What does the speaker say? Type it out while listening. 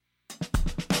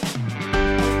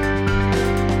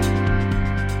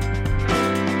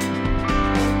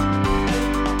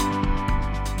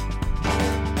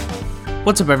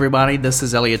What's up, everybody? This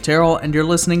is Elliot Terrell, and you're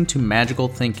listening to Magical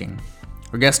Thinking.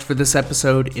 Our guest for this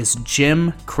episode is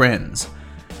Jim Krenz.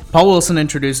 Paul Wilson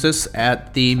introduced us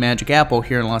at the Magic Apple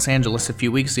here in Los Angeles a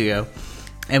few weeks ago,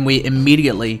 and we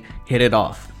immediately hit it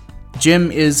off.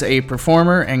 Jim is a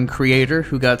performer and creator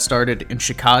who got started in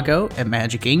Chicago at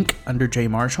Magic Inc. under Jay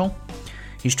Marshall.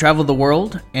 He's traveled the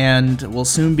world and will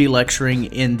soon be lecturing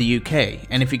in the UK,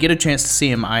 and if you get a chance to see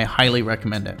him, I highly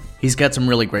recommend it. He's got some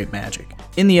really great magic.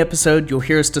 In the episode, you'll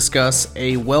hear us discuss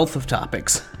a wealth of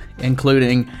topics,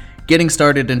 including getting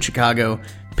started in Chicago,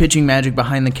 pitching magic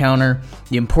behind the counter,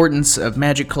 the importance of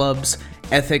magic clubs,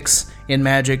 ethics in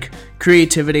magic,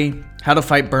 creativity, how to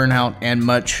fight burnout, and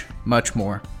much, much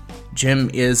more.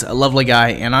 Jim is a lovely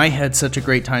guy, and I had such a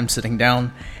great time sitting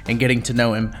down and getting to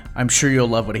know him. I'm sure you'll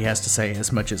love what he has to say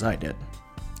as much as I did.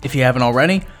 If you haven't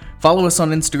already, follow us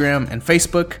on Instagram and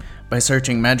Facebook by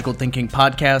searching Magical Thinking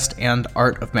Podcast and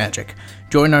Art of Magic.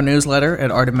 Join our newsletter at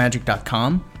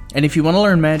artofmagic.com. And if you want to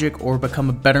learn magic or become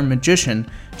a better magician,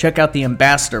 check out the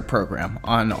Ambassador program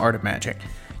on Art of Magic.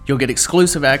 You'll get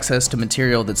exclusive access to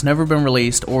material that's never been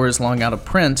released or is long out of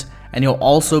print, and you'll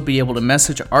also be able to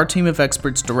message our team of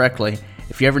experts directly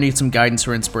if you ever need some guidance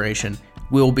or inspiration.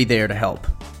 We'll be there to help.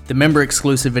 The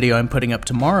member-exclusive video I'm putting up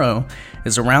tomorrow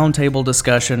is a roundtable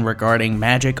discussion regarding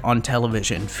magic on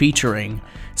television featuring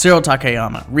Cyril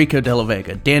Takayama, Rico De La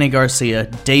Vega, Danny Garcia,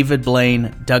 David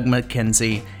Blaine, Doug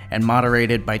McKenzie, and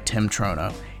moderated by Tim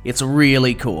Trono. It's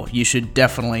really cool. You should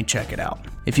definitely check it out.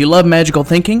 If you love magical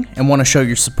thinking and want to show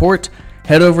your support,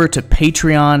 head over to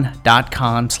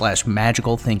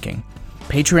patreon.com/magicalthinking.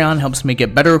 Patreon helps me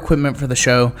get better equipment for the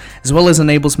show, as well as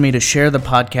enables me to share the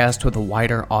podcast with a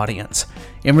wider audience.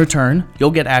 In return,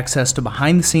 you'll get access to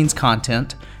behind-the-scenes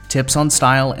content, tips on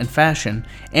style and fashion,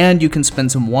 and you can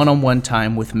spend some one-on-one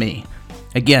time with me.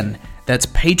 Again, that's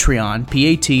Patreon,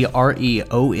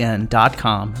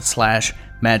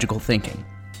 patreon.com/magicalthinking.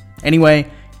 Anyway,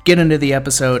 get into the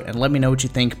episode and let me know what you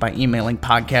think by emailing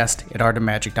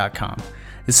podcast@artofmagic.com.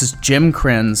 This is Jim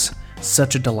Krenz.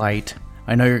 Such a delight.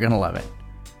 I know you're going to love it.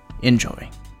 Enjoy.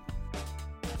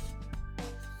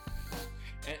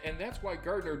 And that's why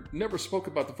Gardner never spoke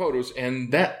about the photos,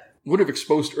 and that would have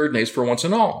exposed Erdnase for once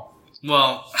and all.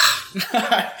 Well,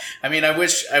 I mean, I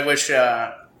wish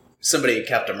somebody had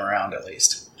kept him around at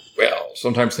least. Well,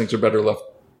 sometimes things are better left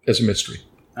as a mystery.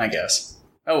 I guess.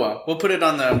 Oh well, we'll put it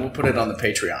on the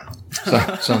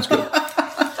Patreon. Sounds good.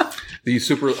 The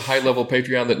super high level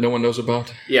Patreon that no one knows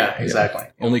about. Yeah, exactly.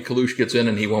 Yeah. Only Kalush gets in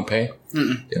and he won't pay.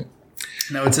 Mm-mm. Yeah.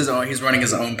 No, it's his own. He's running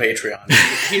his own Patreon.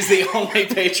 He's the only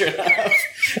patron of.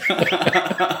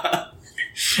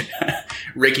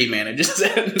 Ricky manages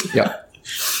it. Yeah.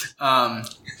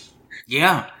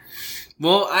 Yeah.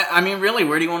 Well, I mean, really,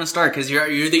 where do you want to start? Because you're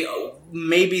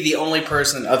maybe the only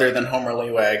person other than Homer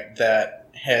Lewag that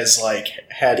has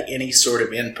had any sort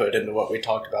of input into what we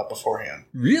talked about beforehand.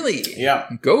 Really? Yeah.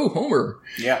 Go Homer.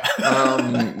 Yeah.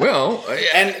 Well,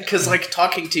 and because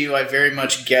talking to you, I very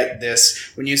much get this.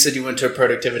 When you said you went to a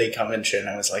productivity convention,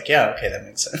 I was like, yeah, okay, that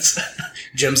makes sense.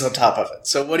 Jim's on top of it.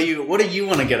 So what do you want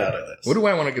to get out of this? What do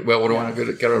I want to get? Well, what do I want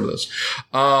to get out of this?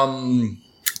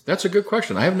 That's a good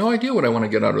question. I have no idea what I want to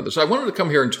get out of this. I wanted to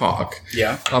come here and talk.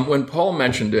 Yeah. When Paul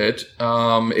mentioned it,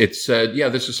 it said, yeah,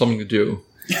 this is something to do.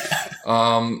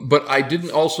 But I did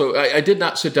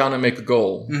not sit down and make a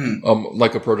goal,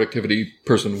 like a productivity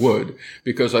person would,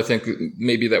 because I think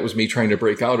maybe that was me trying to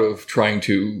break out of trying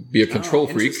to be a control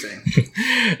freak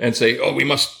and say, oh, we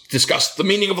must discuss the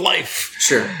meaning of life.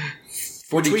 Sure.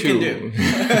 42. Which we can do.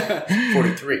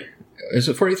 43. Is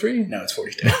it 43? No, it's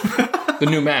 42. The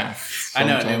new math. I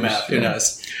know, new math. Who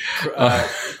knows?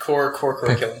 Core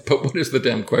curriculum. But what is the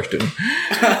damn question?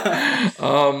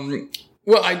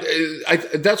 Well, I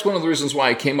that's one of the reasons why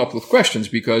I came up with questions,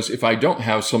 because if I don't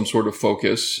have some sort of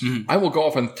focus, I will go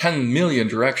off in 10 million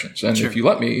directions. And if you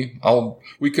let me,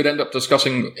 we could end up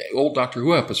discussing old Doctor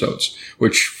Who episodes,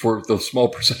 which for the small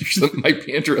percentage that might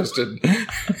be interested.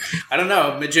 I don't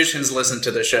know. Magicians listen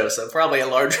to the show, so probably a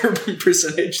larger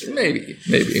percentage. Maybe.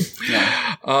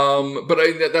 Yeah. But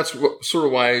that's sort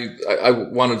of why I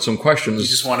wanted some questions. You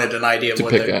just wanted an idea of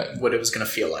what it was going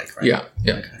to feel like, right? Yeah.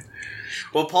 Okay.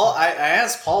 Well, Paul, I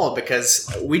asked Paul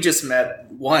because we just met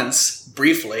once,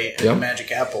 briefly, at the Magic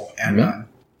Apple, and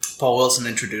Paul Wilson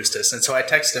introduced us. And so I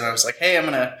texted him. I was like, hey, I'm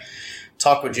going to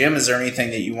talk with Jim. Is there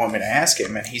anything that you want me to ask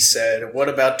him? And he said, what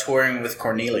about touring with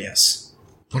Cornelius?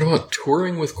 What about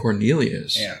touring with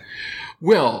Cornelius? Yeah.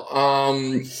 Well,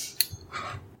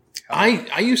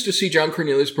 I used to see John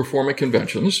Cornelius perform at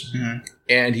conventions,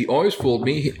 and he always fooled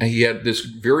me. He had this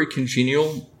very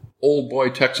congenial old boy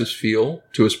Texas feel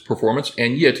to his performance,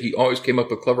 and yet he always came up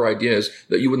with clever ideas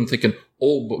that you wouldn't think an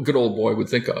good old boy would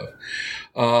think of.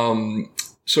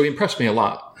 So he impressed me a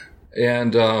lot.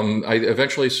 And I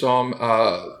eventually saw him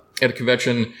at a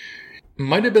convention.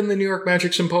 Might have been the New York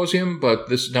Magic Symposium, but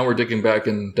now we're digging back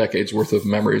in decades worth of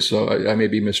memories, so I may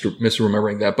be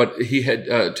misremembering that. But he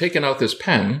had taken out this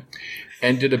pen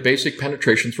and did a basic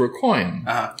penetration through a coin.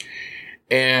 Uh-huh.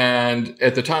 And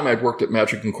at the time, I'd worked at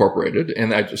Magic Incorporated,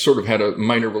 and I sort of had a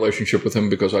minor relationship with him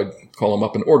because I'd call him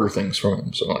up and order things from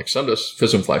him. So like, send us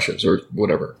Fizz and Flashes or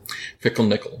whatever, Fickle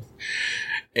Nickel.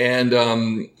 And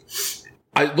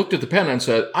I looked at the pen and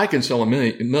said, I can sell a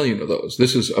million of those.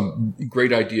 This is a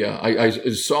great idea. I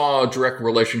saw a direct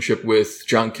relationship with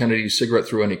John Kennedy's Cigarette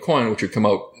Through Any Coin, which had come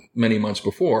out many months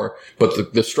before,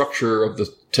 but the structure of the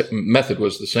method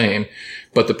was the same.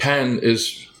 But the pen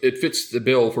it fits the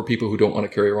bill for people who don't want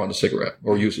to carry around a cigarette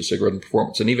or use a cigarette in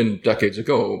performance. And even decades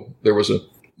ago, there was a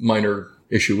minor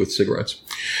issue with cigarettes.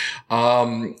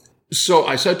 So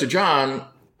I said to John,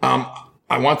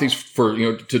 I want these for,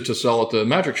 to sell at the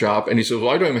magic shop. And he says,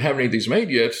 well, I don't even have any of these made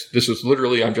yet. This is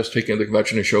literally, I'm just taking the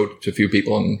convention and showed it to a few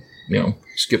people and,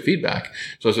 skip feedback.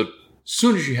 So I said, as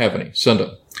soon as you have any, send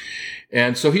them.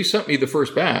 And so he sent me the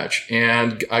first batch,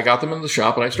 and I got them in the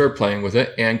shop and I started playing with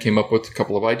it and came up with a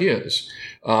couple of ideas.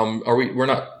 We're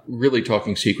not really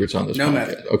talking secrets on this podcast.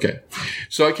 Method. Okay.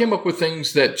 So I came up with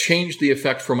things that changed the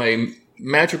effect from a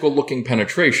magical looking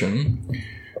penetration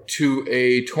to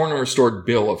a torn and restored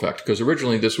bill effect, because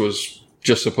originally this was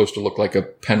just supposed to look like a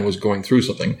pen was going through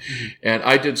something. Mm-hmm. And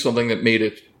I did something that made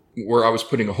it where I was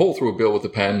putting a hole through a bill with the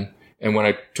pen, and when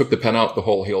I took the pen out, the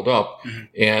hole healed up. Mm-hmm.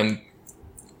 And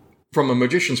from a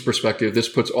magician's perspective, this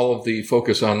puts all of the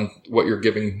focus on what you're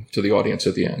giving to the audience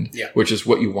at the end, which is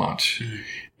what you want. Mm-hmm.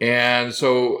 And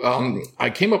so I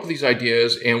came up with these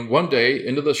ideas, and one day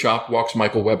into the shop walks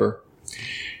Michael Weber.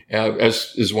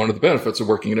 As is one of the benefits of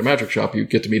working in a magic shop. You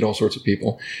get to meet all sorts of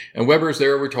people. And Weber's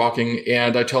there, we're talking,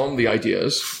 and I tell him the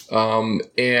ideas.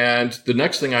 And the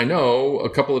next thing I know, a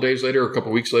couple of days later, a couple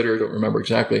of weeks later, I don't remember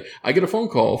exactly, I get a phone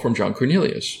call from John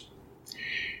Cornelius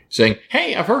saying,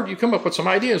 hey, I've heard you come up with some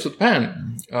ideas with the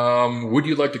pen. Would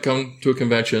you like to come to a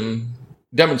convention,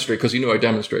 demonstrate? Because he knew I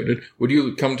demonstrated. Would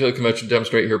you come to a convention,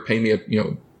 demonstrate here, pay me,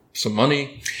 some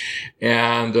money,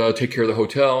 and take care of the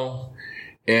hotel?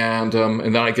 And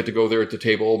then I get to go there at the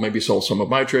table, maybe sell some of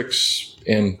my tricks,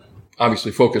 and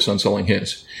obviously focus on selling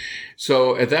his.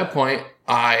 So at that point,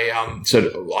 I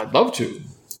said, well, I'd love to.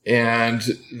 And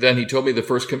then he told me the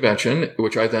first convention,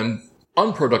 which I then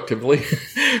unproductively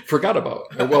forgot about.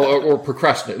 Or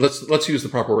procrastinated. Let's use the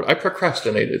proper word. I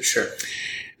procrastinated. Sure.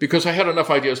 Because I had enough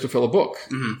ideas to fill a book,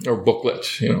 or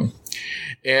booklet,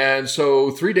 And so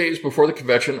 3 days before the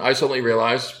convention, I suddenly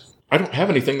realized I don't have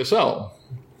anything to sell.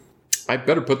 I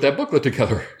better put that booklet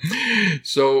together.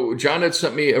 So John had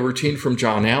sent me a routine from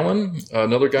John Allen,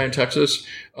 another guy in Texas.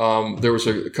 There was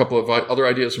a couple of other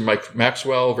ideas from Mike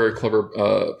Maxwell, very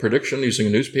clever prediction using a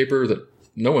newspaper that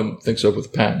no one thinks of with a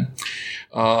pen.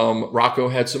 Rocco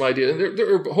had some ideas. There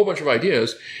were a whole bunch of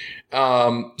ideas.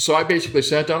 So I basically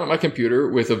sat down at my computer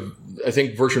with I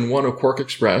think version 1 of Quark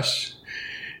Express,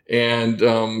 and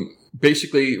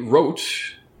basically wrote,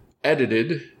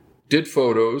 edited, did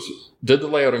photos, did the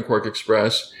layout in Quark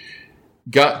Express,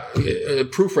 got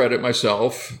proofread it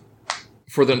myself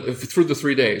through the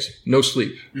 3 days. No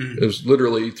sleep. Mm-hmm. It was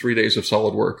literally 3 days of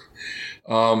solid work.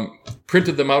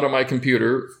 Printed them out on my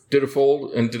computer, did a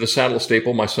fold and did a saddle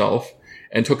staple myself,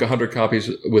 and took 100 copies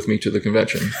with me to the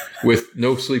convention with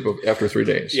no sleep after 3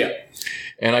 days. Yeah.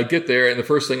 And I get there, and the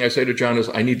first thing I say to John is,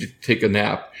 I need to take a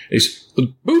nap. And he's,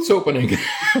 the booth's opening.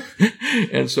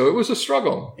 And so it was a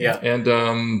struggle. Yeah.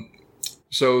 And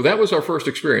so that was our first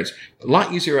experience. A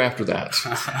lot easier after that.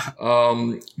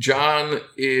 John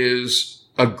is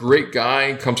a great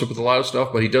guy, comes up with a lot of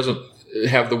stuff, but he doesn't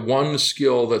have the one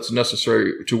skill that's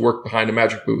necessary to work behind a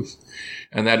magic booth.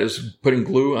 And that is putting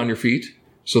glue on your feet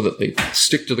so that they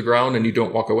stick to the ground and you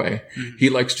don't walk away. Mm-hmm. He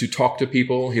likes to talk to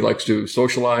people. He likes to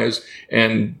socialize.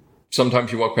 And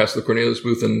sometimes you walk past the Cornelius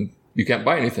booth and you can't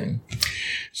buy anything.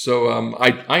 So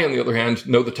I, on the other hand,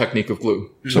 know the technique of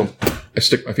glue. Mm-hmm. So I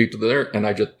stick my feet to there and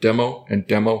I just demo and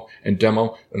demo and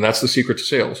demo. And that's the secret to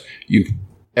sales.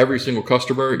 Every single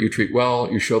customer you treat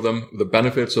well. You show them the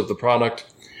benefits of the product.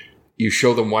 You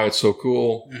show them why it's so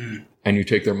cool. Mm-hmm. And you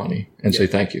take their money and say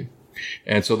thank you.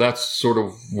 And so that's sort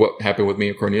of what happened with me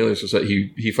and Cornelius, is that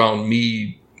he found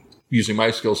me using my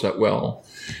skill set well.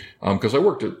 Because I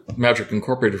worked at Magic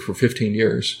Incorporated for 15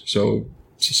 years. So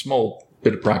it's a small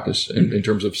bit of practice in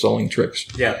terms of selling tricks.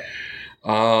 Yeah.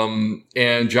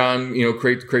 And John,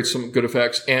 creates some good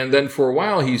effects. And then for a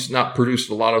while, he's not produced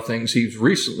a lot of things. He's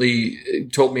recently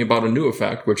told me about a new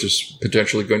effect, which is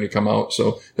potentially going to come out.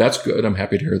 So that's good. I'm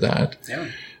happy to hear that. Yeah.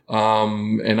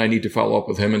 And I need to follow up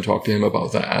with him and talk to him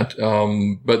about that.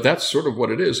 But that's sort of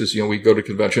what it is, we go to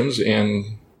conventions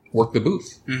and work the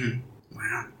booth. Mm-hmm.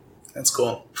 Wow. That's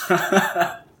cool.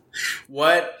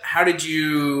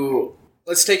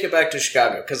 Let's take it back to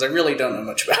Chicago, because I really don't know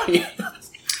much about you.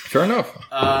 Fair enough.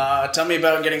 Tell me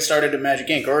about getting started at Magic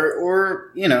Inc.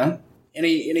 or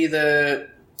any of the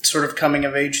sort of coming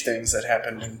of age things that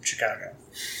happened in Chicago.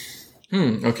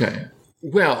 Okay.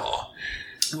 Well,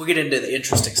 we'll get into the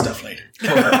interesting stuff later.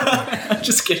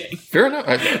 Just kidding. Fair enough.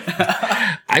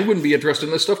 I wouldn't be interested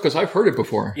in this stuff because I've heard it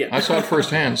before. Yeah. I saw it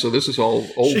firsthand, so this is all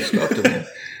old stuff to me.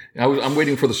 I'm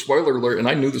waiting for the spoiler alert, and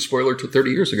I knew the spoiler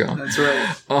 30 years ago. That's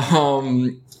right.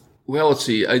 Well, let's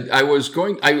see. I'm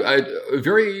a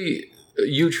very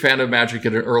huge fan of Magic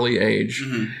at an early age.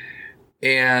 Mm-hmm.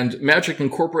 And Magic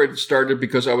Incorporated started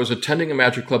because I was attending a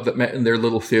Magic club that met in their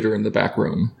little theater in the back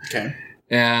room. Okay.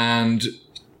 And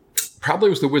probably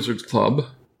was the Wizards Club,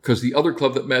 because the other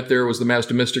club that met there was the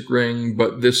Mazda Mystic Ring,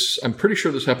 but I'm pretty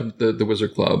sure this happened at the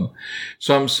Wizard Club.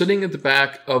 So I'm sitting at the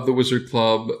back of the Wizard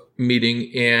Club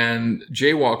meeting, and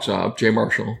Jay walks up, Jay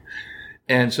Marshall,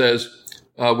 and says,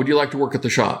 would you like to work at the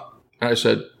shop? And I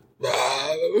said,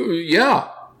 yeah.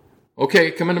 Okay,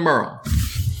 come in tomorrow.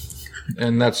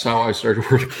 And that's how I started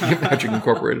working at Magic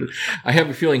Incorporated. I have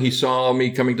a feeling he saw me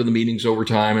coming to the meetings over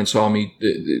time and saw me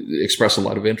express a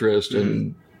lot of interest.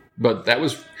 But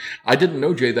I didn't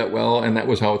know Jay that well, and that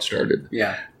was how it started.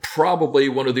 Yeah. Probably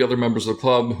one of the other members of the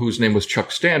club, whose name was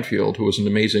Chuck Stanfield, who was an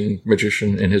amazing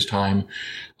magician in his time,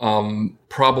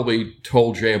 probably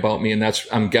told Jay about me, and that's,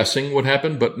 I'm guessing, what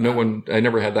happened, but I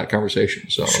never had that conversation,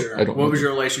 so sure. I don't know. What was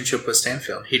your relationship with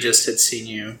Stanfield? He just had seen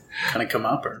you kind of come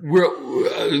up? Or? We're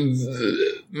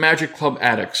Magic Club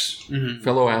addicts,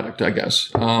 fellow addict, I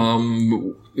guess.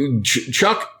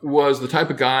 Chuck was the type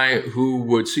of guy who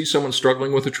would see someone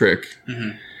struggling with a trick,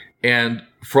 and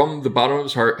from the bottom of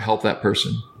his heart, help that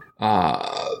person.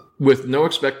 With no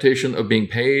expectation of being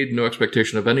paid, no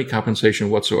expectation of any compensation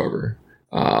whatsoever,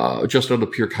 just out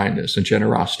of pure kindness and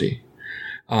generosity.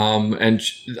 And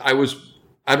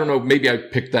I don't know, maybe I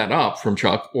picked that up from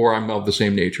Chuck, or I'm of the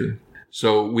same nature.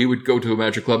 So we would go to a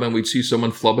Magic Club and we'd see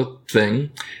someone flub a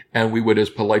thing, and we would, as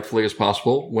politely as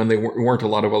possible, when there weren't a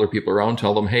lot of other people around,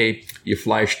 tell them, hey, you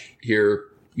flashed here,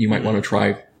 you might want to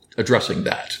try addressing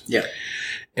that. Yeah.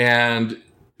 And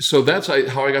so that's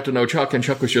how I got to know Chuck, and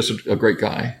Chuck was just a great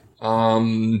guy.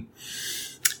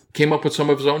 Came up with some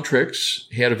of his own tricks.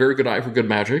 He had a very good eye for good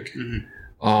magic.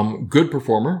 Good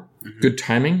performer, good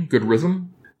timing, good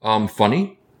rhythm,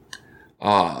 funny.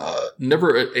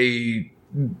 Never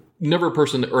a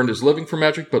person that earned his living from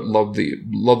magic, but loved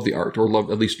the art,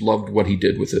 or at least loved what he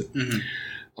did with it.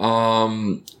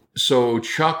 So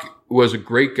Chuck was a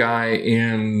great guy,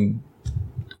 and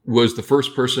was the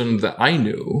first person that I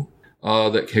knew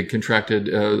that had contracted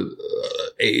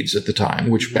AIDS at the time,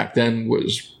 which back then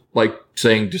was like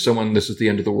saying to someone, this is the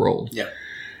end of the world. Yeah.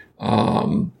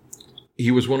 He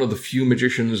was one of the few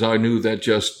magicians I knew that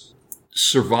just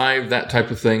survived that type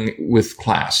of thing with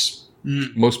class.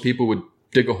 Most people would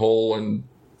dig a hole, and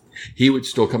he would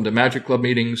still come to Magic Club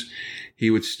meetings.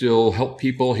 He would still help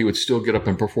people. He would still get up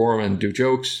and perform and do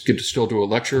jokes, get to still do a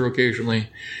lecture occasionally.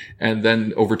 And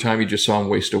then over time, you just saw him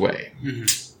waste away.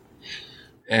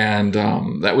 And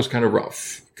that was kind of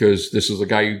rough, because this is a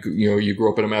guy you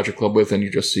grew up in a Magic Club with, and you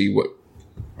just see what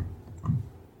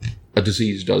a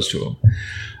disease does to him.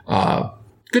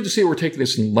 Good to see we're taking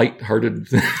this in lighthearted,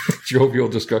 jovial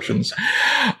discussions.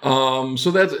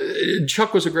 So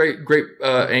Chuck was a great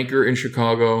anchor in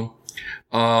Chicago.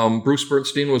 Bruce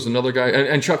Bernstein was another guy,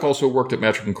 and Chuck also worked at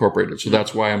Magic Incorporated. So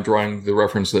that's why I'm drawing the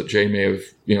reference that Jay may have,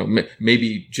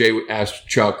 maybe Jay asked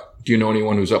Chuck, do you know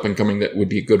anyone who's up and coming that would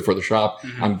be good for the shop?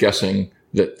 I'm guessing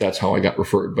that's how I got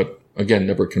referred, but again,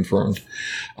 never confirmed.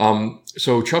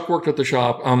 So Chuck worked at the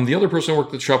shop. The other person who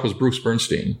worked at the shop was Bruce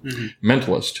Bernstein,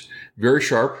 mentalist, very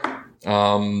sharp,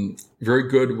 very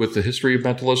good with the history of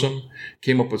mentalism,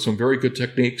 came up with some very good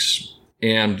techniques.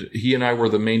 And he and I were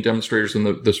the main demonstrators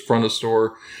in this front of the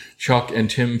store. Chuck and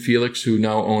Tim Felix, who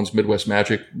now owns Midwest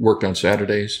Magic, worked on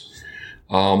Saturdays.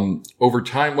 Over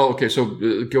time, so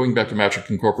going back to Magic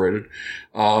Incorporated,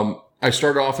 I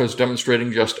started off as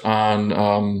demonstrating just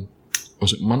on,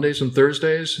 was it Mondays and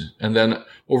Thursdays? And then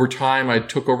over time, I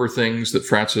took over things that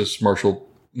Frances Marshall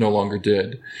no longer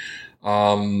did.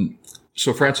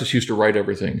 So Frances used to write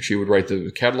everything. She would write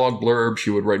the catalog blurb.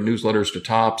 She would write newsletters to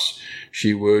Topps.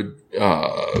 She would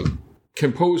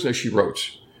compose as she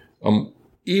wrote.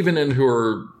 Even in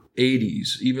her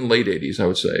 80s, even late 80s, I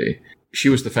would say, she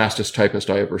was the fastest typist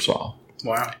I ever saw.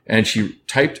 Wow. And she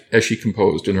typed as she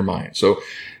composed in her mind. So,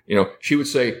 she would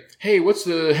say, hey, what's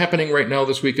happening right now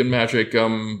this week in Magic?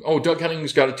 Doug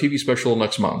Henning's got a TV special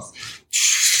next month.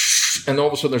 And all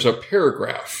of a sudden there's a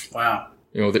paragraph. Wow.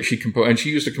 That she composed. And she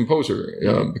used a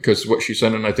composer because what she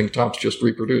sent in, I think Topps just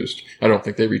reproduced. I don't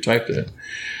think they retyped it.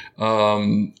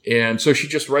 And so she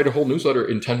just write a whole newsletter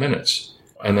in 10 minutes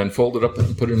and then fold it up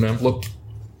and put it in an envelope.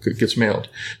 It gets mailed.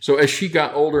 So as she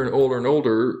got older and older and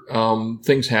older,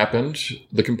 things happened.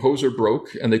 The composer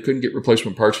broke, and they couldn't get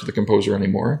replacement parts for the composer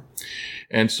anymore.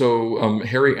 And so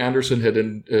Harry Anderson had,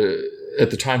 at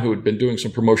the time, who had been doing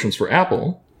some promotions for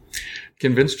Apple,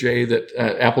 convinced Jay that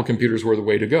Apple computers were the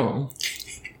way to go,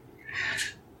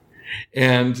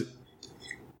 and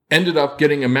ended up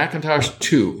getting a Macintosh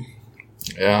 2,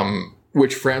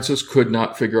 which Francis could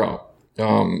not figure out.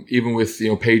 Even with,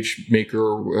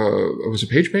 PageMaker, was it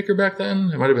PageMaker back then?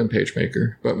 It might have been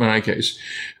PageMaker, but in any case,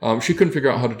 she couldn't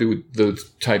figure out how to do the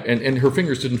type, and her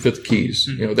fingers didn't fit the keys.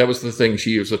 Mm-hmm. That was the thing.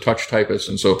 She was a touch typist,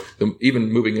 and so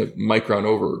even moving a micron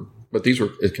over, but these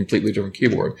were a completely different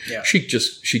keyboard. Yeah.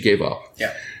 She gave up.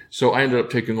 Yeah. So I ended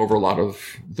up taking over a lot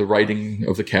of the writing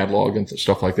of the catalog and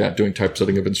stuff like that, doing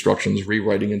typesetting of instructions,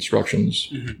 rewriting instructions,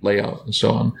 mm-hmm. layout, and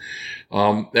so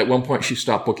on. At one point, she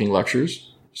stopped booking lectures.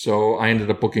 So I ended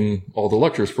up booking all the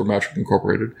lectures for Magic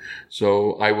Incorporated.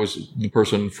 So I was the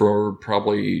person for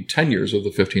probably 10 years of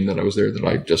the 15 that I was there that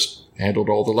I just handled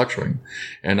all the lecturing.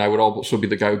 And I would also be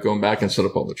the guy going back and set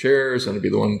up all the chairs, and be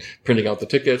the one printing out the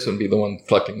tickets, and be the one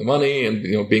collecting the money, and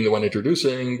being the one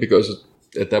introducing, because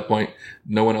at that point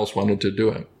no one else wanted to do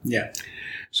it. Yeah.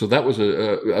 So that was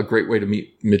a great way to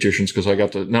meet magicians, because I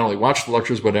got to not only watch the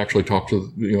lectures, but actually talk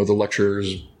to, the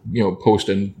lecturers, post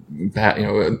and,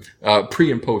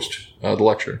 pre and post, the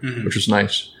lecture, mm-hmm. which is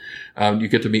nice. You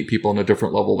get to meet people on a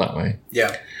different level that way.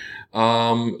 Yeah.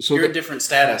 So you're a different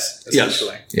status,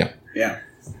 essentially. Yes. Yeah.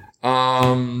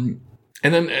 And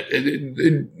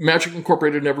then Magic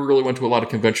Incorporated never really went to a lot of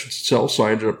conventions itself, so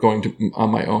I ended up going on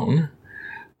my own.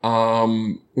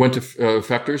 Went to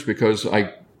Fechter's because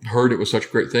I heard it was such a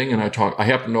great thing, and I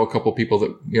happen to know a couple people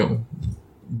that,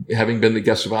 having been the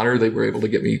guest of honor, they were able to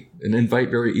get me an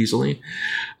invite very easily,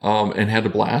 and had a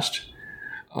blast.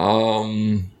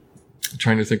 Trying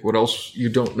to think what else you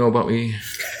don't know about me.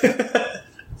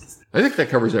 I think that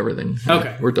covers everything.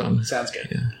 Okay. We're done. Sounds good.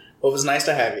 Yeah. Well, it was nice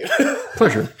to have you.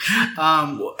 Pleasure.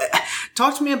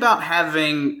 Talk to me about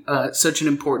having such an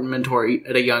important mentor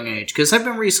at a young age, because I've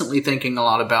been recently thinking a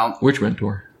lot about... Which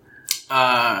mentor?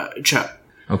 Chuck.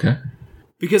 Okay.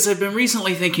 Because I've been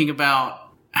recently thinking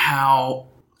about how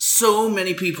so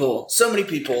many people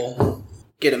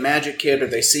get a magic kit, or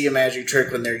they see a magic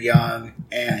trick when they're young,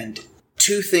 and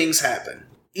two things happen.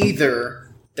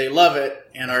 Either they love it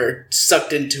and are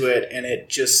sucked into it, and it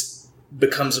just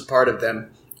becomes a part of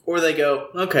them, or they go,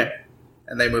 okay,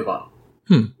 and they move on.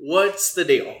 What's the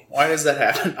deal? Why does that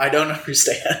happen? I don't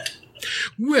understand.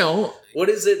 Well... What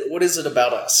is it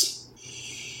about us?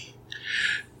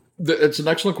 It's an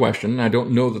excellent question. I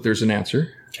don't know that there's an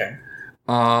answer. Okay.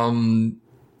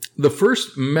 The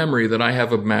first memory that I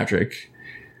have of magic,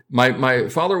 my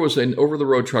father was an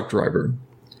over-the-road truck driver.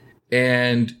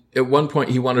 And at one point,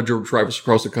 he wanted to drive us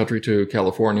across the country to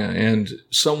California. And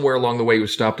somewhere along the way, he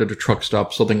was stopped at a truck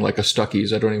stop, something like a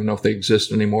Stuckey's. I don't even know if they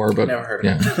exist anymore. But never heard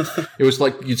of it. It was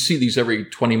like you'd see these every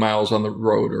 20 miles on the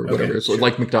road or whatever. It's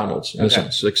like McDonald's in a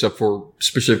sense, except for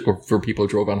specific for people who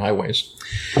drove on highways.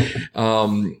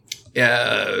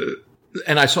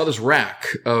 And I saw this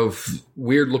rack of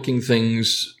weird-looking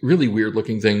things, really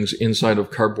weird-looking things inside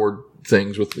of cardboard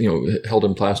things with, held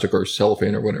in plastic or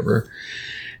cellophane or whatever.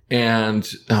 And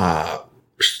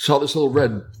saw this little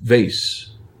red vase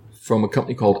from a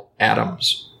company called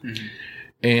Adams. Mm-hmm.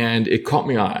 And it caught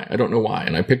my eye. I don't know why.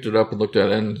 And I picked it up and looked at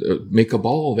it, and make a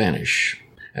ball vanish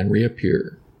and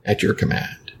reappear at your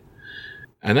command.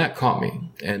 And that caught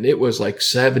me. And it was like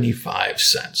 75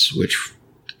 cents, which...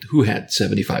 Who had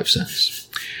 75 cents?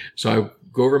 So I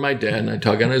go over to my dad and I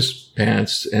tug on his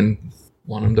pants and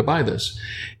want him to buy this.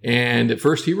 And at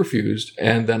first he refused.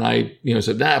 And then I,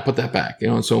 said, nah, put that back.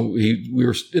 And so we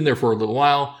were in there for a little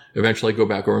while. Eventually I go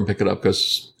back over and pick it up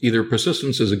because either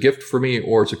persistence is a gift for me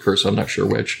or it's a curse. I'm not sure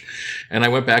which. And I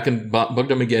went back and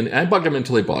bugged him again. And I bugged him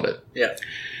until he bought it. Yeah.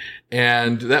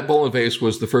 And that bowl and vase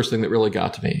was the first thing that really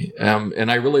got to me. And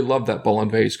I really loved that bowl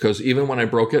and vase because even when I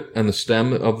broke it and the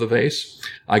stem of the vase,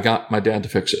 I got my dad to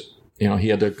fix it. He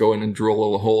had to go in and drill a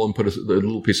little hole and put a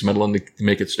little piece of metal in to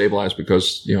make it stabilize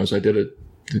because, as I did it,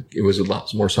 it was a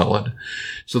lot more solid.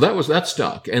 So that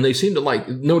stuck. And they seemed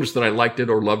to notice that I liked it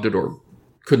or loved it or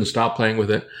couldn't stop playing with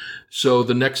it. So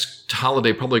the next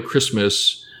holiday, probably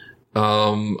Christmas,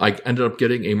 I ended up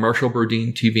getting a Marshall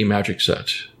Burdine TV Magic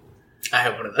set. I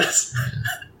have one of those.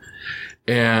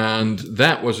 And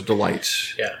that was a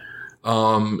delight. Yeah.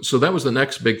 So that was the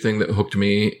next big thing that hooked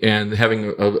me, and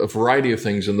having a variety of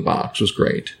things in the box was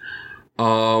great.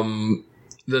 The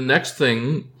next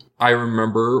thing I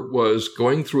remember was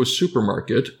going through a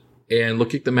supermarket and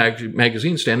looking at the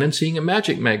magazine stand and seeing a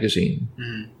Magic magazine.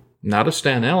 Mm-hmm. Not a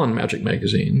Stan Allen Magic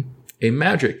magazine, a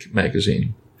Magic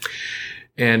magazine.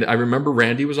 And I remember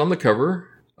Randy was on the cover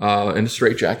in a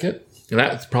straitjacket. And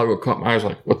that's probably what caught my eye. I was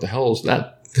like, what the hell is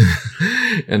that?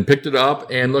 And picked it up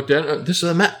and looked at it. This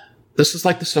is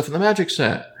like the stuff in the Magic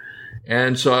set.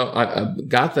 And so I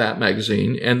got that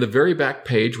magazine, and the very back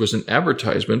page was an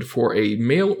advertisement for a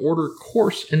mail order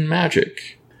course in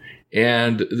Magic.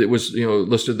 And it was,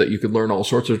 listed that you could learn all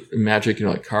sorts of magic,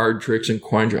 like card tricks and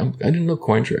coin tricks. I didn't know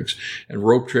coin tricks and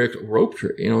rope trick,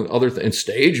 and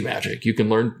stage magic. You can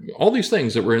learn all these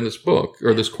things that were in this book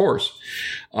or this course.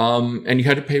 And you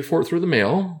had to pay for it through the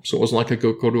mail. So it wasn't like I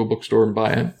go to a bookstore and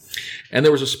buy it. And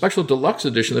there was a special deluxe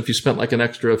edition. If you spent like an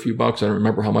extra few bucks, I don't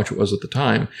remember how much it was at the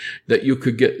time, that you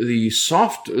could get the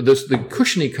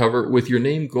cushiony cover with your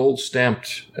name gold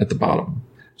stamped at the bottom.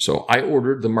 So I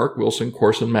ordered the Mark Wilson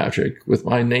Course in Magic with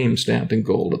my name stamped in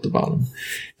gold at the bottom.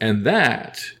 And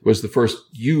that was the first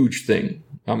huge thing.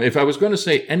 If I was going to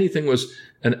say anything was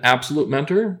an absolute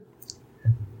mentor,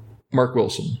 Mark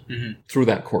Wilson, mm-hmm. through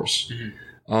that course.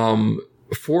 Mm-hmm.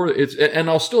 And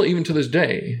I'll still, even to this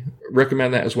day,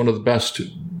 recommend that as one of the best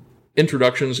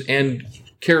introductions and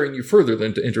carrying you further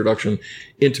than to introduction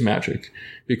into Magic,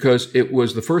 because it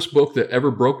was the first book that ever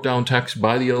broke down text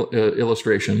by the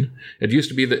illustration. It used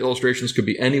to be that illustrations could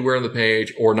be anywhere on the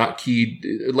page or not keyed,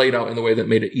 laid out in the way that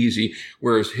made it easy,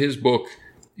 whereas his book,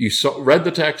 you read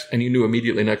the text and you knew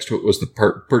immediately next to it was the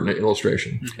pertinent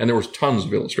illustration. Mm-hmm. And there was tons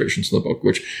of illustrations in the book,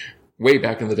 which way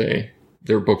back in the day,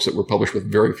 there were books that were published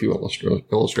with very few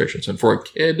illustrations. And for a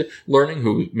kid learning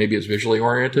who maybe is visually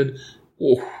oriented,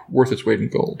 worth its weight in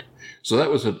gold. So that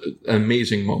was an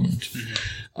amazing moment.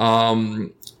 Mm-hmm.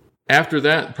 After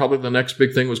that, probably the next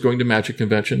big thing was going to Magic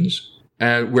conventions,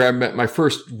 where I met my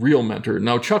first real mentor.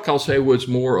 Now, Chuck, I'll say, was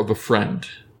more of a friend,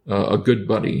 a good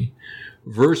buddy,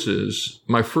 versus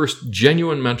my first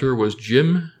genuine mentor was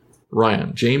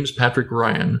James Patrick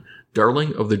Ryan,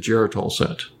 darling of the Geritol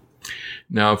set.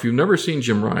 Now, if you've never seen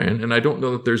Jim Ryan, and I don't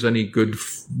know that there's any good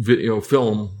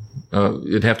film,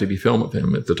 it'd have to be film of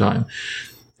him at the time.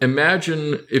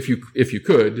 Imagine, if you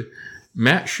could,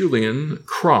 Matt Schulian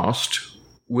crossed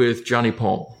with Johnny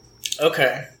Paul.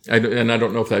 Okay. And I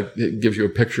don't know if that gives you a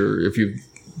picture.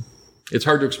 It's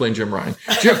hard to explain Jim Ryan.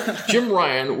 Jim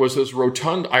Ryan was this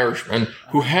rotund Irishman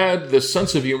who had this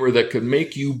sense of humor that could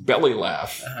make you belly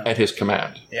laugh at his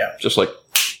command. Yeah. Just like,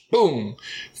 boom,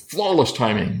 flawless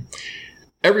timing.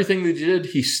 Everything that he did,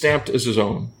 he stamped as his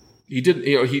own.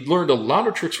 He learned a lot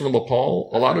of tricks from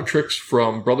LaPaul, a lot of tricks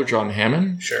from Brother John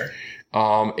Hammond. Sure.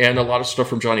 And a lot of stuff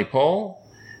from Johnny Paul.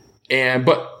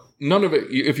 But none of it,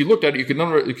 if you looked at it, you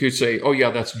could say, oh yeah,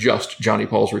 that's just Johnny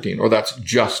Paul's routine, or that's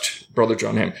just Brother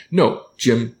John Hammond. No,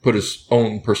 Jim put his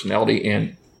own personality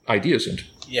and ideas into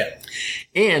it. Yeah.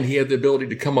 And he had the ability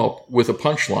to come up with a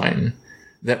punchline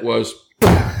that was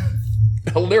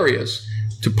hilarious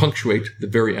to punctuate the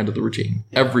very end of the routine.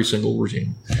 Yeah. Every single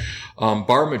routine.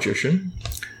 Bar magician.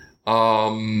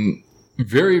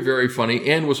 Very, very funny,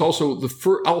 and was also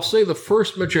the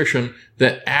first magician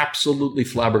that absolutely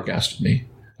flabbergasted me.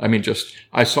 I mean,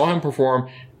 I saw him perform,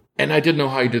 and I didn't know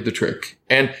how he did the trick.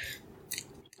 And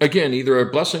again, either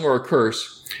a blessing or a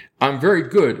curse, I'm very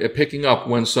good at picking up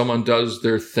when someone does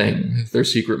their thing, their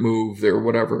secret move, their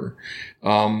whatever.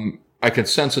 I can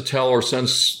sense a tell or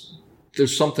sense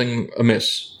there's something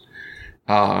amiss.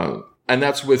 And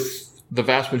that's with the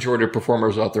vast majority of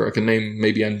performers out there. I can name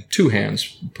maybe on two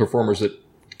hands performers that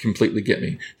completely get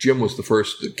me. Jim was the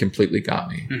first that completely got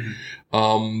me.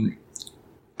 Mm-hmm.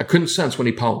 I couldn't sense when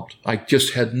he palmed. I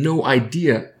just had no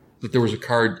idea that there was a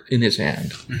card in his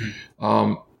hand.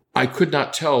 Mm-hmm. I could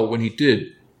not tell when he did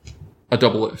a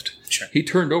double lift. Sure. He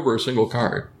turned over a single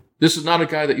card. This is not a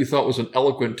guy that you thought was an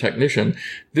eloquent technician.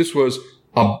 This was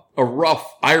a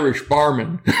rough Irish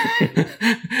barman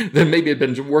that maybe had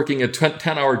been working a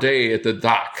 10-hour day at the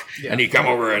dock. Yeah. And he'd come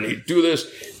over and he'd do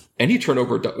this, and he'd turn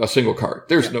over a single card.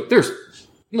 There's no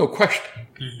question.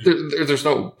 Mm-hmm. There's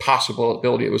no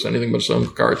possibility it was anything but a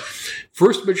single card.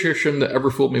 First magician that ever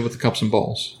fooled me with the cups and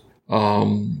balls.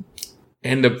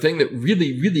 And the thing that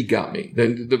really, really got me,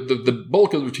 the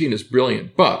bulk of the routine is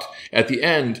brilliant, but at the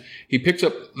end, he picks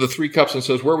up the 3 cups and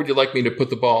says, where would you like me to put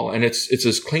the ball? And it's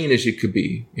as clean as it could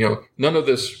be. None of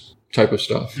this type of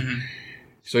stuff. Mm-hmm.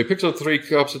 So he picks up 3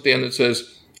 cups at the end and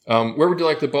says, where would you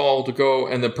like the ball to go?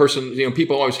 And the person,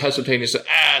 people always hesitate and say,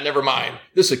 never mind.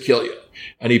 This will kill you.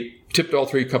 And he tipped all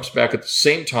 3 cups back at the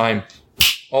same time,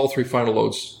 all 3 final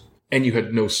loads. And you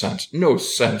had no sense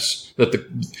that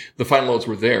the final loads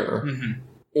were there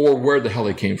or where the hell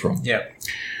they came from. Yeah.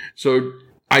 So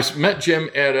I met Jim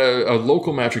at a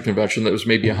local magic convention that was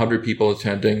maybe 100 people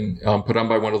attending, put on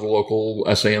by one of the local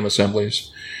SAM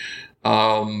assemblies.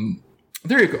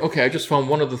 There you go. Okay, I just found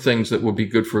one of the things that would be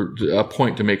good for a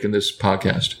point to make in this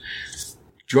podcast.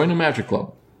 Join a magic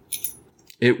club.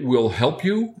 It will help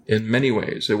you in many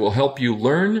ways. It will help you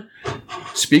learn.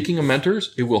 Speaking of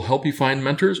mentors, it will help you find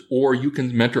mentors, or you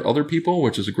can mentor other people,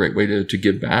 which is a great way to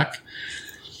give back.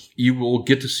 You will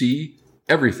get to see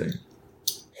everything.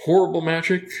 Horrible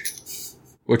magic,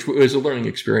 which is a learning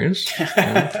experience.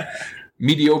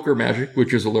 Mediocre magic,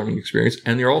 which is a learning experience.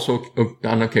 And you're also,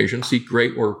 on occasion, see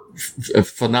great or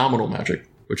phenomenal magic,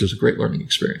 which is a great learning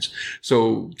experience.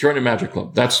 So join a magic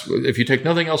club. That's, if you take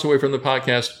nothing else away from the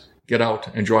podcast, get out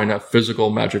and join a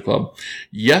physical magic club.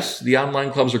 Yes, the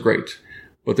online clubs are great,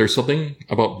 but there's something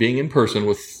about being in person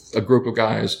with a group of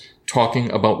guys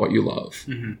talking about what you love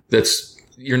that's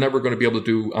you're never going to be able to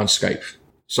do on Skype.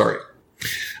 Sorry.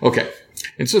 Okay.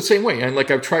 It's the same way. And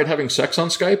I've tried having sex on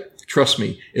Skype. Trust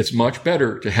me, it's much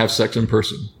better to have sex in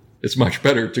person. It's much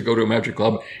better to go to a magic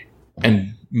club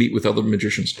and meet with other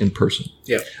magicians in person.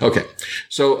 Yeah. Okay.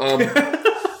 So, all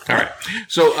right.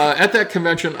 So at that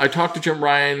convention, I talked to Jim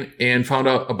Ryan and found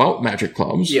out about magic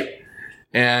clubs. Yeah.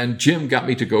 And Jim got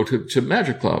me to go to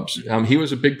magic clubs. He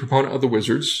was a big proponent of the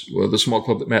Wizards, the small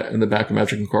club that met in the back of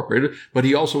Magic Incorporated, but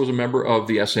he also was a member of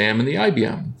the SAM and the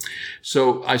IBM.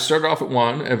 So I started off at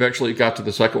one, eventually got to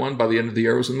the second one. By the end of the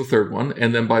year, I was in the third one.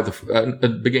 And then by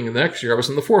the beginning of the next year, I was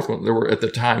in the fourth one. There were, at the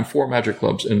time, 4 magic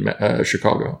clubs in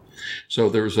Chicago. So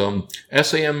there was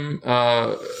SAM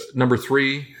number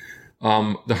 3,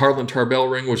 the Harlan Tarbell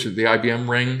ring, which is the IBM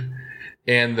ring,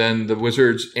 and then the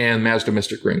Wizards and Mazda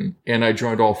Mystic ring. And I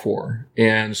joined all 4.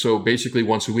 And so basically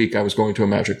once a week I was going to a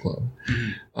magic club.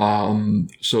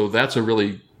 So that's a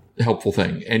really helpful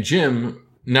thing. And Jim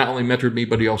not only mentored me,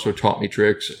 but he also taught me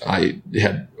tricks. I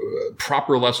had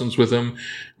proper lessons with him.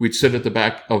 We'd sit at the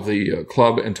back of the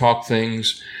club and talk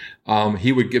things.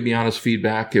 He would give me honest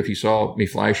feedback. If he saw me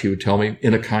flash, he would tell me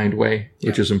in a kind way,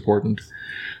 which is important.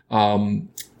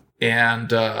 And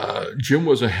Jim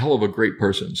was a hell of a great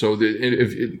person. So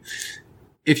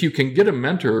if you can get a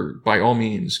mentor, by all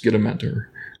means, get a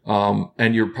mentor.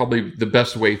 And you're probably the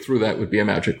best way through that would be a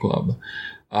magic club.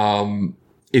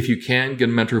 If you can, get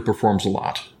a mentor who performs a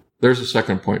lot. There's a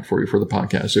second point for you for the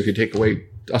podcast. If you take away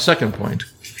a second point,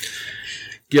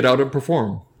 get out and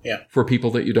perform for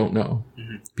people that you don't know.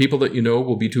 People that you know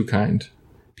will be too kind.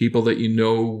 People that you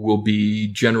know will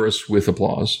be generous with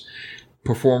applause.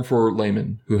 Perform for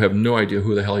laymen who have no idea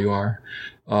who the hell you are.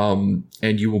 And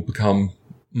you will become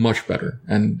much better.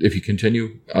 And if you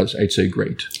continue, I'd say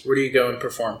great. Where do you go and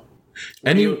perform?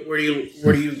 Where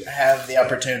do you have the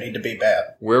opportunity to be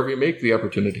bad? Wherever you make the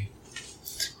opportunity.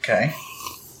 Okay.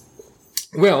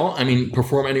 Well, I mean,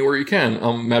 perform anywhere you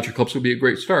can. Magic clubs would be a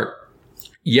great start.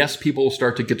 Yes, people will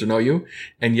start to get to know you.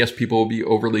 And yes, people will be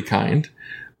overly kind,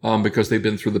 because they've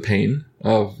been through the pain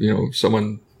of,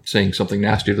 someone saying something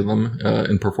nasty to them,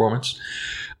 in performance.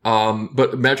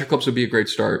 But magic clubs would be a great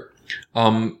start.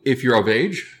 If you're of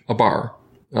age, a bar,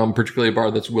 particularly a bar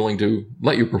that's willing to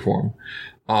let you perform.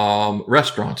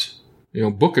 Restaurants,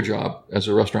 book a job as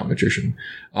a restaurant magician.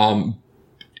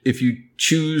 If you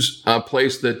choose a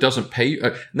place that doesn't pay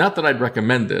you, not that I'd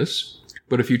recommend this,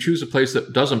 but if you choose a place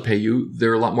that doesn't pay you,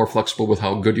 they're a lot more flexible with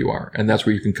how good you are. And that's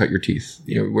where you can cut your teeth,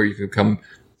 where you can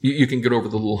you can get over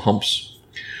the little humps.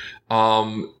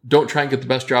 Don't try and get the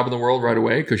best job in the world right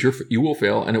away, because you will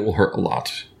fail and it will hurt a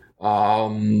lot.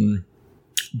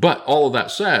 But all of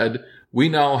that said, we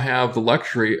now have the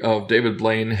luxury of David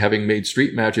Blaine having made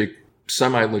street magic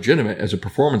semi-legitimate as a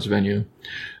performance venue.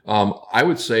 I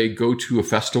would say go to a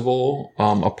festival,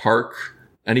 a park,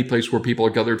 any place where people are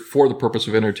gathered for the purpose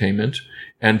of entertainment,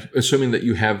 and assuming that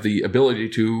you have the ability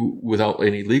to, without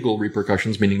any legal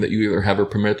repercussions, meaning that you either have a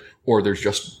permit or there's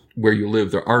just where you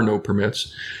live, there are no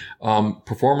permits,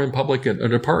 perform in public at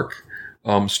a park.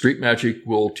 Street magic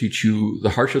will teach you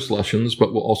the harshest lessons,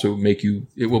 but will also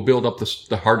it will build up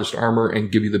the hardest armor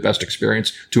and give you the best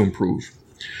experience to improve.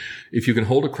 If you can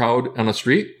hold a crowd on a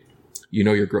street,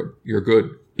 you're good. You're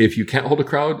good. If you can't hold a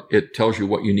crowd, it tells you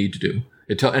what you need to do.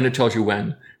 It tells you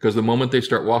when, because the moment they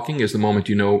start walking is the moment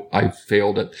you know I've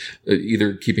failed at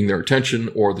either keeping their attention,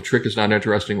 or the trick is not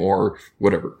interesting, or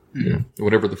whatever,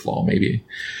 whatever the flaw may be.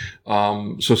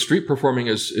 So street performing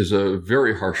is a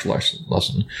very harsh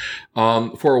lesson.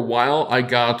 For a while, I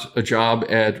got a job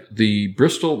at the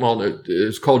Bristol. Well,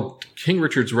 it's called King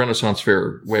Richard's Renaissance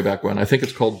Fair way back when. I think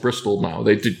it's called Bristol now.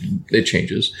 It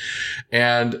changes,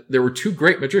 and there were two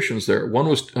great magicians there. One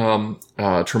was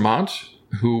Tremont,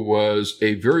 who was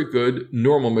a very good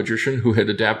normal magician who had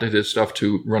adapted his stuff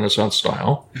to Renaissance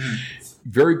style.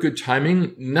 Very good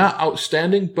timing, not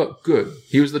outstanding, but good.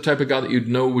 He was the type of guy that you'd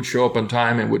know would show up on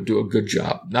time and would do a good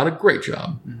job. Not a great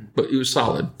job, but he was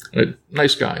solid. A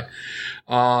nice guy.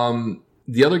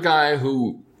 The other guy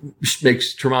who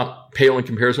makes Tremont pale in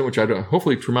comparison, which I don't,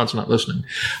 hopefully Tremont's not listening.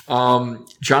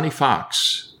 Johnny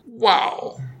Fox.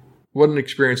 Wow. What an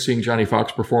experience seeing Johnny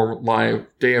Fox perform live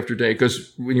day after day.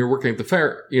 Because when you're working at the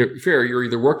fair, you're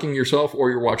either working yourself or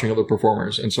you're watching other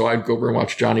performers. And so I'd go over and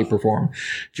watch Johnny perform.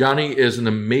 Johnny is an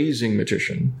amazing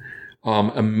magician,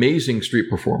 amazing street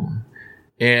performer,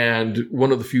 and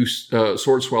one of the few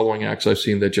sword swallowing acts I've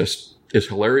seen that just is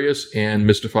hilarious and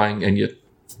mystifying, and yet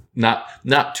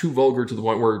not too vulgar to the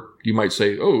point where you might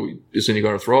say, oh, isn't he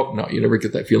going to throw up? No, you never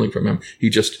get that feeling from him. He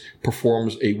just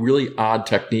performs a really odd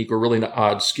technique or really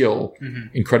odd skill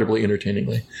incredibly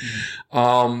entertainingly.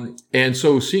 And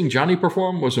so seeing Johnny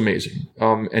perform was amazing.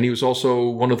 And he was also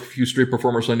one of the few street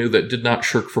performers I knew that did not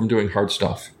shirk from doing hard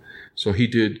stuff. So he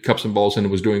did cups and balls and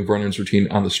was doing Vernon's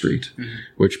routine on the street,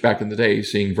 which back in the day,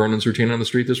 seeing Vernon's routine on the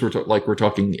street, we're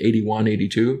talking 81,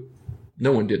 82.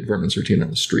 No one did Vernon's routine on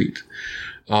the street.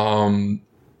 And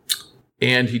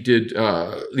he did,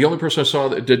 the only person I saw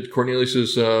that did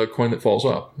Cornelius's, Coin That Falls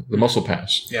Up, the muscle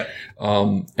pass. Yeah.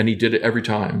 And he did it every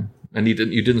time. And you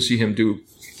didn't see him do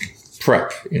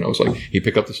prep. It's like he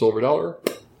picked up the silver dollar.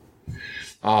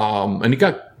 And he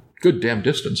got good damn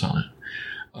distance on it.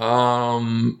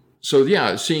 So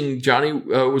yeah, seeing Johnny,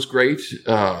 was great.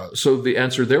 So the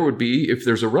answer there would be, if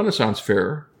there's a Renaissance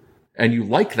fair and you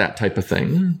like that type of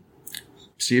thing,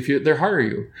 see if they hire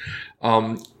you.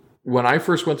 When I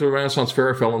first went to the Renaissance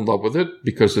Fair, I fell in love with it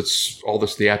because it's all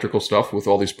this theatrical stuff with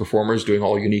all these performers doing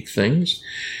all unique things.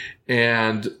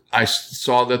 And I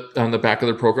saw that on the back of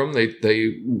their program, they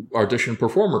auditioned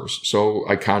performers. So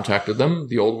I contacted them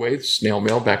the old way, snail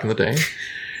mail back in the day.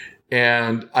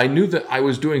 And I knew that I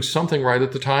was doing something right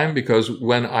at the time, because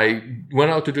when I went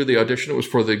out to do the audition, it was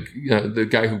for the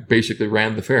guy who basically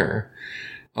ran the fair.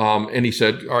 And he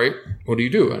said, all right, what do you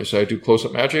do? And I said, I do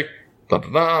close-up magic.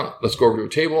 Let's go over to a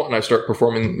table, and I start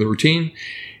performing the routine,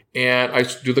 and I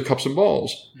do the cups and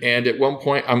balls. And at one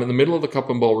point, I'm in the middle of the cup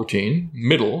and ball routine,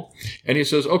 and he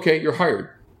says, okay, you're hired.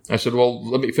 I said, well,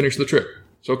 let me finish the trick.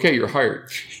 It's okay, you're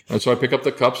hired. And so I pick up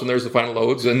the cups, and there's the final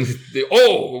loads, and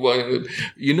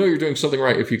you're doing something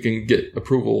right if you can get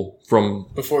approval from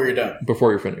before you're done,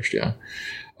 before you're finished. Yeah.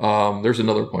 There's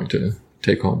another point to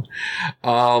take home.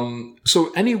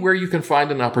 So anywhere you can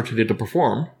find an opportunity to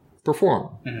perform.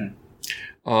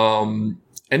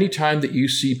 Anytime that you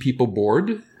see people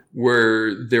bored,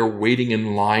 where they're waiting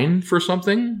in line for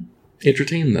something,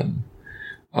 entertain them.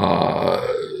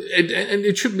 And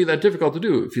it shouldn't be that difficult to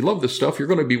do. If you love this stuff, you're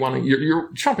going to be you're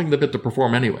chomping the bit to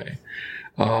perform anyway.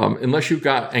 Unless you've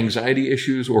got anxiety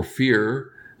issues or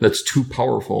fear that's too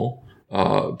powerful,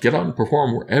 get out and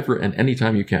perform wherever and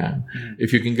anytime you can.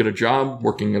 If you can get a job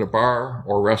working at a bar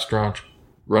or restaurant,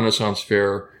 Renaissance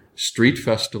Fair, street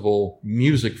festival,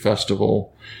 music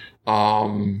festival,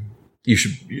 it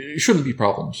shouldn't be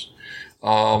problems.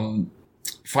 Find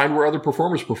where other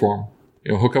performers perform.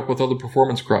 Hook up with other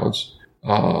performance crowds.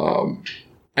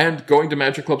 And going to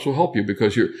magic clubs will help you,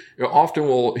 because you often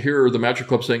will hear the magic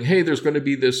club saying, hey, there's going to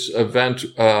be this event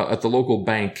at the local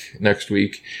bank next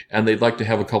week, and they'd like to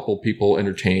have a couple people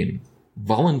entertain.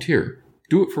 Volunteer.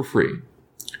 Do it for free.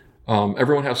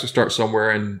 Everyone has to start somewhere,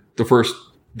 and the first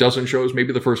dozen shows,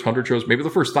 maybe the first 100 shows, maybe the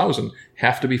first 1,000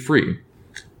 have to be free.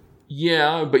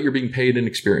 Yeah, but you're being paid in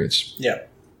experience. Yeah.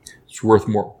 It's worth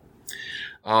more.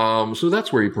 So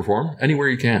that's where you perform, anywhere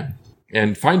you can.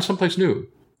 And find someplace new.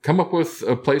 Come up with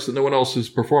a place that no one else is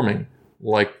performing,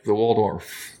 like the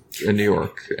Waldorf in New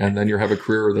York, and then you have a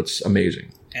career that's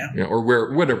amazing. Yeah.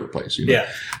 Or whatever place. Yeah.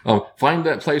 Find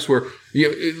that place where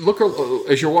look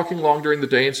as you're walking along during the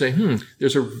day and say,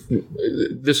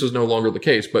 this is no longer the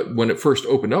case, but when it first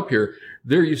opened up here,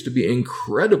 there used to be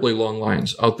incredibly long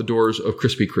lines out the doors of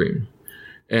Krispy Kreme.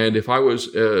 And if I was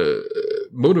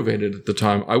motivated at the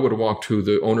time, I would have walked to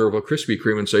the owner of a Krispy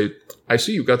Kreme and say, I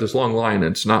see you've got this long line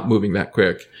and it's not moving that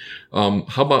quick. How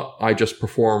about I just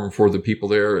perform for the people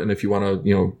there? And if you want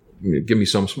to, give me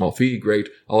some small fee, great.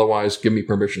 Otherwise, give me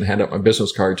permission to hand out my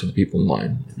business card to the people in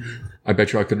line. I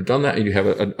bet you I could have done that, and you have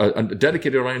a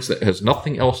dedicated audience that has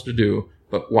nothing else to do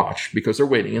but watch because they're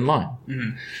waiting in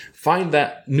line. Find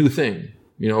that new thing,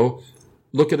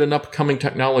 Look at an upcoming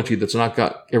technology that's not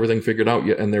got everything figured out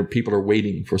yet, and people are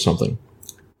waiting for something,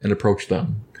 and approach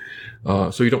them.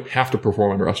 So you don't have to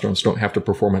perform in restaurants, don't have to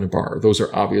perform in a bar. Those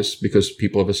are obvious because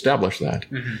people have established that.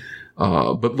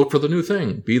 But look for the new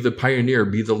thing. Be the pioneer,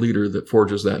 be the leader that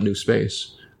forges that new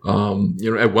space.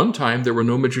 At one time, there were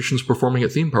no magicians performing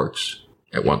at theme parks.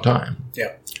 At one time.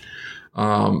 Yeah.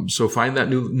 So find that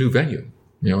new venue.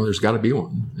 There's got to be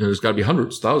one. There's got to be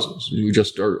hundreds, thousands. We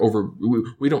just are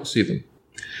we don't see them.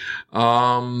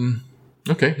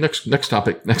 Okay, next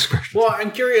topic, next question. Well, I'm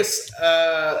curious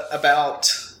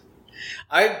about...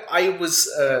 I was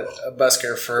a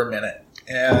busker for a minute,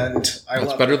 and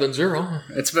That's better than zero.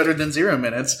 It's better than 0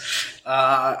 minutes.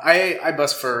 I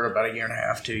busked for about a year and a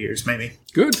half, 2 years maybe.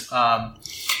 Good.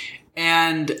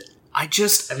 And I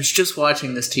was just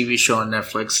watching this TV show on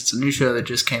Netflix. It's a new show that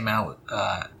just came out.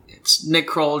 It's Nick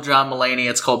Kroll, John Mulaney.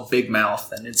 It's called Big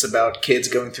Mouth, and it's about kids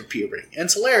going through puberty. And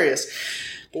it's hilarious.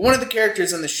 But one of the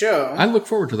characters in the show... I look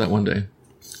forward to that one day,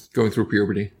 going through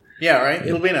puberty. Yeah, right?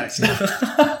 It'll be nice. One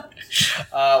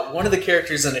of the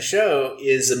characters in the show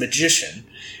is a magician.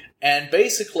 And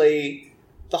basically,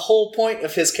 the whole point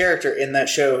of his character in that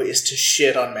show is to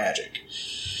shit on magic.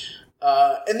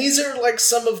 And these are like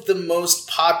some of the most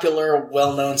popular,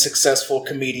 well-known, successful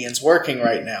comedians working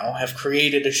right now have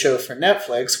created a show for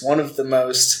Netflix, one of the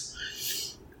most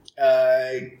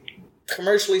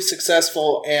commercially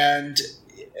successful and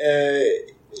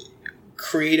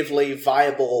creatively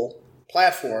viable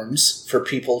platforms for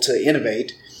people to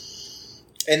innovate,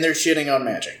 and they're shitting on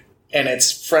magic. And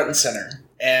it's front and center.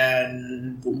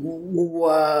 And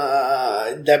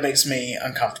that makes me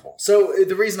uncomfortable. So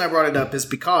the reason I brought it up is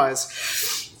because...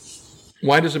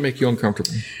 Why does it make you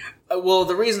uncomfortable? Well,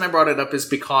 the reason I brought it up is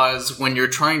because when you're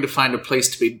trying to find a place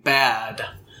to be bad,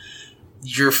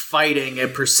 you're fighting a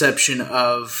perception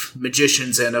of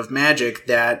magicians and of magic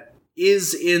that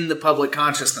is in the public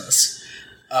consciousness.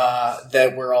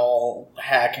 That we're all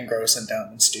hack and gross and dumb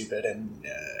and stupid and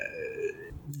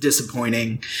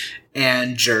disappointing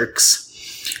and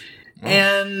jerks. Oh.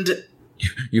 And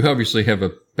you obviously have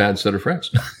a bad set of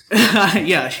friends.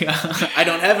 yeah. I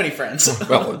don't have any friends.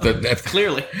 Well, that's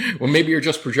clearly. Well, maybe you're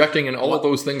just projecting, and all of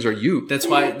those things are you. That's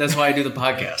why I do the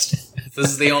podcast. This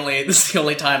is the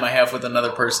only time I have with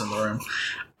another person in the room.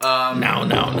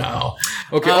 No.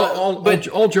 Okay,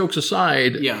 all jokes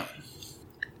aside. Yeah.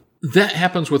 That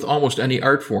happens with almost any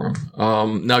art form.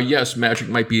 Now, yes, magic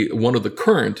might be one of the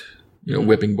current,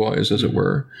 whipping boys, as it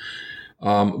were.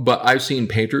 But I've seen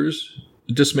painters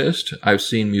dismissed. I've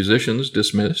seen musicians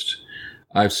dismissed.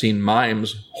 I've seen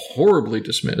mimes horribly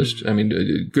dismissed. I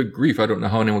mean, good grief, I don't know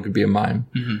how anyone could be a mime.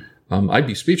 I'd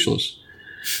be speechless.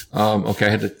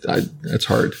 Okay, that's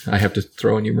hard. I have to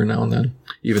throw in humor now and then,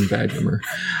 even bad humor.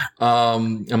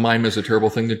 A mime is a terrible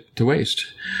thing to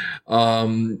waste.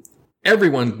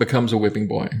 Everyone becomes a whipping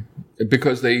boy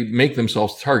because they make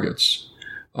themselves targets.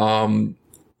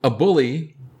 A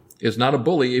bully is not a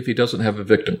bully if he doesn't have a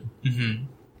victim.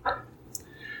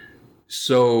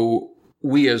 So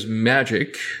we as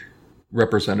magic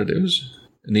representatives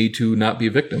need to not be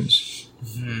victims.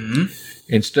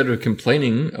 Instead of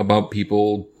complaining about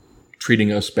people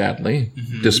treating us badly,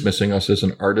 dismissing us as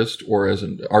an artist or as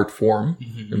an art form,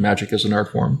 magic as an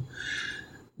art form,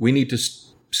 we need to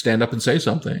stand up and say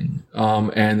something.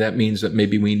 And that means that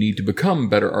maybe we need to become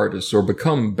better artists or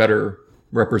become better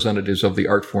representatives of the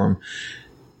art form.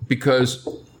 Because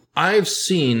I've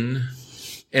seen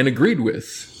and agreed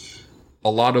with a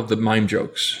lot of the mime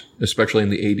jokes, especially in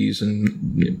the 80s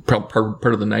and part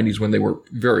of the 90s when they were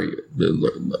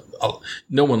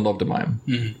no one loved a mime.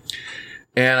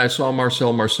 And I saw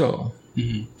Marcel Marceau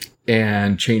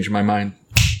and changed my mind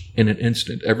in an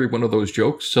instant. Every one of those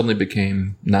jokes suddenly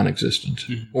became non-existent.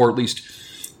 Or at least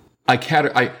I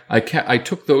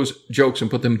took those jokes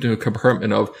and put them into a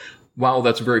compartment of, wow,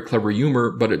 that's very clever humor,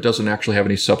 but it doesn't actually have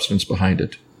any substance behind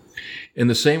it. In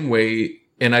the same way,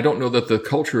 and I don't know that the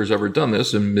culture has ever done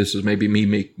this, and this is maybe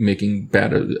me making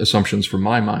bad assumptions from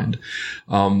my mind,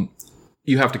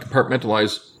 you have to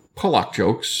compartmentalize Pollock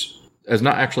jokes as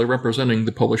not actually representing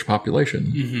the Polish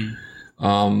population.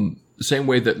 The same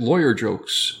way that lawyer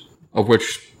jokes, of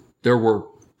which there were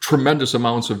tremendous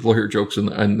amounts of lawyer jokes in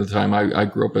the time I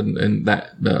grew up in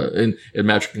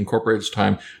Magic Incorporated's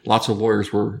time, lots of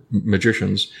lawyers were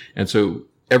magicians. And so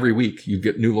every week you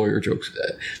get new lawyer jokes,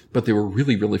 but they were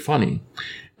really, really funny.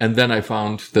 And then I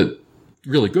found that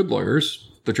really good lawyers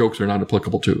the jokes are not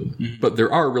applicable to. But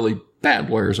there are really bad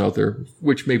lawyers out there,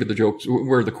 which maybe the jokes,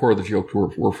 where the core of the jokes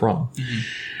were from.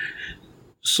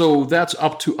 So that's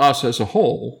up to us as a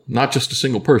whole, not just a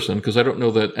single person, because I don't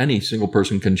know that any single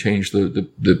person can change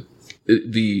the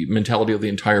mentality of the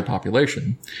entire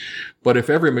population. But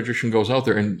if every magician goes out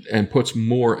there and puts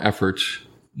more effort,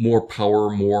 more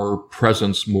power, more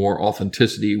presence, more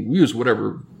authenticity, use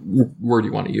whatever word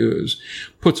you want to use,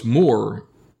 puts more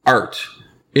art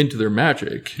into their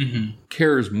magic,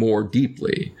 cares more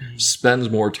deeply, spends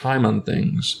more time on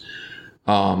things,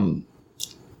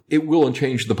 it will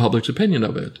change the public's opinion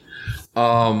of it.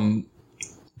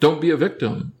 Don't be a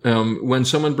victim. When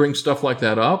someone brings stuff like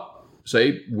that up,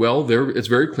 say, well, it's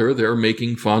very clear they're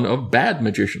making fun of bad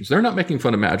magicians. They're not making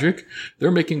fun of magic.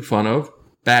 They're making fun of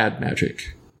bad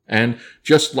magic. And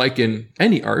just like in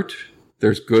any art,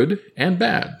 there's good and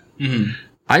bad.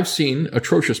 I've seen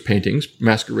atrocious paintings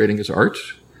masquerading as art.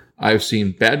 I've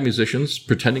seen bad musicians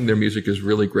pretending their music is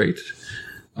really great.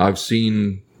 I've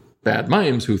seen bad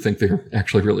mimes who think they're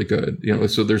actually really good.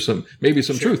 So there's maybe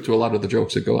some truth to a lot of the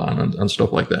jokes that go on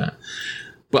stuff like that.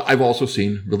 But I've also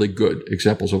seen really good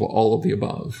examples of all of the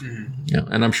above.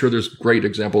 And I'm sure there's great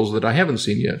examples that I haven't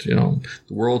seen yet. The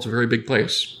world's a very big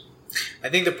place. I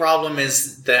think the problem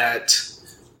is that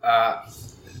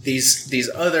these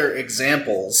other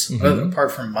examples,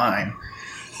 apart from mine,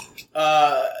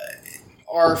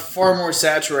 are far more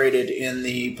saturated in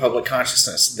the public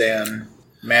consciousness than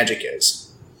magic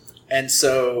is. And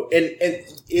so,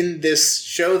 in this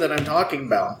show that I'm talking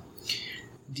about,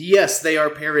 yes, they are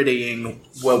parodying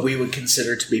what we would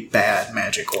consider to be bad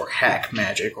magic or hack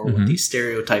magic or what these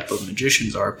stereotype of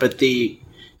magicians are. But the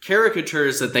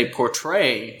caricatures that they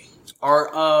portray are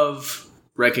of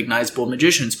recognizable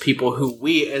magicians, people who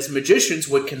we as magicians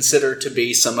would consider to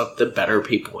be some of the better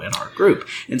people in our group.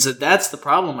 And so that's the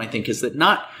problem, I think, is that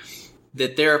not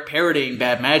that they're parodying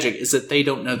bad magic, is that they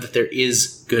don't know that there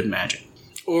is good magic.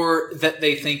 Or that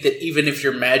they think that even if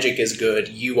your magic is good,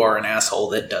 you are an asshole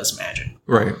that does magic.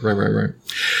 Right.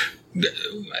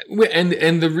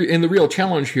 And the real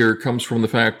challenge here comes from the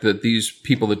fact that these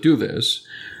people that do this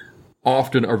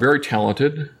often are very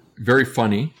talented, very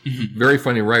funny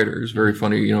writers, very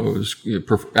funny,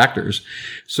 actors.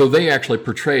 So they actually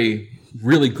portray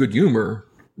really good humor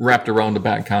wrapped around a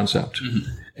bad concept.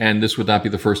 And this would not be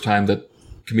the first time that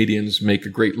comedians make a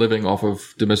great living off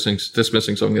of dismissing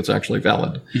something that's actually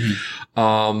valid.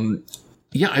 I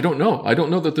don't know. I don't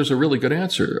know that there's a really good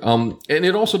answer. And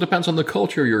it also depends on the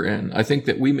culture you're in. I think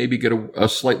that we maybe get a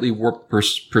slightly warped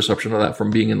perception of that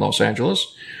from being in Los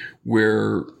Angeles,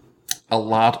 where a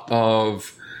lot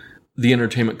of the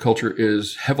entertainment culture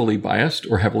is heavily biased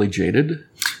or heavily jaded.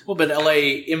 Well, but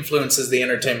LA influences the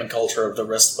entertainment culture of the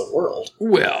rest of the world.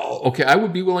 Well, okay, I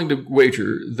would be willing to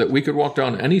wager that we could walk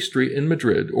down any street in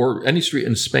Madrid or any street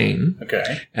in Spain,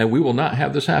 and we will not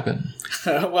have this happen.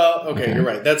 Well, okay, you're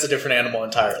right. That's a different animal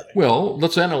entirely. Well,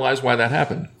 let's analyze why that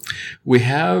happened. We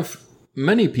have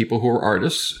many people who are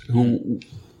artists who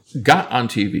got on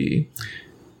TV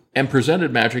and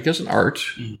presented magic as an art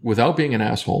without being an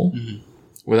asshole,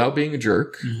 without being a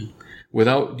jerk,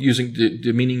 without using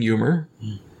demeaning humor,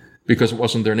 because it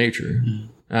wasn't their nature.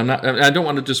 I don't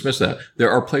want to dismiss that.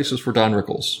 There are places for Don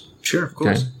Rickles. Sure, of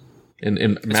course. In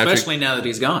magic. Especially now that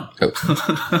he's gone.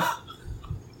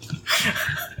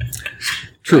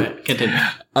 True. Right, continue.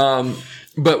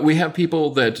 But we have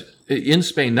people that, in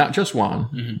Spain, not just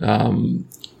Juan,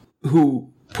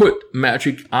 who put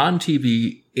magic on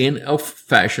TV in a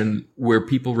fashion where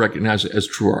people recognize it as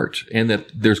true art, and that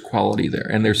there's quality there,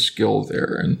 and there's skill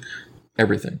there, and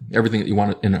everything that you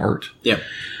want in art. Yeah.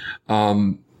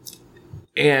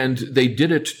 And they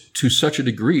did it to such a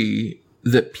degree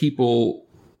that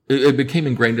it became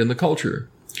ingrained in the culture.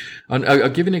 I'll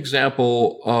give you an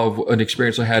example of an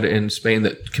experience I had in Spain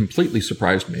that completely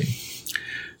surprised me.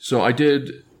 So I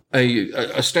did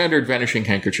a standard vanishing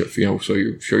handkerchief, so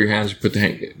you show your hands, you put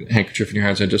the handkerchief in your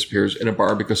hands, and it disappears in a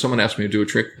bar because someone asked me to do a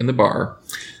trick in the bar,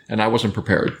 and I wasn't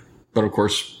prepared. But of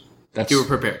course, you were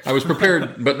prepared. I was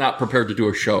prepared, but not prepared to do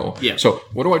a show. Yeah. So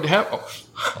what do I have? Oh,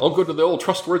 I'll go to the old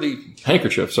trustworthy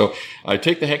handkerchief. So I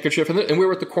take the handkerchief, and we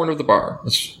were at the corner of the bar.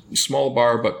 It's a small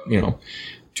bar, but,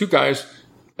 two guys.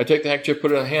 I take the handkerchief,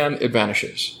 put it in a hand, it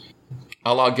vanishes.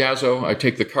 A la Gazzo, I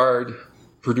take the card,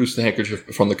 produce the handkerchief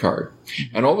from the card.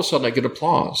 And all of a sudden, I get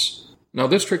applause. Now,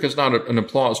 this trick is not an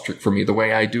applause trick for me. The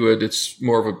way I do it, it's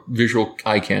more of a visual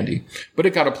eye candy. But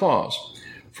it got applause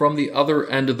from the other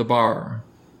end of the bar.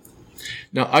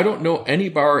 Now, I don't know any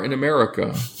bar in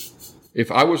America If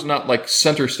I was not like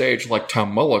center stage like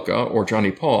Tom Mullica or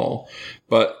Johnny Paul,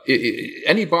 but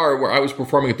any bar where I was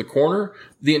performing at the corner,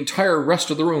 the entire rest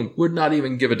of the room would not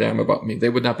even give a damn about me. They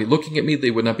would not be looking at me.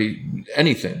 They would not be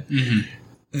anything.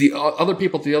 Mm-hmm. The other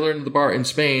people at the other end of the bar in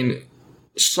Spain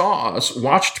saw us,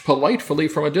 watched politely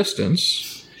from a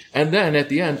distance, and then at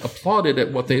the end applauded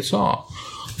at what they saw.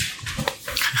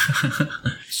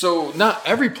 So not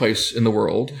every place in the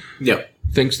world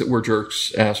thinks that we're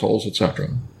jerks, assholes, etc.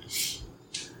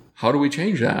 How do we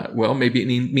change that? Well, maybe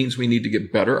it means we need to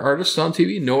get better artists on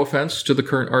TV. No offense to the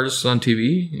current artists on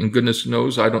TV. And goodness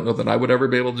knows, I don't know that I would ever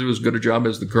be able to do as good a job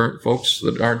as the current folks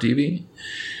that are on TV.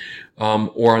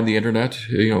 Or on the internet,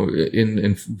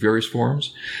 in various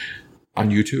forms. On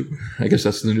YouTube. I guess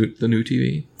that's the new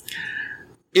TV.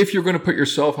 If you're going to put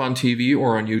yourself on TV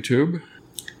or on YouTube,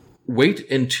 wait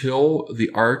until the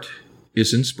art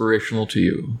is inspirational to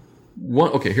you.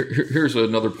 Here's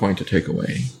another point to take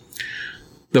away.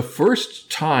 The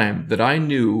first time that I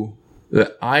knew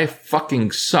that I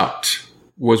fucking sucked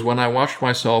was when I watched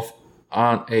myself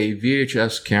on a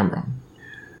VHS camera.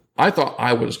 I thought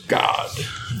I was God.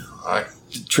 I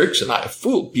did tricks and I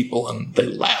fooled people and they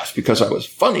laughed because I was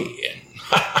funny.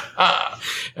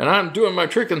 And I'm doing my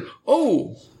trick and,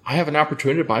 I have an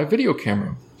opportunity to buy a video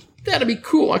camera. That'd be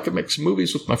cool. I could make some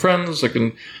movies with my friends. I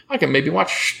can maybe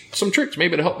watch some tricks,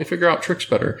 maybe to help me figure out tricks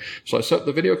better. So I set up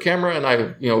the video camera and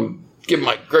I, give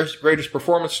my greatest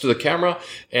performance to the camera.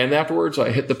 And afterwards I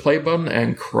hit the play button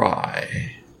and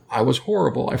cry. I was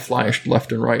horrible. I flashed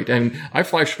left and right. And I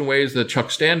flashed in ways that Chuck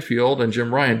Stanfield and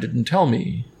Jim Ryan didn't tell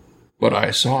me. But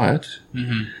I saw it.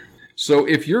 Mm-hmm. So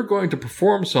if you're going to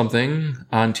perform something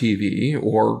on TV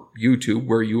or YouTube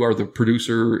where you are the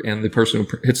producer and the person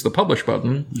who hits the publish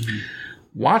button,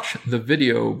 watch the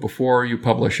video before you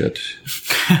publish it.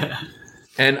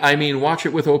 And I mean, watch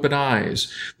it with open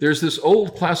eyes. There's this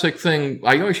old classic thing.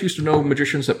 I always used to know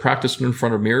magicians that practiced in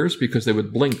front of mirrors because they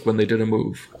would blink when they did a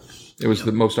move. It was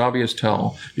the most obvious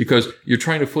tell because you're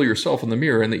trying to fool yourself in the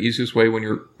mirror, and the easiest way when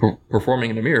you're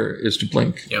performing in a mirror is to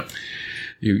blink. Yep.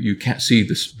 You can't see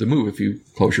the move if you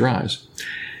close your eyes.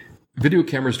 Video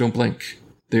cameras don't blink.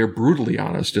 They are brutally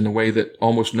honest in a way that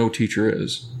almost no teacher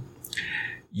is.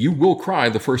 You will cry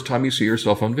the first time you see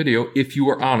yourself on video if you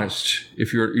are honest.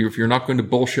 If you're not going to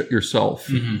bullshit yourself.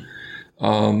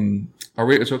 Mm-hmm.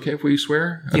 It's okay if we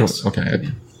swear? Yes. Okay.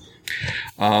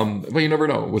 Well, you never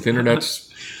know. With internet,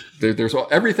 there's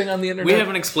everything on the internet. We have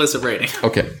an explicit rating.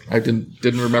 Okay. I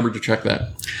didn't remember to check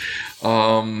that.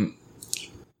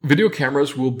 Video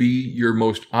cameras will be your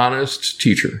most honest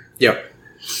teacher. Yep.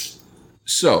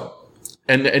 So,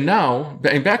 and now,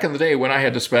 back in the day when I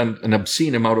had to spend an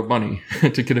obscene amount of money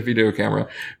to get a video camera,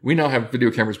 we now have video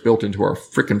cameras built into our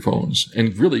frickin' phones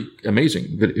and really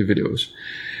amazing videos.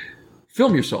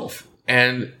 Film yourself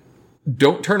and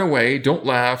don't turn away, don't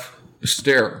laugh,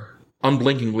 stare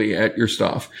unblinkingly at your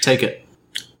stuff. Take it.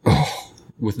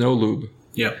 With no lube.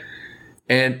 Yep.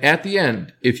 And at the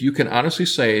end, if you can honestly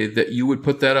say that you would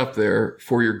put that up there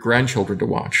for your grandchildren to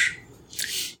watch,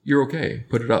 you're okay.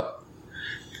 Put it up.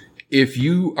 If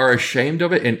you are ashamed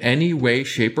of it in any way,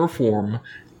 shape, or form,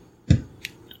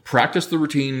 practice the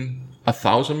routine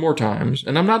 1,000 more times.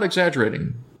 And I'm not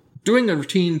exaggerating. Doing a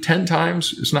routine 10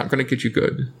 times is not going to get you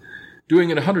good. Doing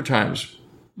it 100 times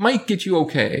might get you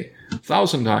okay.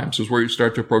 1,000 times is where you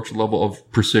start to approach a level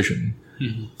of precision.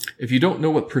 Mm-hmm. If you don't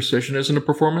know what precision is in a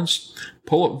performance,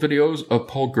 pull up videos of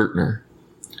Paul Gertner.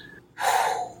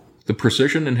 The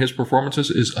precision in his performances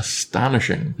is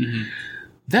astonishing. Mm-hmm.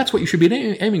 That's what you should be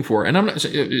aiming for. And I'm not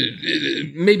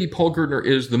saying, maybe Paul Gertner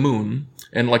is the moon,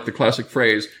 and like the classic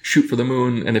phrase, shoot for the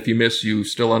moon, and if you miss, you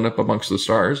still end up amongst the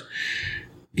stars.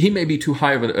 He may be too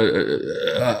high of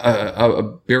a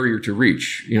barrier to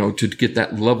reach, to get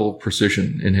that level of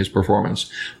precision in his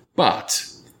performance. But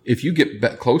if you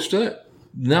get close to it,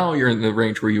 now you're in the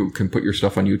range where you can put your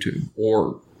stuff on YouTube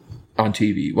or on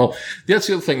TV. Well, that's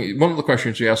the other thing. One of the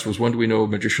questions you asked was, when do we know a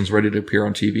magician's ready to appear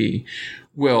on TV?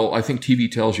 Well, I think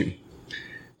TV tells you.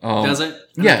 Does it?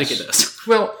 I yes. don't think it does.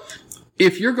 Well,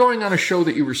 if you're going on a show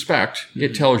that you respect,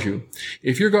 it tells you.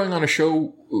 If you're going on a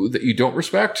show that you don't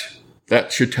respect,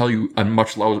 that should tell you a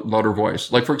much louder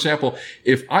voice. Like, for example,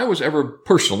 if I was ever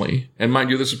personally, and mind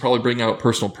you, this is probably bringing out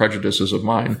personal prejudices of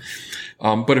mine,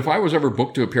 but if I was ever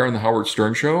booked to appear on the Howard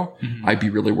Stern show, mm-hmm. I'd be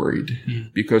really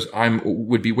worried because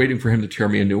would be waiting for him to tear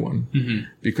me a new one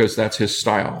because that's his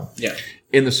style. Yeah.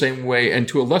 In the same way, and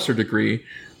to a lesser degree,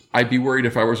 I'd be worried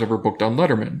if I was ever booked on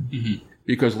Letterman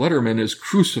because Letterman is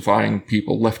crucifying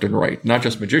people left and right, not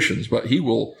just magicians, but he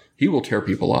will tear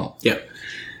people up. Yeah.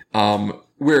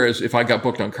 Whereas if I got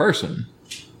booked on Carson,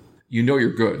 you know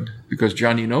you're good, because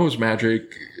Johnny knows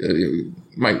magic.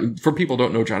 For people who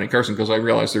don't know Johnny Carson, because I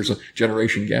realize there's a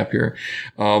generation gap here.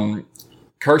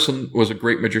 Carson was a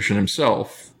great magician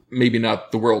himself. Maybe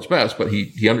not the world's best, but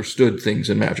he understood things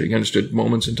in magic. He understood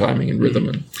moments and timing and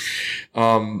rhythm.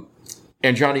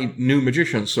 And Johnny knew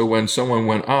magicians, so when someone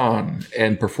went on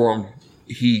and performed,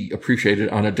 he appreciated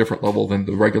it on a different level than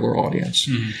the regular audience.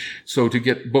 Mm-hmm. So to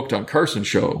get booked on Carson's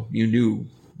show, you knew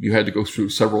you had to go through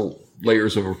several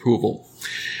layers of approval.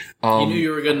 You knew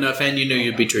you were good enough, and you knew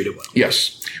you'd be treated well.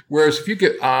 Yes. Whereas if you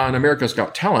get on America's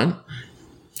Got Talent,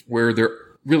 where there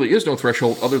really is no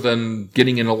threshold other than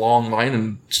getting in a long line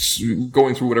and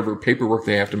going through whatever paperwork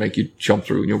they have to make you jump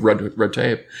through, red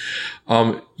tape,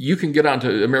 you can get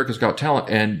onto America's Got Talent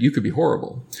and you could be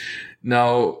horrible.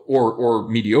 Now, or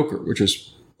mediocre, which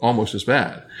is almost as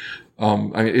bad.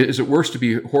 Is it worse to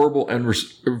be horrible and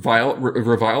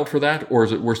reviled for that, or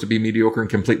is it worse to be mediocre and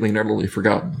completely and utterly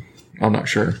forgotten? I'm not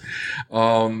sure.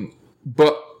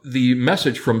 But the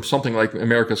message from something like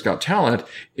America's Got Talent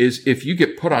is if you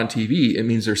get put on TV, it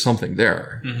means there's something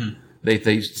there. Mm-hmm.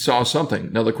 They saw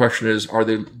something. Now the question is, are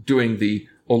they doing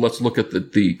let's look at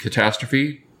the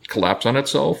catastrophe collapse on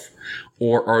itself,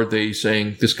 or are they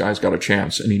saying this guy's got a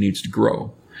chance and he needs to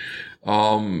grow?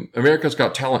 America's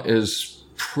Got Talent is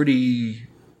pretty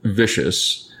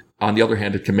vicious. On the other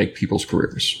hand, it can make people's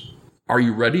careers. Are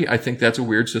you ready? I think that's a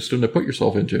weird system to put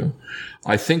yourself into.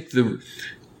 I think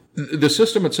the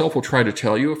system itself will try to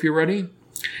tell you if you're ready.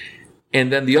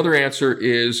 And then the other answer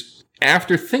is,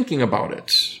 after thinking about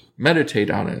it, meditate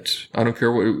on it. I don't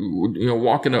care what,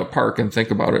 walk in a park and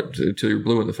think about it till you're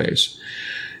blue in the face.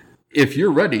 If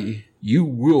you're ready, you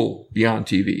will be on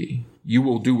TV. You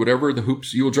will do whatever the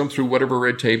hoops, you will jump through whatever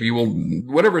red tape,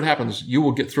 whatever it happens, you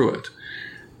will get through it.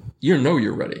 You know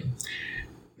you're ready.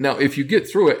 Now, if you get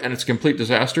through it and it's a complete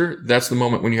disaster, that's the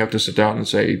moment when you have to sit down and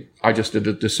say, I just did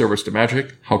a disservice to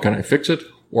magic. How can I fix it?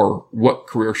 Or what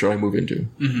career should I move into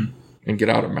and get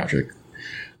out of magic?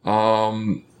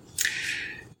 I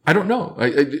don't know.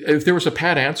 If there was a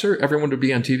pat answer, everyone would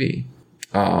be on TV.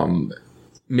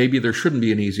 Maybe there shouldn't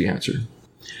be an easy answer.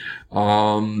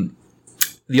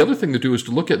 The other thing to do is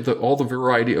to look at all the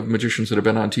variety of magicians that have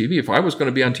been on TV. If I was going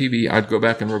to be on TV, I'd go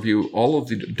back and review all of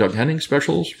the Doug Henning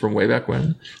specials from way back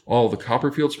when, all the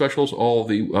Copperfield specials, all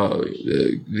the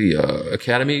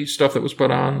Academy stuff that was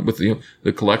put on with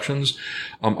the collections.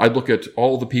 I'd look at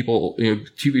all the people,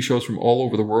 TV shows from all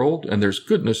over the world, and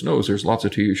goodness knows there's lots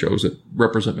of TV shows that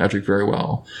represent magic very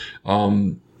well.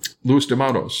 Luis de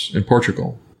Matos in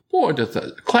Portugal. Boy, that's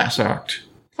a class act.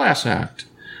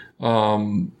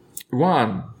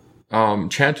 Juan,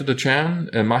 Chanta Chan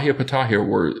and Mahia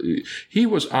Patahir he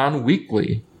was on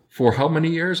weekly for how many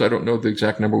years? I don't know the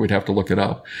exact number. We'd have to look it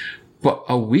up. But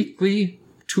a weekly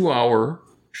 2-hour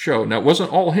show. Now, it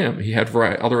wasn't all him. He had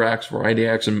other acts, variety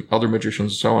acts, and other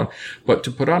magicians and so on. But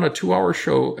to put on a 2-hour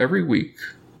show every week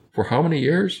for how many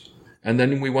years? And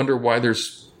then we wonder why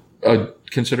there's a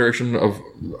consideration of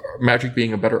magic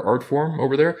being a better art form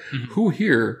over there. Mm-hmm. Who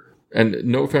here... And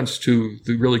no offense to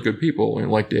the really good people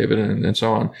like David and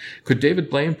so on. Could David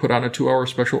Blaine put on a 2-hour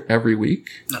special every week?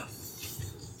 No.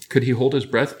 Could he hold his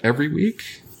breath every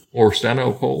week? Or stand on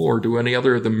a pole or do any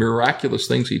other of the miraculous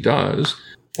things he does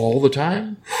all the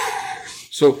time?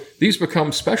 So these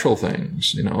become special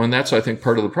things, and that's, I think,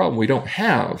 part of the problem. We don't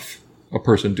have a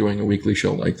person doing a weekly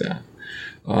show like that.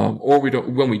 Or we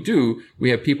don't, when we do, we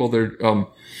have people that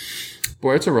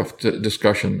boy, it's a rough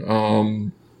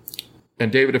discussion.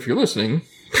 And David, if you're listening,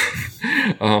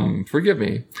 forgive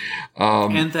me.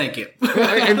 And thank you.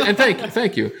 and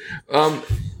thank you.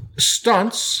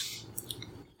 Stunts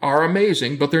are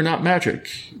amazing, but they're not magic.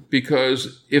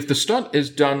 Because if the stunt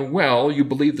is done well, you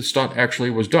believe the stunt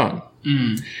actually was done.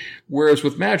 Mm. Whereas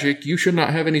with magic, you should not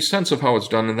have any sense of how it's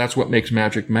done, and that's what makes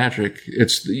magic.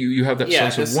 It's you have that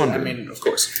sense of wonder. Of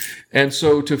course. And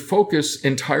so to focus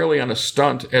entirely on a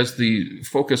stunt as the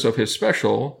focus of his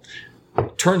special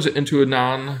turns it into a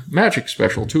non-magic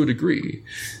special to a degree.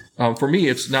 For me,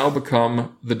 it's now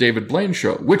become the David Blaine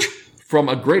show, which, from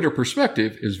a greater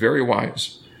perspective, is very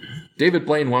wise. David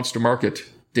Blaine wants to market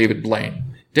David Blaine.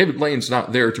 David Blaine's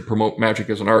not there to promote magic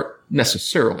as an art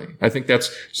necessarily. I think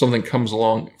that's something that comes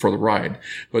along for the ride.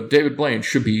 But David Blaine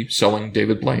should be selling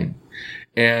David Blaine.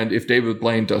 And if David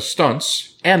Blaine does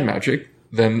stunts and magic,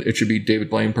 then it should be David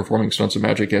Blaine performing stunts and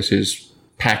magic as his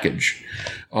package.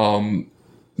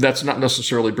 That's not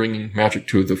necessarily bringing magic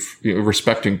to the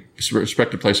respected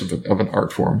place of an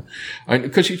art form.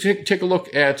 Because you take a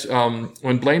look at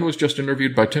when Blaine was just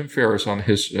interviewed by Tim Ferriss on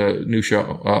his new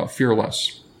show,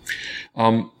 Fearless.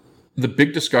 the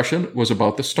big discussion was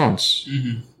about the stunts.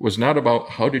 Was not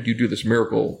about how did you do this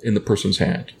miracle in the person's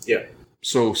hand. Yeah.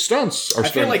 So stunts are. I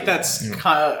feel like that's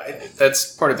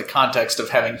part of the context of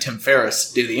having Tim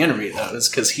Ferriss do the interview, though, is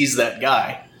because he's that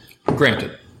guy.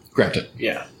 Granted.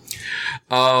 Yeah.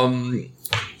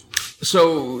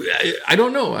 So I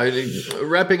don't know.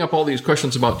 Wrapping up all these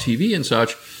questions about TV and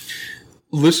such,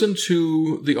 listen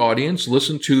to the audience,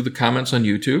 listen to the comments on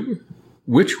YouTube,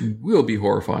 which will be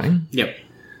horrifying. Yep.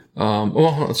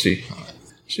 Well, let's see.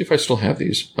 See if I still have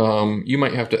these. You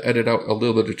might have to edit out a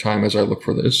little bit of time as I look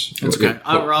for this. That's okay.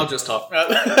 I'll just talk.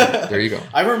 There you go.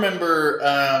 I remember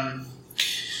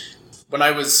when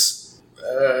I was...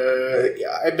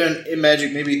 I've been in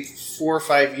Magic maybe 4 or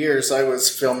 5 years. I was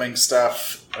filming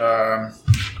stuff to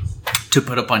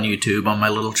put up on YouTube on my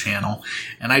little channel.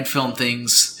 And I'd film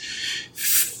things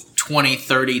 20,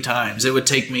 30 times. It would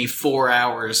take me 4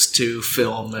 hours to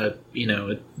film a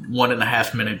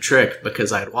 1.5 minute trick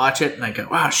because I'd watch it and I'd go,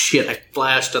 wow, shit, I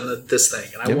flashed on this thing.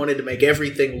 And I wanted to make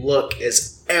everything look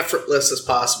as effortless as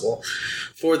possible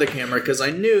for the camera because I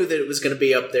knew that it was going to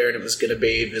be up there and it was going to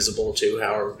be visible to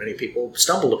however many people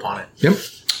stumbled upon it. Yep.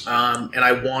 And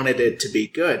I wanted it to be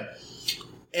good.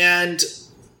 And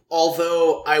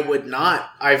although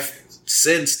I've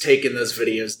since taken those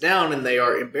videos down and they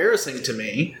are embarrassing to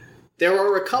me, there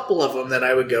were a couple of them that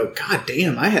I would go, God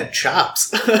damn, I had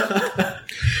chops.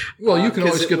 Well, you can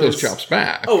always get those chops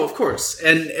back. Oh, of course.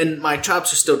 And my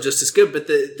chops are still just as good. But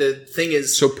the thing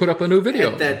is... So put up a new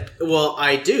video. Well,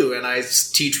 I do. And I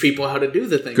teach people how to do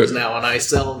the things now. And I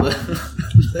sell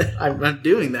I'm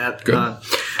doing that. Good.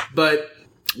 But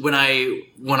when I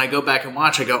go back and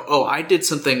watch, I go, oh, I did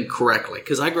something correctly.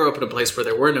 Because I grew up in a place where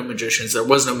there were no magicians. There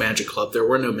was no magic club. There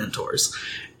were no mentors.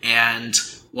 And...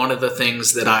 one of the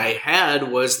things that I had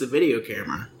was the video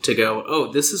camera to go,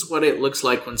 oh, this is what it looks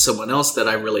like when someone else that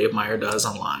I really admire does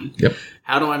online. Yep.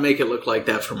 How do I make it look like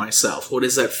that for myself? What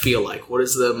does that feel like? What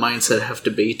does the mindset have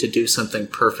to be to do something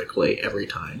perfectly every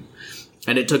time?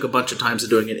 And it took a bunch of times of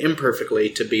doing it imperfectly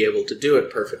to be able to do it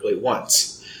perfectly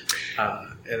once.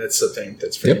 And it's something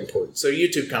that's very important. So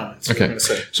YouTube comments. Okay.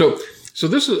 So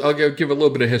this is, I'll give a little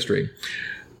bit of history.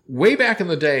 Way back in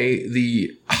the day,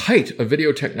 the height of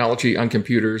video technology on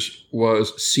computers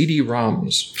was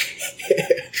CD-ROMs.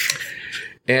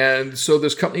 And so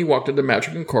this company walked into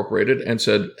Magic Incorporated and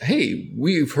said, hey,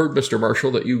 we've heard, Mr.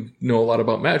 Marshall, that you know a lot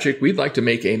about Magic. We'd like to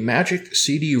make a Magic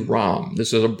CD-ROM.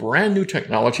 This is a brand new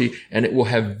technology, and it will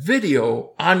have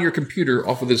video on your computer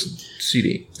off of this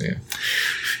CD. Yeah.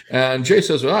 And Jay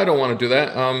says, well, I don't want to do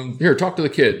that. Here, talk to the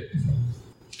kid.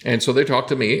 And so they talked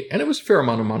to me, and it was a fair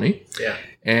amount of money. Yeah.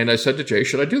 And I said to Jay,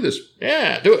 should I do this?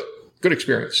 Yeah, do it. Good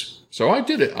experience. So I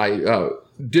did it. I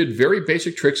did very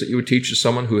basic tricks that you would teach to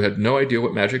someone who had no idea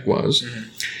what magic was.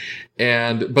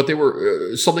 Mm-hmm. But they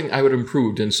were something I would have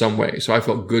improved in some way. So I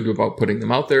felt good about putting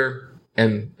them out there.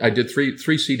 And I did three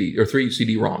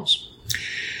CD-ROMs.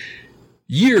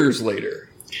 Years later,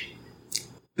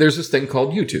 there's this thing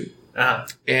called YouTube. Uh-huh.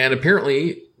 And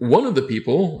apparently one of the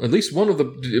people, at least one of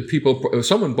the people,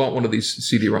 someone bought one of these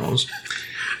CD-ROMs,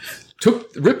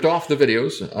 ripped off the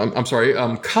videos,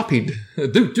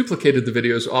 duplicated the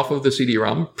videos off of the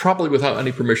CD-ROM, probably without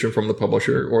any permission from the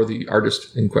publisher or the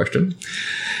artist in question,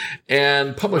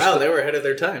 and published... Wow, they were ahead of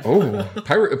their time. Oh,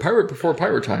 pirate before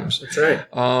pirate times. That's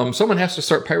right. Someone has to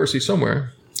start piracy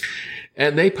somewhere,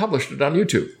 and they published it on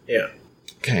YouTube. Yeah.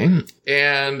 Okay,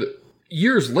 and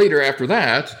years later after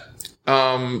that,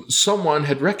 someone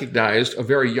had recognized a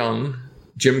very young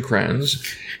Jim Krenz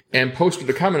and posted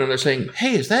a comment on there saying,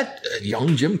 hey, is that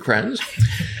young Jim Krenz?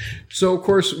 So, of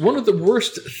course, one of the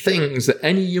worst things that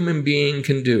any human being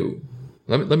can do,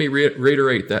 let me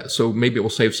reiterate that so maybe it will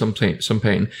save some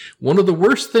pain. One of the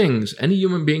worst things any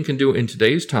human being can do in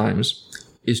today's times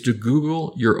is to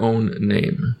Google your own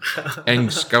name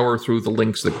and scour through the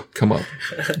links that come up.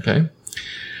 Okay?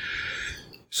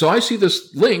 So I see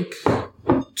this link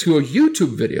to a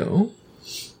YouTube video.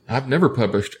 I've never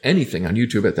published anything on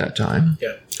YouTube at that time.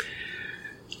 Yeah.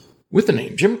 With the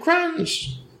name Jim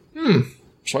Krenz.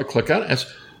 So I click on it and it's,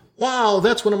 wow,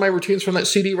 that's one of my routines from that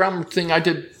CD-ROM thing I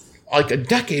did like a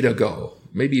decade ago,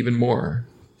 maybe even more.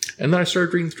 And then I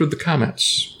started reading through the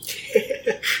comments.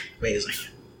 Amazing.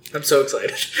 I'm so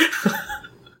excited.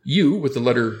 You, with the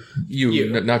letter U.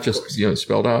 Not just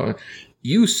spelled out.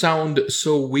 You sound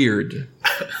so weird.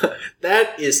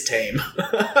 That is tame.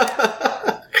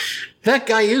 That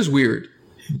guy is weird,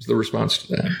 is the response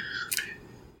to that.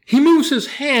 He moves his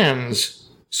hands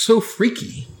so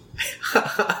freaky.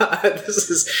 This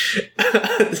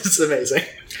is amazing.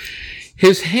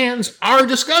 His hands are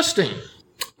disgusting,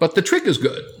 but the trick is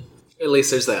good. At least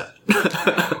there's that.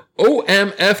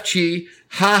 OMFG,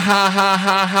 ha ha ha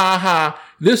ha ha ha.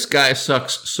 This guy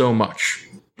sucks so much.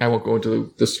 I won't go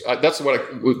into this. That's what I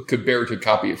could bear to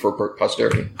copy for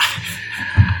posterity.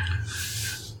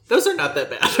 Those are not that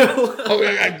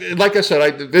bad. Like I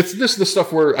said, this is the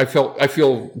stuff where I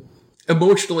feel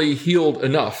emotionally healed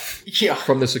enough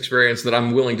from this experience that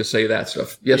I'm willing to say that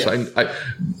stuff. Yes, I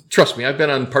trust me. I've been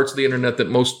on parts of the internet that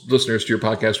most listeners to your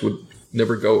podcast would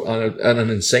never go on an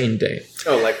insane day.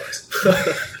 Oh, likewise.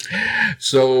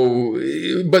 So,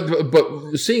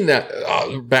 but seeing that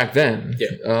back then,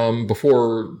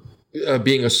 before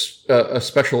being a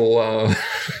special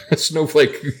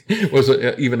snowflake was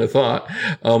even a thought,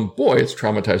 boy, it's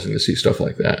traumatizing to see stuff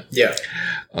like that. Yeah,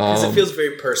 because it feels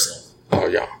very personal. Oh,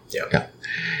 yeah.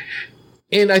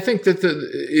 And I think that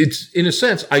it's, in a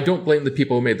sense, I don't blame the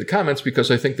people who made the comments because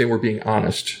I think they were being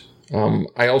honest.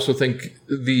 I also think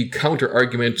the counter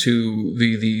argument to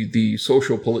the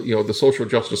social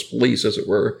justice police, as it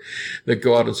were, that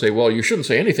go out and say, well, you shouldn't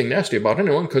say anything nasty about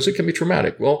anyone because it can be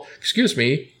traumatic. Well, excuse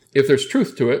me, if there's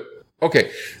truth to it.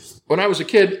 Okay. When I was a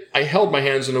kid, I held my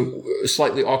hands in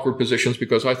slightly awkward positions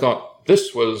because I thought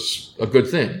this was a good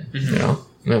thing.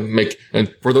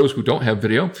 And for those who don't have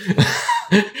video,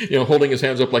 holding his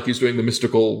hands up like he's doing the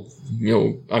mystical,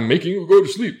 I'm making you go to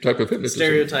sleep type of hypnotism.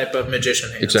 Stereotype of magician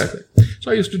hands. Exactly.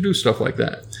 So I used to do stuff like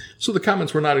that. So the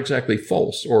comments were not exactly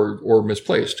false or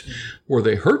misplaced. Were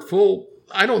they hurtful?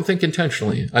 I don't think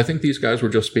intentionally. I think these guys were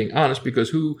just being honest because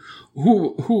who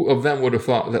of them would have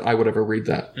thought that I would ever read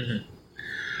that?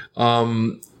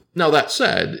 Mm-hmm. Now that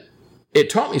said,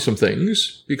 it taught me some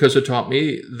things because it taught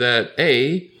me that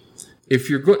if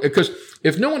you're good, because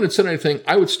if no one had said anything,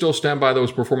 I would still stand by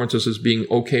those performances as being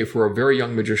okay for a very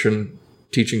young magician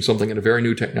teaching something in a very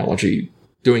new technology,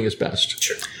 doing his best.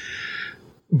 Sure.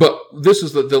 But this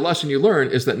is the lesson you learn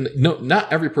is that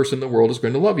not every person in the world is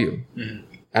going to love you. Mm-hmm.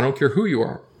 I don't care who you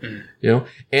are,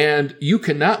 and you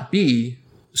cannot be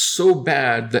so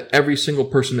bad that every single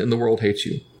person in the world hates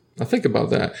you. Now think about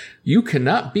that. You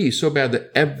cannot be so bad that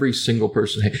every single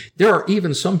person hates. There are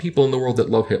even some people in the world that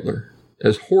love Hitler.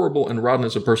 As horrible and rotten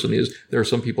as a person is, there are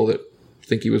some people that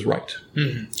think he was right.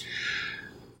 Mm-hmm.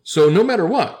 So no matter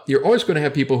what, you're always going to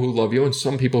have people who love you and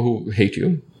some people who hate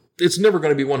you. It's never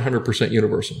going to be 100%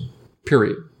 universal,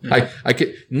 period. Mm-hmm. I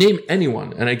could name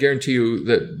anyone, and I guarantee you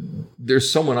that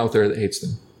there's someone out there that hates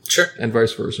them. Sure. And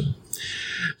vice versa.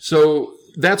 So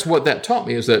that's what that taught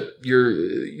me, is that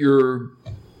you're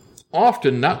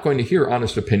often not going to hear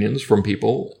honest opinions from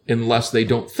people unless they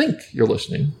don't think you're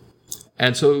listening.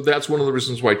 And so that's one of the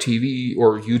reasons why TV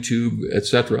or YouTube,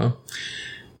 etc.,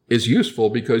 is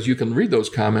useful, because you can read those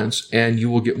comments and you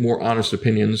will get more honest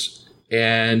opinions,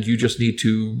 and you just need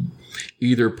to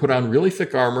either put on really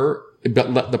thick armor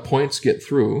but let the points get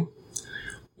through,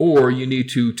 or you need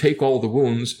to take all the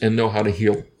wounds and know how to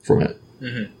heal from it.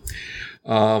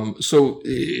 Mm-hmm. So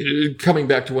coming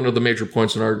back to one of the major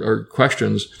points in our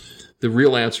questions, the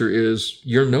real answer is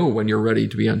when you're ready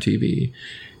to be on TV.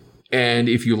 And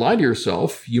if you lie to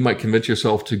yourself, you might convince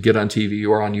yourself to get on TV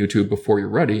or on YouTube before you're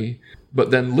ready,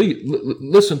 but then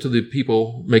listen to the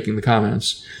people making the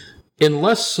comments.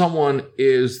 Unless someone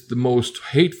is the most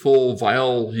hateful,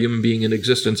 vile human being in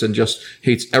existence and just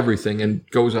hates everything and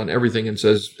goes on everything and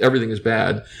says everything is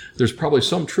bad, there's probably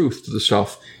some truth to the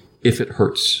stuff if it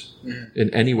hurts in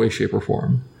any way, shape, or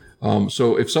form.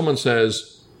 So if someone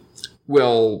says,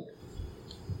 well,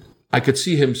 I could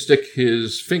see him stick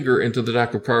his finger into the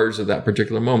deck of cards at that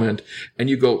particular moment, and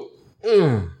you go,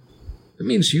 ugh, it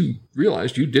means you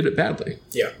realized you did it badly.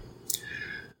 Yeah.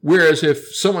 Whereas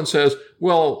if someone says,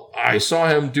 well, I saw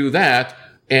him do that,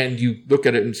 and you look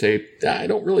at it and say, I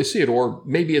don't really see it, or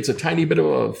maybe it's a tiny bit of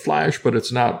a flash, but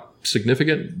it's not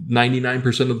significant,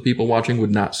 99% of the people watching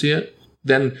would not see it,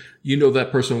 then you know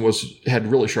that person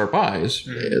had really sharp eyes,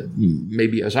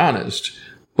 maybe as honest,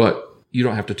 but you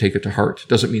don't have to take it to heart. It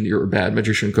doesn't mean that you're a bad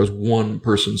magician because one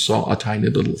person saw a tiny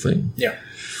little thing. Yeah.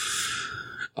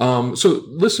 So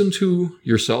listen to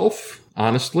yourself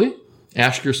honestly,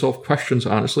 ask yourself questions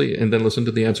honestly, and then listen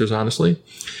to the answers honestly.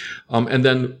 And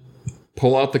then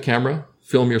pull out the camera,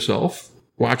 film yourself,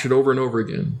 watch it over and over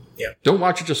again. Yeah. Don't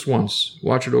watch it just once.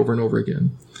 Watch it over and over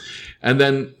again. And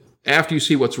then after you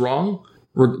see what's wrong,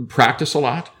 practice a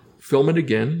lot. Film it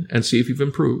again and see if you've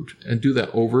improved, and do that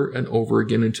over and over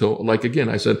again until, like again,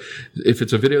 I said, if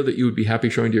it's a video that you would be happy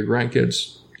showing to your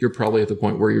grandkids, you're probably at the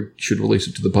point where you should release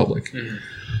it to the public.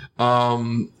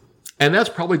 Mm-hmm. And that's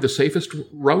probably the safest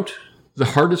route. The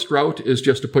hardest route is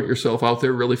just to put yourself out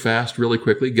there really fast, really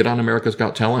quickly, get on America's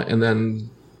Got Talent, and then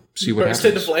see what happens.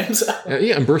 Burst into flames.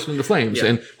 And burst into flames. Yeah.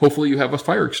 And hopefully you have a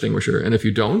fire extinguisher. And if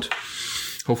you don't,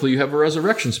 hopefully you have a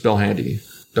resurrection spell handy.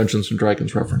 Dungeons and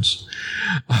Dragons reference.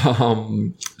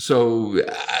 So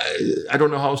I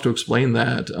don't know how else to explain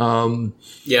that.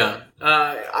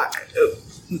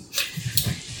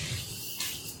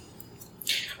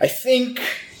 I think,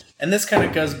 and this kind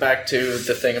of goes back to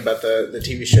the thing about the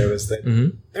TV show, is that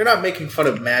they're not making fun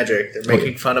of magic. They're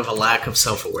making fun of a lack of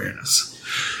self-awareness.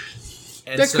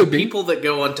 And that so could be. People that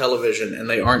go on television and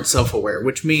they aren't self-aware,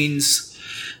 which means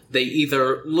they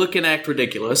either look and act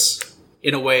ridiculous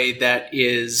in a way that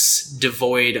is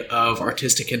devoid of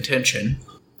artistic intention,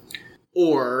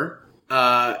 or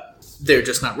they're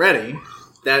just not ready.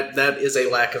 That is a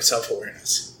lack of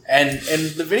self-awareness. And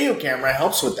the video camera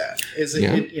helps with that.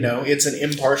 It's an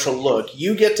impartial look.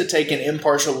 You get to take an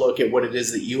impartial look at what it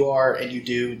is that you are and you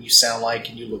do and you sound like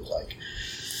and you look like.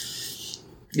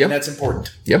 Yep. And that's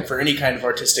important for any kind of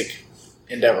artistic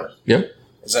endeavor. Yep.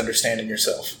 Is understanding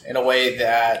yourself in a way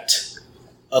that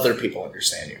other people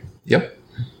understand you. Yep.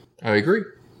 I agree.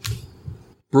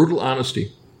 Brutal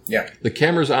honesty. Yeah. The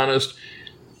camera's honest,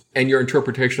 and your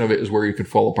interpretation of it is where you could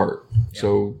fall apart. Yeah.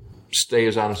 So stay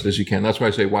as honest as you can. That's why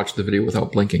I say watch the video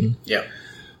without blinking. Yeah.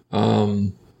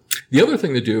 The other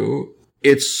thing to do,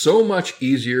 it's so much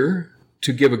easier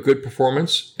to give a good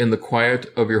performance in the quiet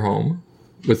of your home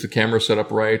with the camera set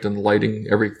up right and the lighting,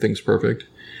 everything's perfect.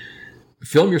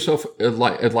 Film yourself at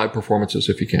live performances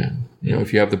if you can.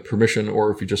 If you have the permission,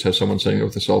 or if you just have someone sitting there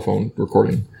with a cell phone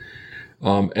recording.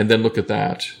 And then look at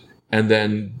that. And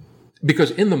then,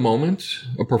 because in the moment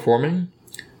of performing,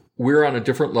 we're on a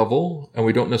different level and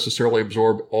we don't necessarily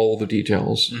absorb all the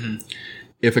details. Mm-hmm.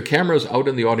 If a camera is out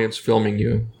in the audience filming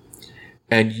you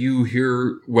and you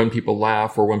hear when people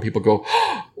laugh or when people go,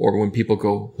 or when people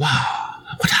go, wow,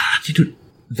 what did you do?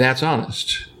 That's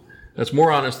honest. That's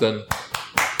more honest than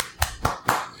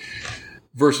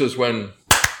versus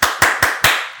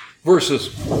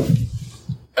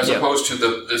as opposed to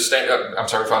the stand up. I'm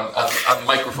sorry, if I'm on the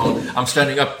microphone, I'm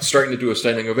standing up, starting to do a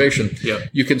standing ovation. Yeah.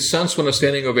 You can sense when a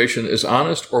standing ovation is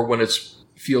honest or when it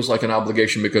feels like an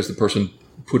obligation because the person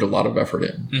put a lot of effort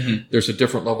in. Mm-hmm. There's a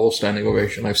different level of standing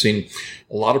ovation. I've seen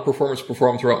a lot of performers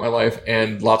perform throughout my life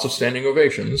and lots of standing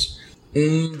ovations,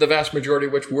 the vast majority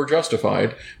of which were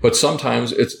justified, but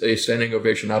sometimes it's a standing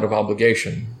ovation out of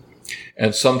obligation.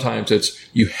 And sometimes it's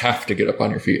you have to get up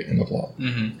on your feet and applaud.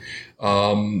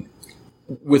 Mm-hmm.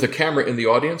 With a camera in the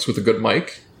audience, with a good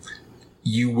mic,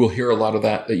 you will hear a lot of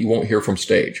that you won't hear from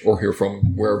stage or hear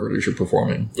from wherever it is you're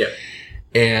performing. Yeah.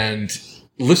 And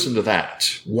listen to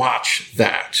that. Watch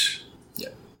that. Yeah.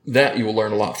 That you will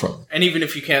learn a lot from. And even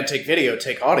if you can't take video,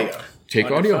 take audio.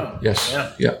 Take audio. Yes.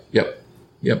 Yeah.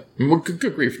 Yep. Well,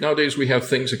 good grief. Nowadays we have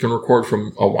things that can record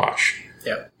from a wash.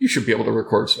 Yeah. You should be able to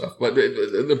record stuff. But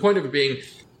the point of it being,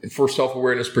 for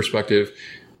self-awareness perspective,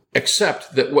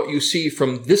 accept that what you see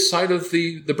from this side of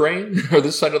the brain or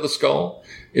this side of the skull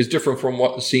is different from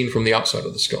what is seen from the outside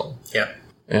of the skull. Yeah.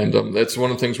 And that's one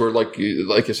of the things where, like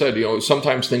I said,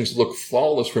 sometimes things look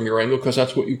flawless from your angle because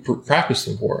that's what you practice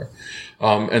them for.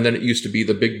 And then it used to be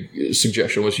the big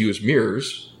suggestion was use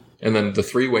mirrors, and then the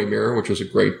three-way mirror, which was a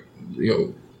great,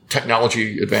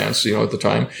 technology advance, at the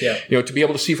time, to be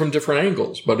able to see from different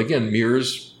angles. But again,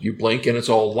 mirrors, you blink and it's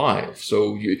all live.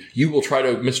 So you will try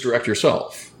to misdirect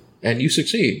yourself and you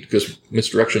succeed because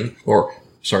misdirection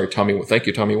thank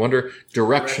you, Tommy Wonder.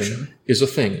 Direction is a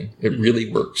thing. It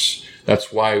really works.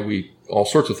 That's why all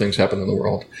sorts of things happen in the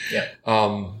world. Yeah.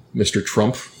 Mr.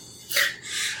 Trump.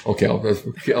 Okay, I'll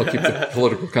keep the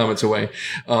political comments away.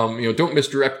 Don't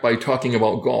misdirect by talking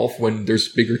about golf when there's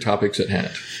bigger topics at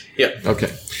hand. Yeah.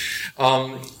 Okay.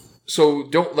 So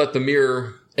don't let the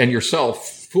mirror and yourself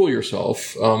fool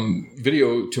yourself.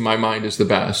 Video, to my mind, is the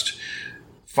best.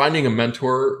 Finding a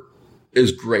mentor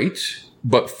is great,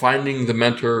 but finding the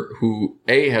mentor who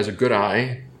A, has a good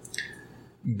eye,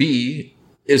 B,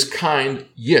 is kind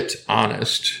yet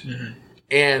honest,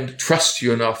 and trusts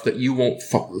you enough that you won't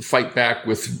fight back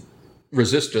with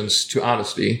resistance to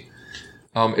honesty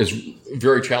is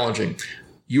very challenging.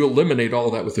 You eliminate all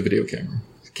of that with the video camera.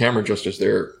 The camera just is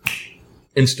there,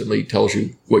 instantly tells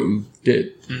you what you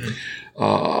did.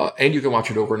 And you can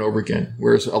watch it over and over again,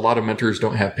 whereas a lot of mentors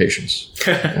don't have patience.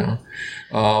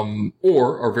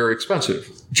 Or are very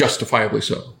expensive, justifiably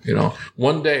so.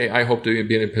 One day I hope to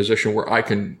be in a position where I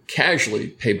can casually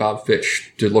pay Bob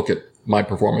Fish to look at my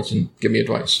performance and give me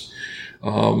advice,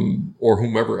 or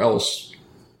whomever else,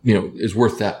 is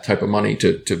worth that type of money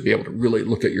to be able to really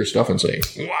look at your stuff and say,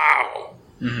 wow,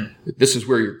 this is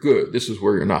where you're good. This is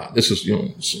where you're not. This is,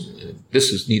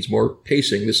 needs more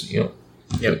pacing. This, you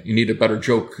need a better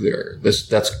joke there.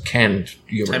 That's canned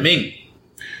humor. I mean,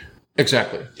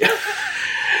 exactly.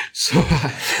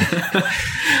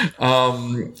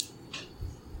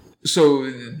 So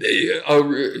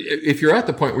if you're at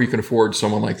the point where you can afford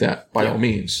someone like that, by all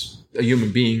means, a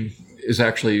human being is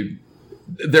actually,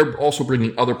 they're also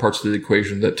bringing other parts to the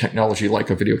equation that technology like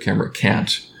a video camera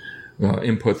can't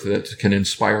input, that can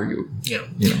inspire you. Yeah.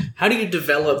 You know. How do you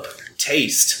develop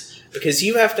taste? Because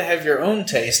you have to have your own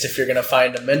taste if you're going to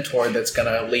find a mentor that's going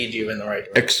to lead you in the right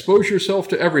direction. Expose yourself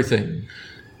to everything.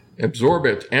 Absorb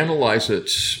it. Analyze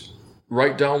it.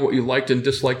 Write down what you liked and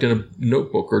disliked in a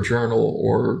notebook or journal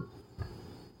or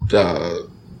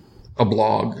a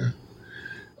blog.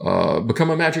 Become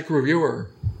a magic reviewer.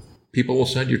 People will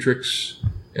send you tricks,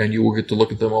 and you will get to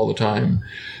look at them all the time.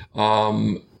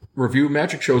 Review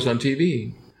magic shows on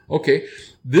TV. Okay,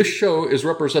 this show is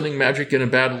representing magic in a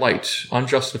bad light,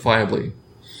 unjustifiably.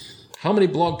 How many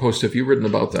blog posts have you written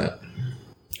about that?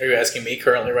 Are you asking me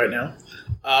currently right now?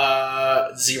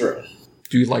 0.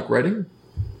 Do you like writing?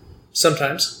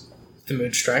 Sometimes. The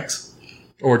mood strikes.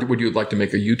 Or would you like to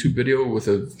make a YouTube video with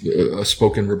a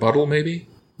spoken rebuttal, maybe?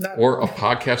 No. Or a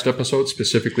podcast episode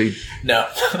specifically? No.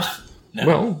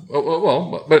 No.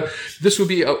 Well, but this would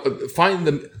be find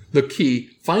the key,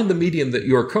 find the medium that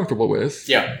you're comfortable with.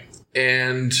 Yeah.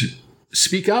 And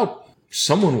speak out.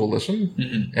 Someone will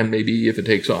listen, and maybe if it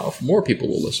takes off, more people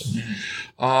will listen.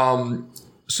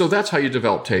 So that's how you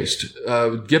develop taste.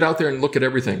 Get out there and look at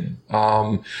everything.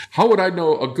 How would I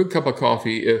know a good cup of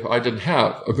coffee if I didn't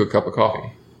have a good cup of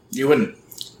coffee? You wouldn't.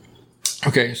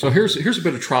 Okay, so here's a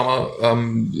bit of trauma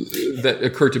that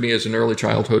occurred to me as an early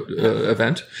childhood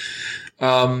event.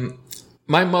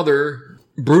 My mother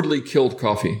brutally killed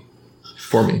coffee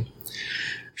for me.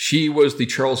 She was the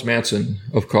Charles Manson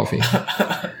of coffee.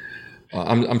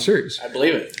 I'm serious. I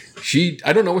believe it.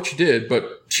 I don't know what she did,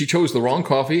 but she chose the wrong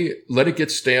coffee, let it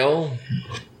get stale,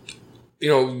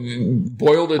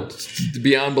 boiled it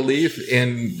beyond belief,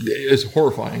 and it's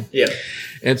horrifying. Yeah.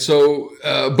 And so,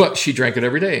 but she drank it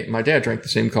every day. My dad drank the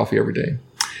same coffee every day.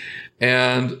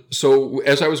 And so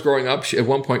as I was growing up, at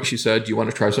one point she said, "Do you want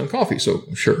to try some coffee?" So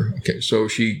sure. Okay. So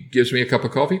she gives me a cup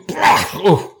of coffee.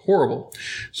 Oh, horrible.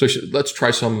 So let's try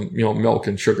some, milk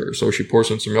and sugar. So she pours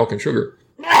in some milk and sugar.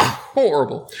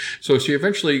 Horrible. So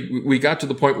we got to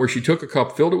the point where she took a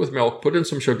cup, filled it with milk, put in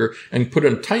some sugar, and put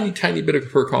in a tiny, tiny bit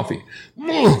of her coffee.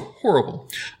 Horrible.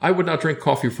 I would not drink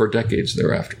coffee for decades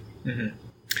thereafter. Mm-hmm.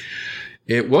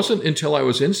 It wasn't until I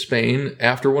was in Spain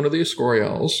after one of the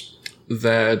Escorials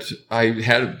that I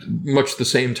had much the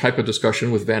same type of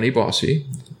discussion with Vanni Bossi,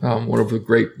 one of the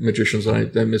great magicians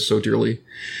that I miss so dearly.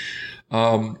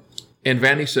 And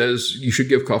Vanni says, "You should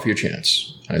give coffee a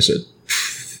chance." I said,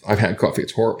 "I've had coffee.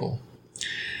 It's horrible."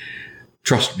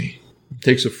 Trust me. It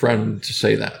takes a friend to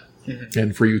say that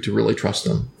and for you to really trust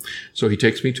them. So he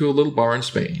takes me to a little bar in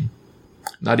Spain,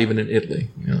 not even in Italy.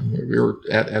 We were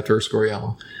at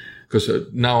Escorial. Because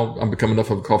now I'm become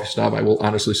enough of a coffee snob, I will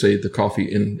honestly say the coffee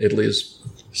in Italy is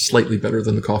slightly better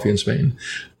than the coffee in Spain.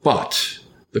 But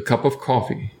the cup of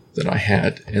coffee that I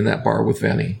had in that bar with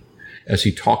Vanni, as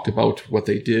he talked about what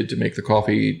they did to make the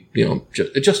coffee,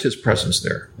 just his presence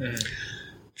there,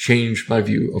 changed my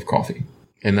view of coffee.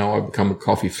 And now I've become a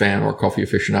coffee fan or a coffee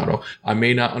aficionado. I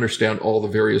may not understand all the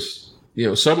various,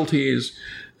 subtleties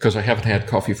because I haven't had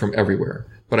coffee from everywhere,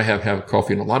 but I have had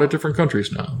coffee in a lot of different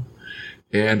countries now.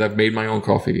 And I've made my own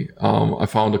coffee. I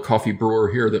found a coffee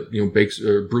brewer here that,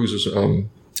 brews his,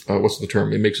 what's the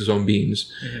term? It makes his own beans.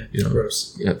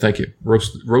 Roast. Yeah, thank you.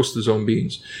 Roast his own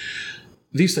beans.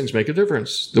 These things make a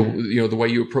difference. The way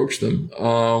you approach them.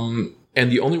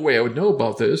 And the only way I would know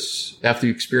about this after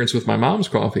the experience with my mom's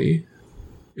coffee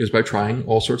is by trying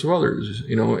all sorts of others,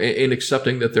 and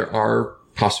accepting that there are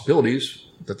possibilities,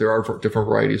 that there are different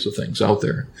varieties of things out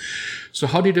there. So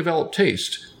how do you develop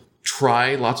taste?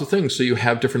 Try lots of things so you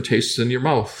have different tastes in your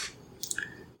mouth.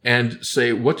 And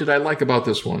say, what did I like about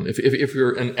this one? If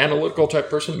you're an analytical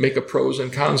type person, make a pros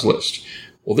and cons list.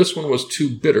 Well, this one was too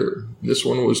bitter. This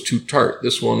one was too tart.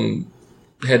 This one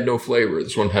had no flavor.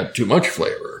 This one had too much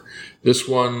flavor. This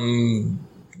one,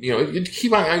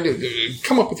 keep on,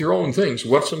 come up with your own things.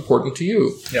 What's important to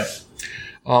you? Yeah.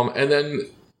 And then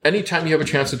anytime you have a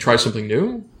chance to try something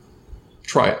new,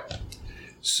 try it.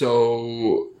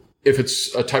 So if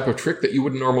it's a type of trick that you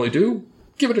wouldn't normally do,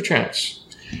 give it a chance.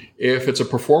 If it's a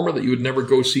performer that you would never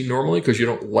go see normally because you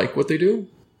don't like what they do,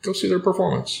 go see their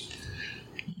performance.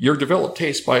 You're developed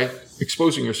taste by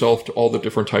exposing yourself to all the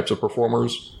different types of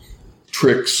performers,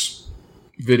 tricks,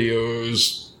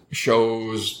 videos,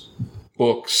 shows,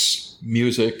 books,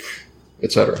 music,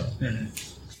 etc.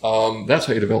 Mm-hmm. That's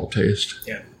how you develop taste.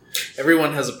 Yeah.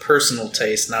 Everyone has a personal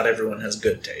taste. Not everyone has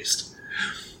good taste.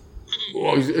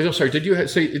 Well, I'm sorry. Did you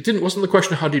say it didn't? Wasn't the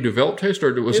question how do you develop taste,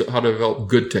 or was it how to develop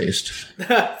good taste?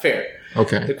 Fair.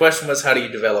 Okay. The question was, how do you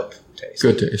develop taste?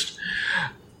 Good taste.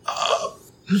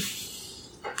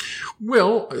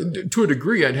 Well, to a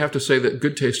degree, I'd have to say that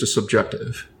good taste is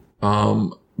subjective.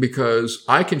 Because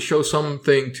I can show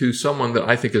something to someone that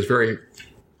I think is very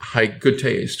in good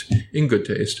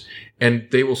taste, and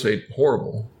they will say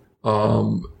horrible.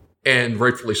 And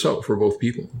rightfully so for both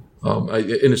people.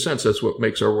 In a sense, that's what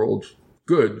makes our world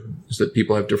good, is that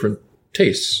people have different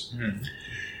tastes. Mm-hmm.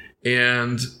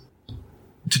 And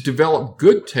to develop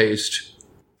good taste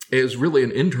is really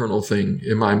an internal thing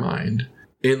in my mind,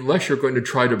 unless you're going to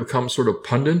try to become sort of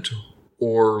pundit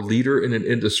or leader in an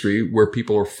industry where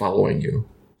people are following you.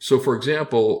 So, for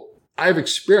example, I've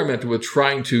experimented with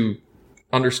trying to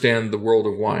understand the world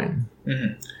of wine.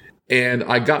 Mm-hmm. And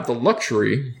I got the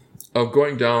luxury of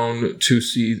going down to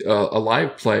see a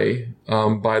live play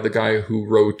by the guy who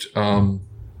wrote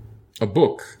a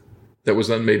book that was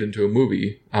then made into a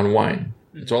movie on wine.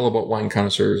 It's all about wine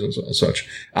connoisseurs and such.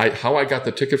 How I got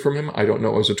the ticket from him, I don't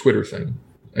know. It was a Twitter thing.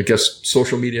 I guess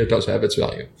social media does have its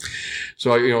value.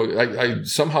 So, I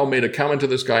somehow made a comment to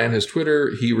this guy on his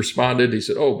Twitter. He responded. He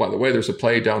said, "Oh, by the way, there's a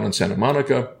play down in Santa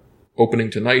Monica opening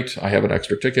tonight. I have an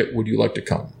extra ticket. Would you like to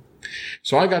come?"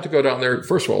 So I got to go down there,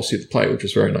 first of all, see the play, which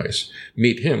is very nice.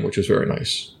 Meet him, which is very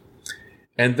nice.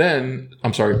 And then,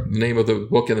 the name of the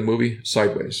book and the movie,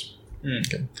 Sideways. Mm.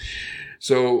 Okay.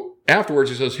 So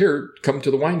afterwards, he says, "Here, come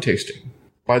to the wine tasting,"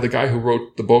 by the guy who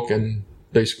wrote the book and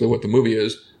basically what the movie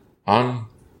is on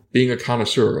being a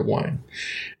connoisseur of wine.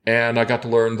 And I got to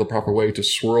learn the proper way to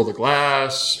swirl the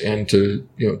glass and to,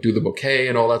 do the bouquet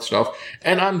and all that stuff.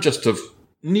 And I'm just a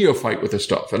neophyte with this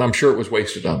stuff. And I'm sure it was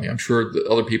wasted on me. I'm sure that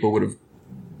other people would have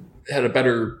had a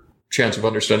better chance of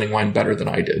understanding wine better than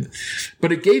I did.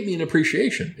 But it gave me an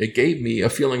appreciation. It gave me a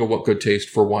feeling of what good taste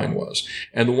for wine was.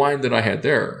 And the wine that I had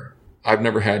there, I've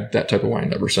never had that type of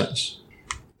wine ever since.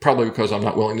 Probably because I'm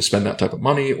not willing to spend that type of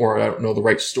money, or I don't know the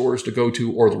right stores to go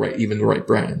to, or even the right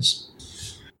brands.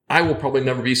 I will probably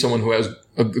never be someone who has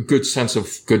a good sense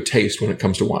of good taste when it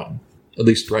comes to wine, at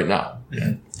least right now.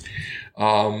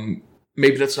 Mm-hmm.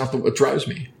 Maybe that's not what drives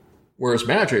me. Whereas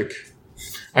magic,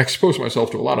 I expose myself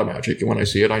to a lot of magic, and when I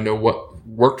see it, I know what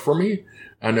worked for me.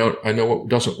 I know what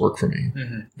doesn't work for me.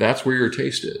 Mm-hmm. That's where your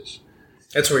taste is.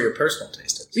 That's where your personal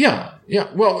taste is. Yeah.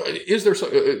 Well, is there,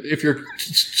 if you're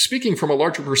speaking from a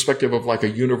larger perspective of like a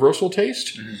universal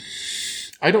taste, mm-hmm.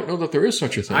 I don't know that there is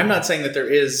such a thing. I'm not saying that there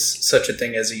is such a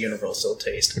thing as a universal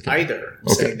taste either.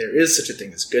 I'm saying there is such a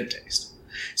thing as good taste.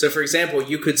 So, for example,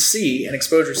 you could see and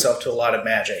expose yourself to a lot of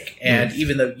magic, and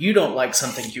even though you don't like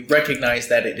something, you recognize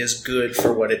that it is good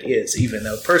for what it is, even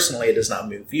though personally it does not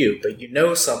move you. But you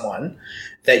know someone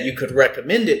that you could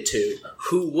recommend it to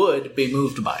who would be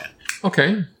moved by it.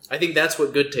 Okay. I think that's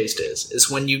what good taste is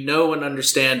when you know and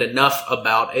understand enough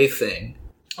about a thing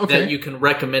that you can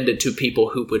recommend it to people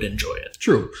who would enjoy it.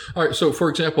 True. All right. So, for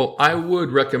example, I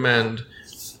would recommend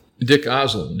Dick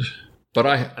Osland, but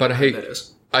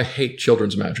I hate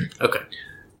children's magic. Okay.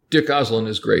 Dick Osland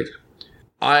is great.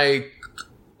 I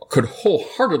could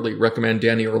wholeheartedly recommend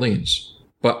Danny Orleans,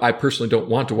 but I personally don't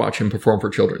want to watch him perform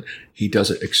for children. He does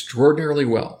it extraordinarily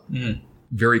well. Mm.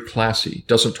 Very classy,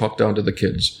 doesn't talk down to the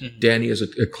kids. Mm-hmm. Danny is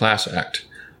a class act.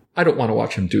 I don't want to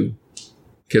watch him do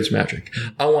kids' magic.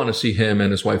 Mm-hmm. I want to see him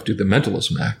and his wife do the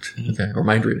mentalism act, or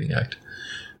mind reading act.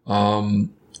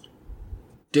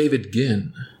 David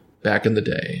Ginn, back in the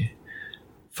day,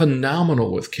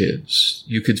 phenomenal with kids.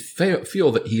 You could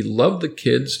feel that he loved the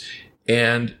kids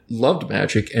and loved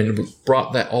magic and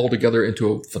brought that all together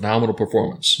into a phenomenal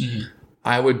performance. Mm-hmm.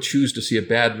 I would choose to see a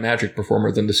bad magic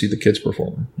performer than to see the kids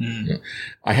performer. Mm.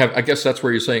 I guess that's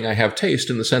where you're saying I have taste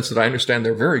in the sense that I understand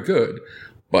they're very good,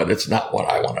 but it's not what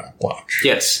I want to watch.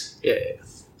 Yes. Yeah.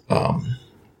 But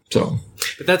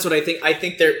that's what I think. I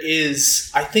think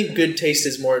good taste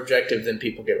is more objective than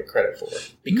people give it credit for.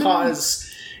 Because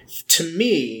to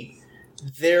me,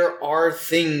 there are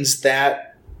things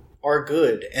that are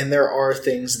good and there are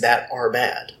things that are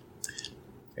bad.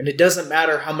 And it doesn't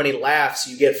matter how many laughs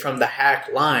you get from the hack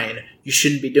line. You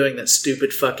shouldn't be doing that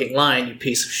stupid fucking line, you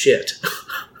piece of shit.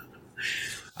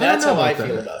 That's how I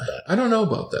feel about that. I don't know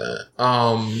about that.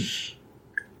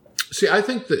 See, I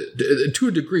think that to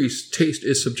a degree, taste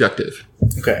is subjective.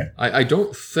 Okay. I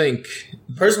don't think...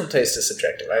 Personal taste is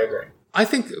subjective, I agree. I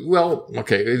think, now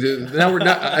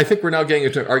I think we're now getting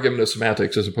into an argument of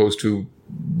semantics as opposed to...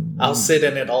 I'll sit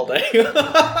in it all day.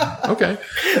 Okay.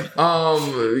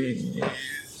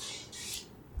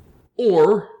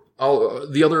 Or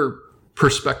the other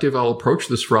perspective I'll approach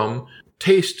this from,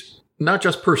 taste, not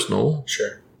just personal,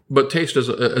 sure, but taste as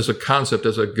a concept,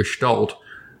 as a gestalt,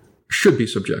 should be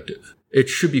subjective. It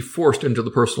should be forced into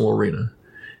the personal arena.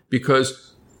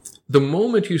 Because the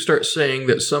moment you start saying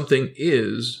that something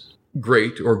is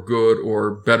great or good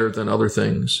or better than other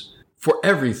things, for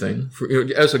everything,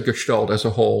 as a gestalt, as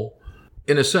a whole,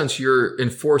 in a sense, you're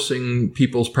enforcing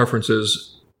people's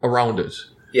preferences around it.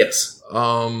 Yes.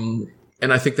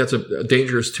 And I think that's a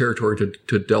dangerous territory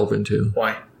to delve into.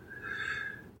 Why?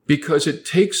 Because it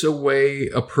takes away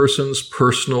a person's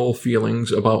personal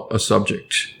feelings about a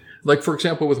subject. Like, for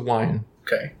example, with wine.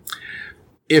 Okay.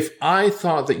 If I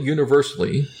thought that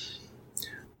universally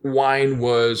wine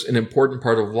was an important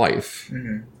part of life,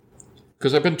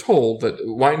 because I've been told that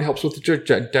wine helps with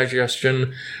the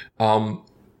digestion,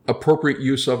 appropriate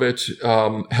use of it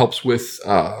helps with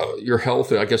your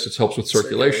health. I guess it helps with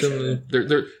circulation.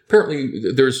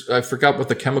 Apparently, I forgot what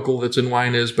the chemical that's in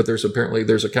wine is, but there's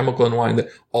a chemical in wine that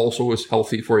also is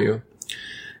healthy for you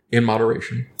in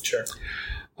moderation. Sure.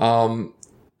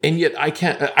 And yet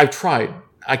I've tried.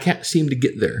 I can't seem to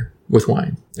get there with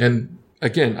wine. And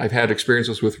again, I've had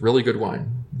experiences with really good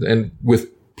wine and with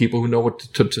people who know what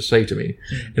to say to me,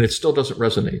 and it still doesn't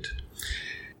resonate.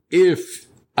 If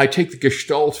I take the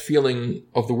gestalt feeling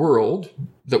of the world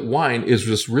that wine is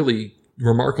this really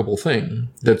remarkable thing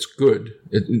that's good.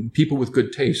 People with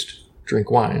good taste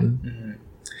drink wine.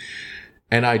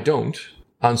 And I don't.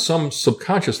 On some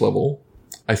subconscious level,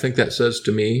 I think that says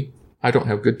to me, I don't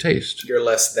have good taste. You're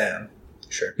less than.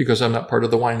 Sure. Because I'm not part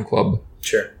of the wine club.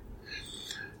 Sure.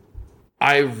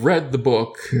 I've read the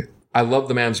book. I love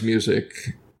the man's music.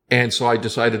 And so I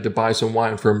decided to buy some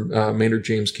wine from Maynard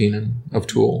James Keenan of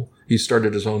Tool. He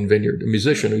started his own vineyard, a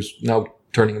musician who's now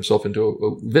turning himself into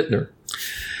a vintner.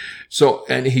 So,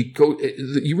 and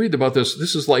you read about this.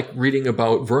 This is like reading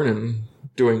about Vernon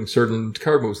doing certain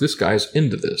card moves. This guy's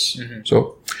into this.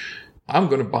 So I'm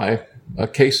going to buy a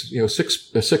case,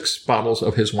 six bottles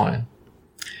of his wine.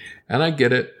 And I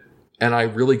get it. And I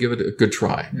really give it a good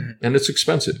try. And it's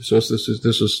expensive. So this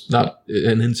is not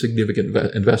an insignificant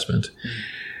investment.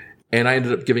 And I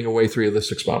ended up giving away 3 of the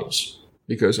 6 bottles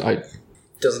because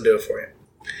doesn't do it for you.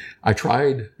 I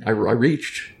tried. I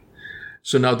reached.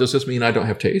 So now does this mean I don't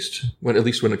have taste? At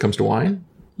least when it comes to wine?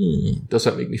 Does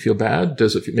that make me feel bad?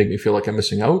 Does it make me feel like I'm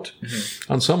missing out?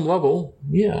 On some level,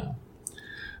 yeah.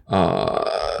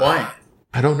 Why?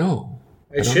 I don't know.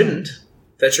 It shouldn't.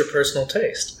 That's your personal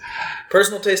taste.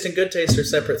 Personal taste and good taste are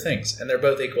separate things, and they're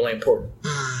both equally important.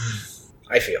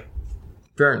 I feel.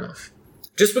 Fair enough.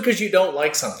 Just because you don't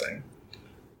like something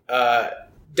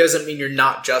doesn't mean you're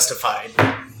not justified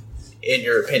in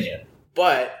your opinion.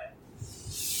 But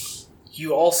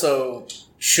you also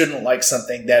shouldn't like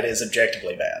something that is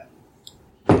objectively bad.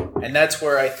 And that's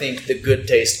where I think the good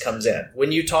taste comes in.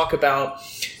 When you talk about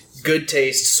good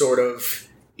taste sort of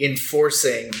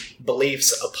enforcing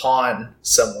beliefs upon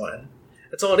someone,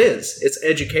 that's all it is. It's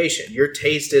education. Your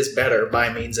taste is better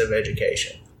by means of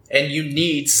education. And you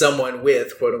need someone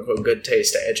with, quote-unquote, good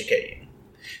taste to educate you.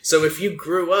 So if you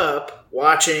grew up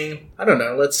watching, I don't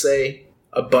know, let's say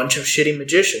a bunch of shitty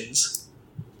magicians,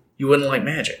 you wouldn't like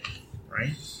magic,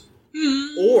 right?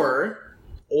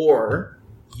 Or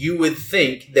you would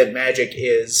think that magic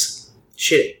is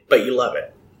shitty, but you love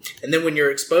it. And then when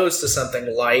you're exposed to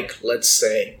something like, let's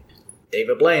say,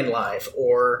 David Blaine Live,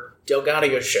 or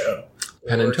Delgado Show,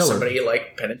 or somebody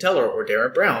like Penn and Teller, or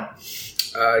Darren Brown,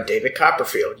 David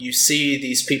Copperfield, you see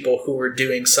these people who are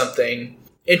doing something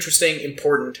interesting,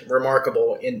 important,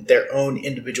 remarkable in their own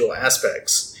individual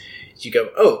aspects. You go,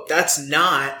 oh, that's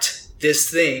not this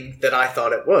thing that I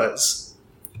thought it was.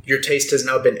 Your taste has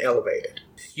now been elevated.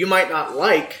 You might not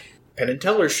like Penn and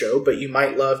Teller's show, but you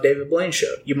might love David Blaine's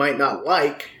show. You might not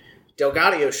like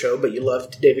Delgado's show, but you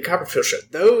love David Copperfield's show.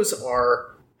 Those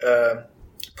are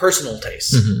personal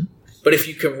tastes. But if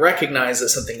you can recognize that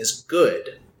something is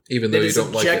good, even though you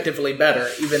don't like it, objectively better,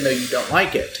 even though you don't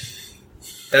like it,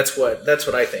 that's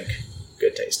what I think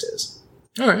good taste is.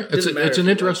 All right. It's an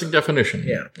interesting definition.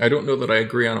 Yeah. I don't know that I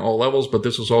agree on all levels, but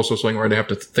this is also something where I'd have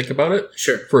to think about it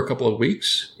for a couple of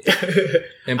weeks.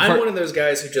 I'm one of those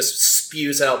guys who just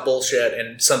spews out bullshit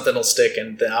and something will stick,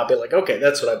 and then I'll be like, okay,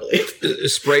 that's what I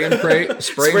believe. Spray and pray.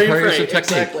 Spray and pray is a technique.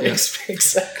 Exactly. Yeah.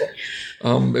 Exactly.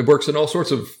 It works in all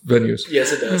sorts of venues.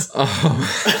 Yes, it does.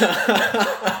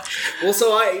 Well,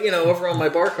 so over on my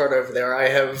bar cart over there, I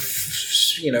have,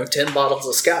 10 bottles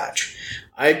of scotch.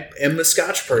 I am a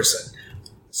scotch person.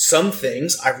 Some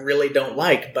things I really don't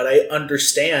like, but I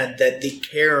understand that the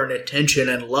care and attention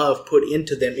and love put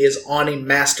into them is on a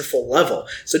masterful level.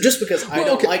 So just because I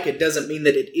don't like it doesn't mean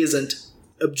that it isn't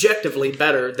objectively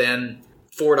better than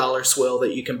 $4 swill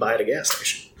that you can buy at a gas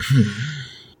station.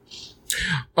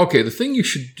 Okay, the thing you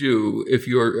should do if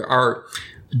you are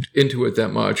into it that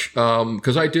much,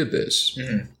 because I did this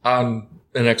on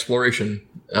an exploration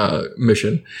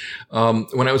mission.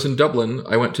 When I was in Dublin,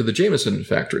 I went to the Jameson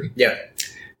factory. Yeah.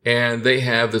 And they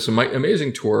have this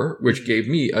amazing tour, which gave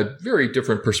me a very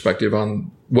different perspective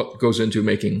on what goes into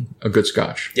making a good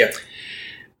scotch. Yeah.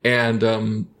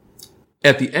 And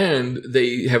at the end,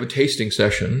 they have a tasting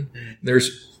session.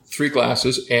 There's 3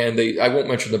 glasses, and I won't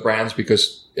mention the brands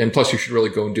and plus you should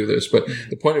really go and do this, but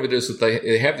the point of it is that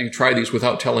they have you try these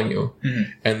without telling you.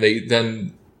 And they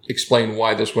then explain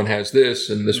why this one has this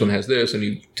and this one has this, and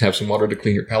you have some water to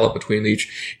clean your palate between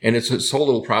each. And it's this whole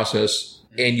little process.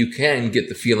 And you can get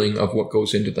the feeling of what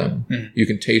goes into them. You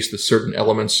can taste the certain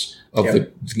elements of the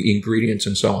ingredients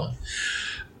and so on.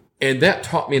 And that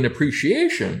taught me an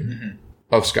appreciation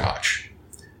of scotch.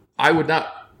 I would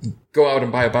not go out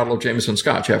and buy a bottle of Jameson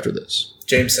scotch after this.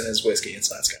 Jameson is whiskey.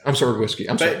 It's not scotch. I'm sorry, whiskey.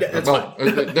 I'm sorry.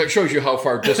 That shows you how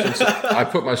far distance I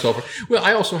put myself. Well,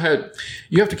 I also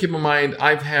you have to keep in mind,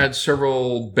 I've had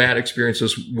several bad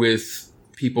experiences with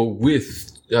people with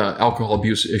alcohol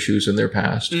abuse issues in their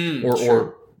past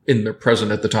or in their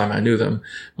present at the time I knew them.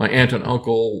 My aunt and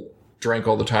uncle drank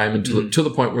all the time until to the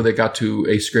point where they got to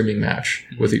a screaming match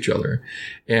with each other.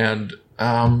 And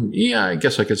I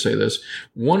guess I could say this.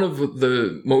 One of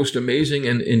the most amazing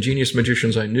and ingenious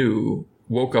magicians I knew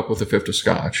woke up with a fifth of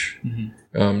scotch,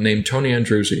 named Tony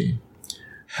Andruzzi.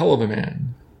 Hell of a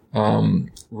man.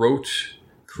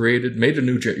 Made a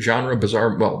new genre,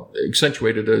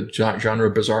 accentuated a genre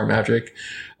of bizarre magic,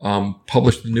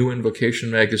 published the New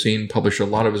Invocation magazine, published a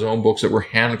lot of his own books that were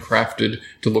handcrafted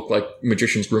to look like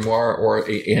magician's grimoire or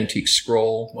an antique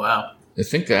scroll. Wow. I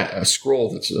think that a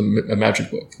scroll that's a magic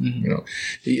book,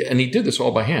 he did this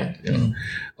all by hand.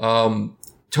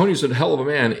 Tony's a hell of a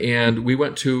man, and we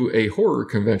went to a horror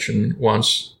convention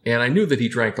once, and I knew that he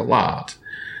drank a lot.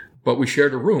 But we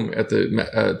shared a room at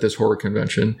this horror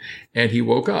convention, and he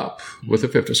woke up with a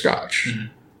fifth of scotch.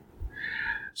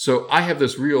 So I have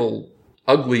this real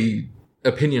ugly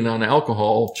opinion on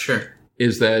alcohol. Sure.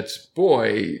 Is that,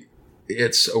 boy,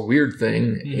 it's a weird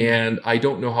thing, and I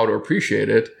don't know how to appreciate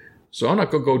it. So I'm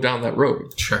not going to go down that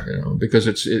road. Sure. Because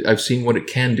I've seen what it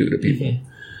can do to people.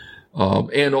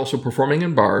 And also performing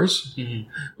in bars.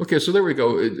 Okay, so there we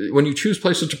go. When you choose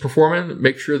places to perform in,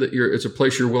 make sure that it's a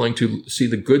place you're willing to see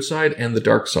the good side and the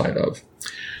dark side of.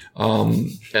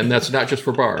 And that's not just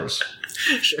for bars.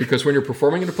 Sure. Because when you're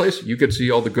performing in a place, you get to see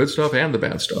all the good stuff and the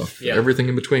bad stuff, everything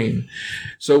in between.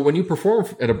 So when you perform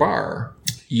at a bar,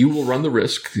 you will run the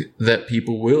risk that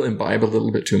people will imbibe a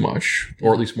little bit too much,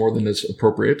 or at least more than is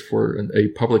appropriate for a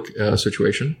public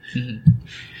situation.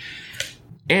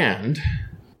 And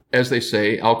as they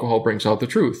say, alcohol brings out the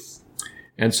truth.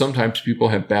 And sometimes people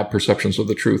have bad perceptions of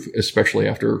the truth, especially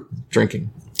after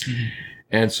drinking.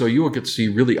 And so you will get to see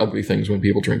really ugly things when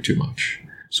people drink too much.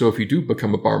 So if you do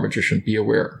become a bar magician, be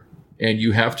aware. And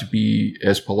you have to be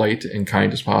as polite and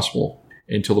kind as possible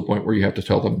until the point where you have to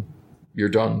tell them, you're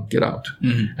done, get out.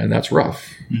 And that's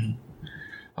rough.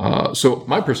 So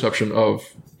my perception of,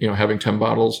 having 10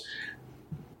 bottles,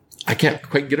 I can't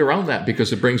quite get around that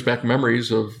because it brings back memories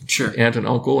of aunt and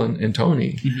uncle and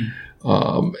Tony.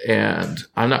 And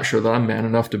I'm not sure that I'm man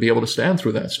enough to be able to stand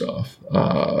through that stuff.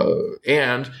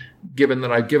 And given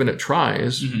that I've given it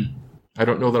tries, I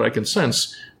don't know that I can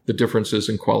sense the differences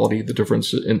in quality, the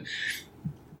difference in,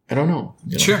 I don't know.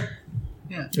 Sure.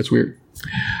 Yeah. It's weird.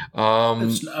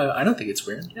 I don't think it's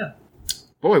weird. Yeah.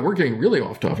 Boy, we're getting really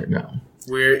off topic now.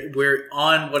 We're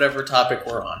on whatever topic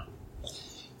we're on.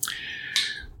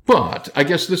 But I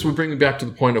guess this would bring me back to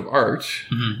the point of art.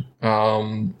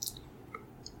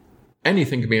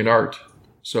 Anything can be an art.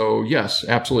 So yes,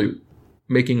 absolutely.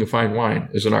 Making a fine wine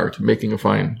is an art. Making a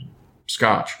fine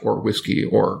scotch or whiskey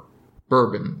or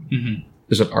bourbon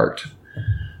is an art.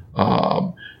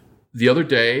 The other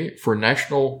day, for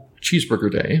National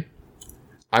Cheeseburger Day,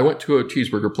 I went to a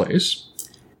cheeseburger place,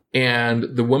 and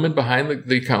the woman behind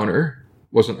the counter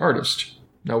was an artist.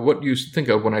 Now, what do you think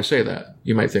of when I say that?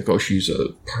 You might think, oh, she's a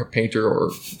painter,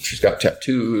 or she's got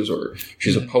tattoos, or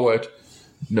she's a poet.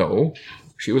 No,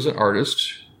 she was an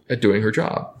artist at doing her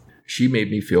job. She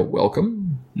made me feel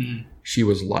welcome. She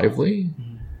was lively.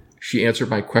 She answered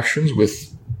my questions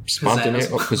with spontaneity,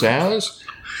 pizzazz.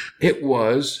 It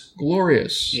was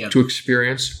glorious to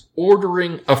experience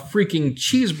ordering a freaking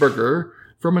cheeseburger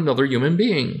from another human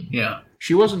being. Yeah.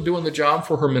 She wasn't doing the job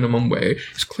for her minimum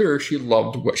wage. It's clear she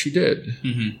loved what she did.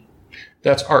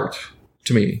 That's art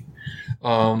to me.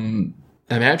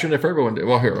 Imagine if everyone did.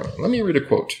 Well, here, let me read a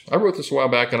quote. I wrote this a while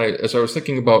back, and as I was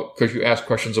thinking about, because you asked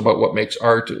questions about what makes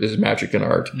art, is magic in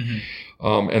art.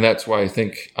 And that's why I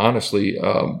think, honestly,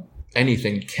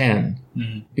 anything can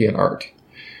be an art.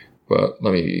 But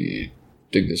let me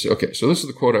dig this. Okay, so this is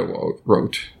the quote I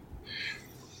wrote.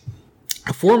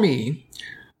 For me,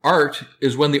 art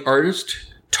is when the artist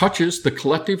touches the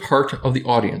collective heart of the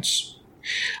audience.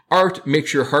 Art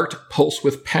makes your heart pulse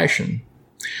with passion.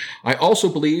 I also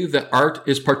believe that art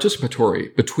is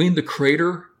participatory between the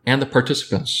creator and the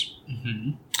participants.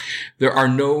 Mm-hmm. There are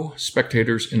no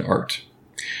spectators in art.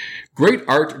 Great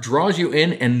art draws you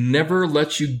in and never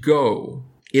lets you go.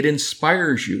 It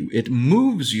inspires you. It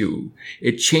moves you.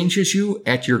 It changes you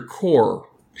at your core.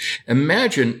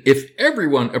 Imagine if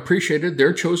everyone appreciated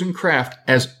their chosen craft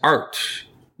as art.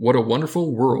 What a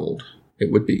wonderful world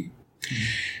it would be. Mm-hmm.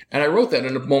 And I wrote that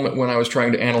in a moment when I was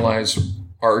trying to analyze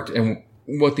art and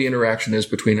what the interaction is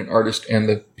between an artist and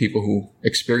the people who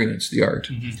experience the art.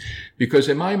 Mm-hmm. Because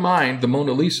in my mind, the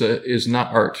Mona Lisa is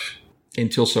not art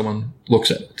until someone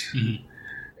looks at it. Mm-hmm.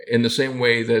 In the same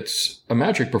way that a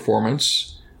magic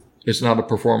performance is not a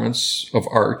performance of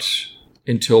art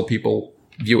until people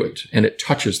view it and it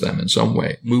touches them in some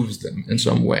way, moves them in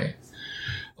some way.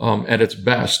 At its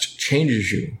best,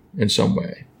 changes you in some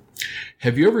way.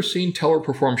 Have you ever seen Teller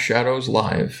perform Shadows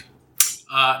live?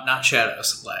 Not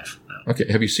Shadows live, no.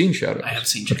 Okay, have you seen Shadows? I have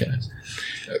seen Shadows.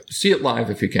 Okay. See it live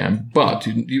if you can, but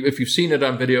if you've seen it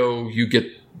on video, you get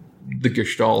the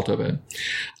gestalt of it.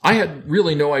 I had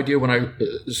really no idea when I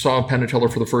saw Penn and Teller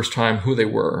for the first time who they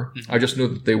were. Mm-hmm. I just knew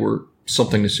that they were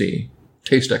something to see.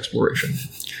 Taste exploration.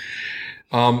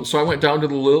 So I went down to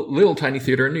the little tiny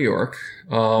theater in New York.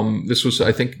 This was,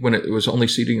 I think, when it was only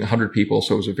seating 100 people,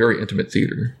 so it was a very intimate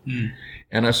theater. Mm.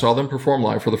 And I saw them perform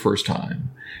live for the first time.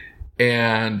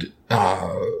 And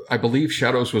I believe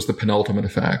Shadows was the penultimate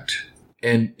effect.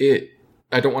 And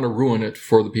I don't want to ruin it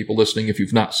for the people listening if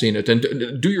you've not seen it.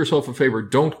 And do yourself a favor,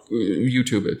 don't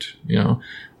YouTube it,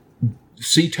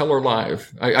 See Teller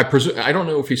live. I presume, I don't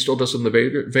know if he still does it in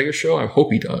the Vegas show. I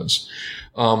hope he does.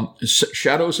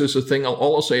 Shadows is a thing.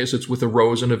 All I'll say is it's with a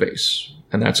rose and a vase.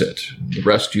 And that's it. The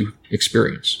rest you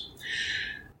experience.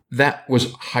 That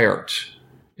was high art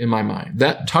in my mind.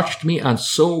 That touched me on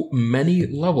so many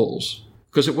levels.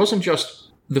 Because it wasn't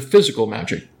just the physical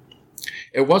magic.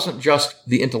 It wasn't just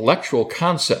the intellectual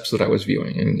concepts that I was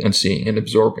viewing and seeing and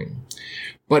absorbing.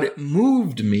 But it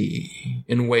moved me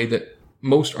in a way that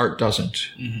most art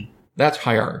doesn't. Mm-hmm. That's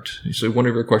high art. So one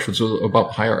of your questions was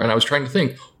about high art. And I was trying to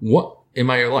think, what in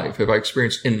my life have I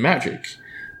experienced in magic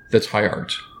that's high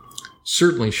art?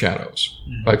 Certainly Shadows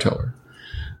by Teller.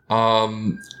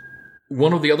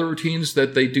 One of the other routines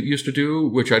that they used to do,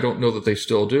 which I don't know that they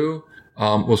still do,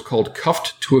 was called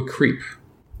Cuffed to a Creep.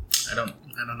 I don't know.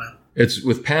 It's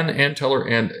with Penn and Teller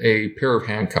and a pair of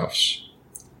handcuffs.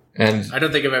 And I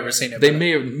don't think I've ever seen it. They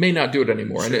may not do it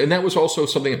anymore. Sure. And that was also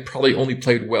something that probably only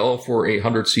played well for a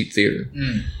 100-seat theater.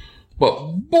 Mm.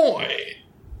 But boy,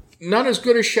 not as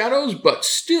good as Shadows, but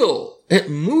still, it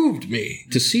moved me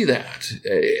to see that.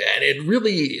 And it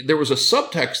really, there was a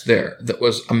subtext there that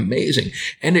was amazing.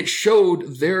 And it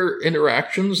showed their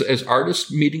interactions as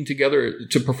artists meeting together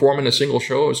to perform in a single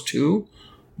show as two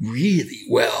really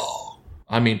well.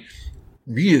 I mean,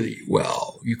 really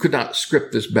well. You could not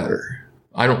script this better.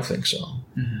 I don't think so.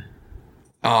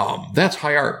 Mm-hmm. That's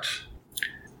high art.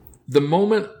 The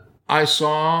moment I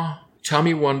saw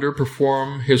Tommy Wonder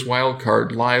perform his wild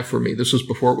card live for me, this was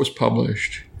before it was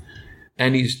published,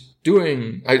 and he's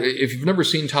doing, if you've never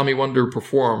seen Tommy Wonder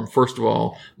perform, first of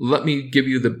all, let me give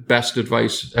you the best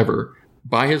advice ever.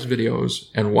 Buy his videos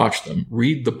and watch them.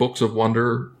 Read the books of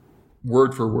Wonder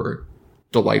word for word.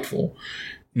 Delightful.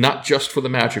 Not just for the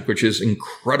magic, which is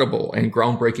incredible and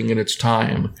groundbreaking in its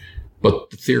time,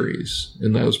 but the theories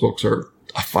in those books are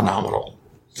a phenomenal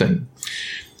thing.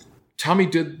 Tommy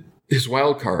did his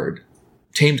wild card,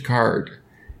 tamed card,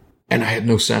 and I had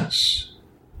no sense.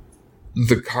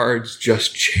 The cards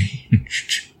just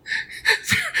changed.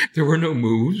 There were no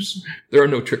moves. There are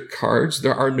no trick cards.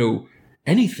 There are no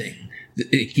anything.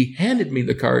 He handed me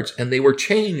the cards and they were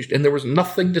changed and there was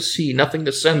nothing to see, nothing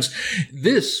to sense.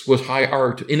 This was high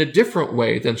art in a different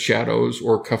way than Shadows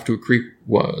or Cuffed to a Creep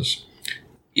was.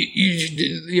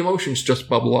 The emotions just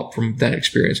bubble up from that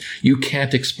experience. You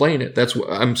can't explain it.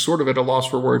 I'm sort of at a loss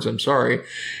for words. I'm sorry.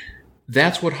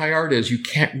 That's what high art is. You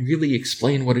can't really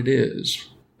explain what it is.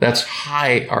 That's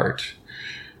high art.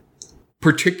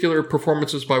 Particular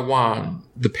performances by Juan,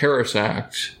 the Paris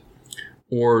Act,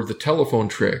 or the telephone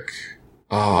trick,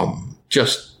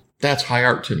 that's high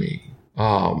art to me.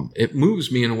 It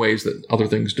moves me in ways that other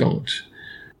things don't.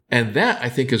 And that, I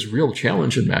think, is a real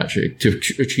challenge in magic to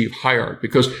achieve high art,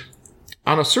 because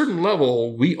on a certain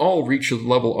level, we all reach a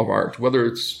level of art, whether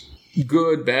it's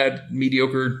good, bad,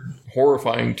 mediocre,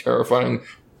 horrifying, terrifying,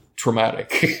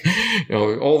 traumatic,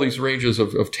 all these ranges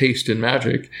of taste in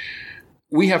magic.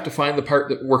 We have to find the part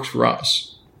that works for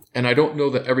us. And I don't know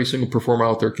that every single performer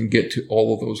out there can get to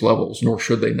all of those levels, nor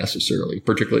should they necessarily.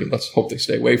 Particularly, let's hope they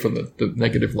stay away from the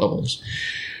negative levels.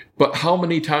 But how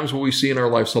many times will we see in our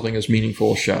life something as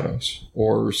meaningful as shadows?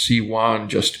 Or see Juan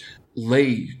just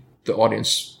lay the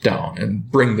audience down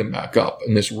and bring them back up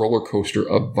in this roller coaster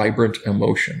of vibrant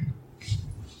emotion?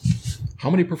 How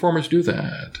many performers do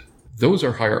that? Those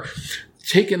are higher.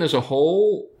 Taken as a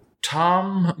whole,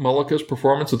 Tom Mullica's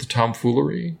performance of the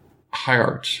Tomfoolery, high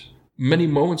art. Many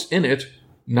moments in it,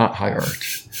 not high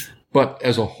art. But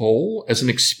as a whole, as an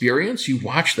experience, you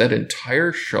watch that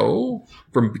entire show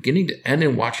from beginning to end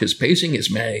and watch his pacing,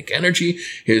 his manic energy,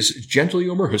 his gentle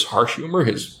humor, his harsh humor,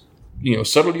 his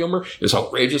subtle humor, his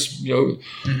outrageous,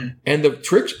 and the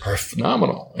tricks are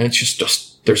phenomenal. And it's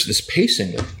just there's this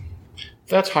pacing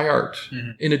that's high art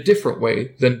in a different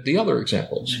way than the other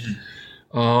examples.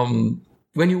 When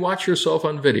you watch yourself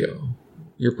on video,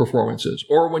 your performances,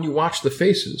 or when you watch the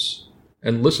faces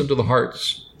and listen to the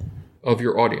hearts of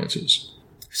your audiences,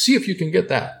 see if you can get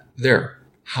that there,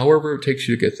 however it takes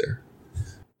you to get there.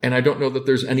 And I don't know that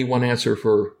there's any one answer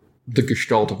for the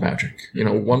gestalt of magic.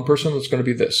 One person is going to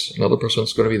be this, another person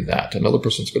is going to be that, another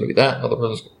person is going to be that, another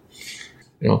person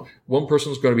is, one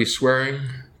person is going to be swearing,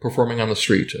 performing on the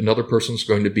street. Another person is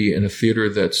going to be in a theater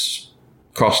that's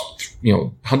cost,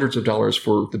 hundreds of dollars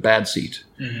for the bad seat.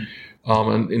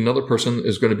 And another person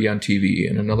is going to be on TV,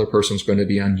 and another person is going to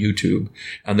be on YouTube,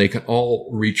 and they can all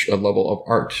reach a level of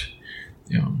art.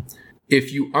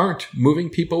 If you aren't moving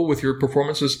people with your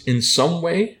performances in some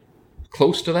way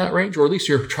close to that range, or at least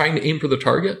you're trying to aim for the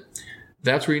target,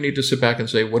 that's where you need to sit back and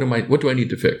say, what do I need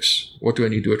to fix? What do I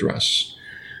need to address?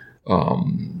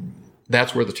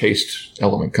 That's where the taste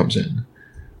element comes in.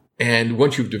 And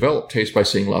once you've developed taste by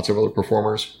seeing lots of other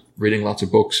performers, reading lots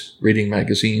of books, reading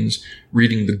magazines,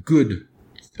 reading the good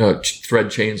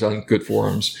thread chains on good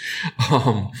forums,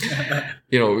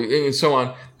 and so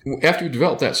on. After you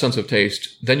develop that sense of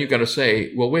taste, then you've got to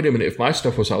say, well, wait a minute, if my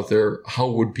stuff was out there, how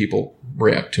would people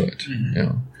react to it?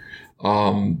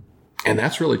 And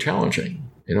that's really challenging,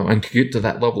 and to get to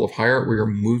that level of high art where you're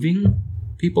moving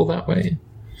people that way.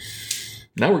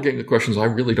 Now we're getting to questions I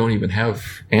really don't even have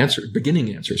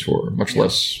beginning answers for, much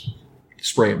less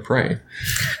spray and pray.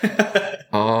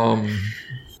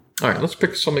 All right, let's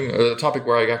pick a topic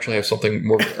where I actually have something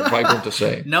more vibrant to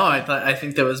say. No, I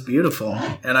think that was beautiful,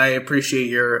 and I appreciate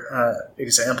your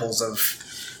examples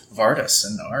of artists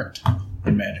and art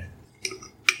and magic.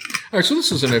 All right, so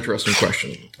this is an interesting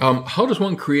question. How does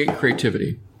one create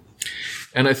creativity?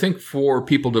 And I think for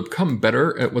people to become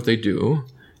better at what they do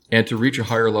and to reach a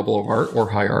higher level of art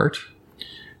or high art,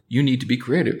 you need to be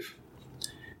creative.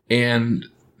 And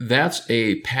that's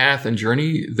a path and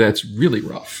journey that's really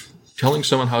rough. Telling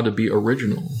someone how to be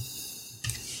original.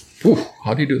 Ooh,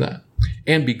 how do you do that?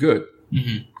 And be good.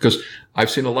 Because I've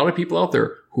seen a lot of people out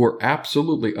there who are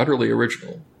absolutely, utterly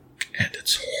original. And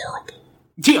it's horrible.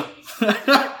 Yeah.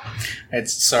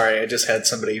 Sorry, I just had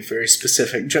somebody very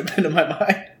specific jump into my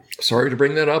mind. Sorry to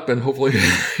bring that up, and hopefully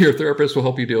your therapist will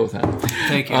help you deal with that.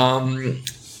 Thank you.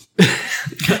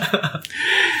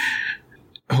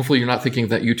 Hopefully you're not thinking of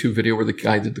that YouTube video where the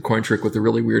guy did the coin trick with the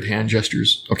really weird hand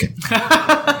gestures. Okay.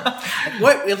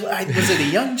 What? Was it a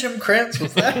young Jim Kranz?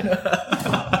 Was that?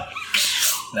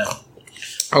 No.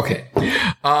 Okay.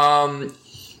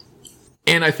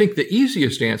 And I think the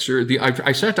easiest answer,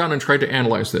 I sat down and tried to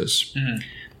analyze this.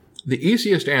 The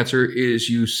easiest answer is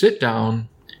you sit down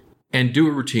and do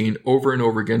a routine over and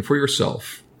over again for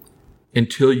yourself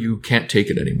until you can't take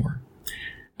it anymore.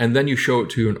 And then you show it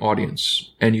to an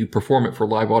audience and you perform it for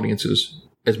live audiences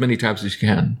as many times as you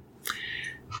can.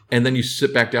 And then you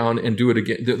sit back down and do it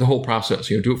again, the whole process,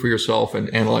 do it for yourself and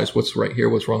analyze what's right here,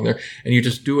 what's wrong there. And you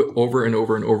just do it over and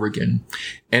over and over again.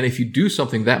 And if you do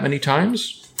something that many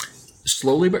times,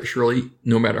 slowly but surely,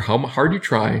 no matter how hard you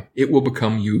try, it will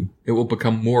become you. It will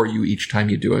become more you each time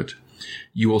you do it.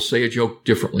 You will say a joke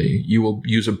differently. You will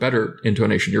use a better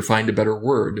intonation. You'll find a better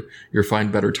word. You'll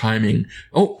find better timing.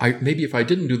 Oh, maybe if I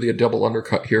didn't do the double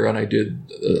undercut here and I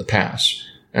did a pass,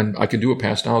 and I can do a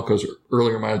pass now because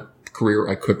earlier in my career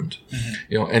I couldn't.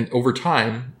 And over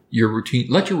time,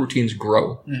 let your routines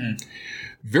grow.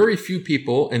 Very few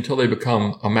people, until they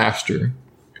become a master,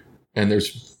 and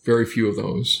there's very few of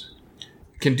those,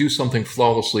 can do something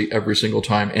flawlessly every single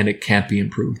time, and it can't be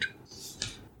improved.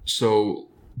 So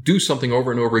do something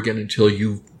over and over again until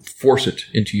you force it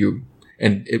into you,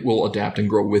 and it will adapt and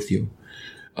grow with you.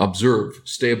 Observe,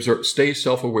 stay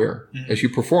self-aware as you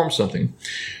perform something.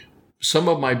 Some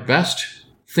of my best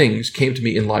things came to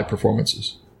me in live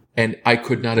performances, and I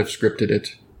could not have scripted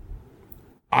it.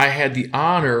 I had the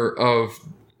honor of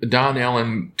Don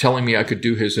Allen telling me I could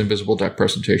do his invisible deck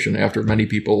presentation after many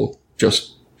people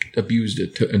just abused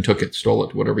it and took it, stole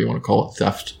it, whatever you want to call it,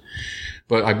 theft.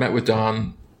 But I met with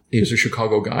Don. He was a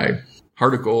Chicago guy,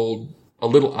 heart of gold, a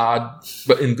little odd,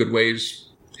 but in good ways.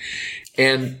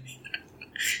 And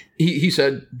he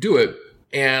said, do it.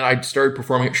 And I started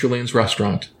performing at Chilean's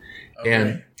restaurant.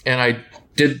 Okay. And I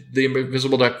did the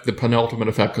invisible deck, the penultimate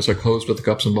effect, because I closed with the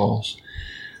cups and balls.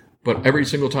 But every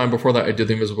single time before that, I did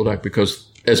the invisible deck because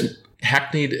as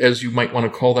hackneyed as you might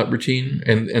want to call that routine,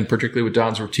 and particularly with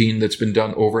Don's routine that's been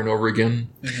done over and over again,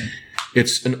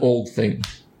 it's an old thing.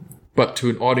 But to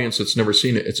an audience that's never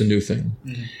seen it, it's a new thing.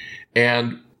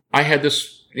 And I had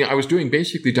this, I was doing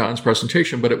basically Don's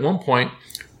presentation, but at one point,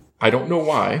 I don't know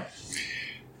why,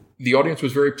 the audience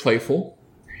was very playful,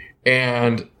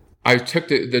 and I took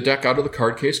the deck out of the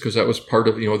card case because that was part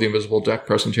of, the invisible deck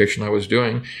presentation I was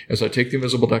doing. As I take the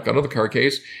invisible deck out of the card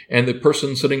case, and the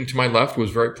person sitting to my left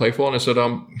was very playful, and I said,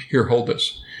 here, hold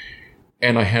this.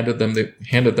 And I handed them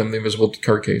the invisible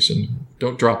card case, and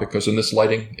don't drop it because in this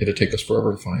lighting, it'd take us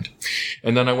forever to find.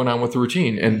 And then I went on with the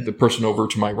routine, and the person over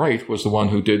to my right was the one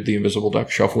who did the invisible deck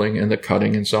shuffling and the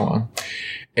cutting and so on.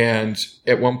 And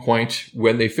at one point,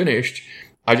 when they finished,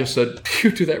 I just said,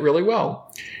 you do that really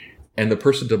well. And the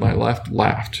person to my left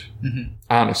laughed,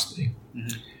 honestly.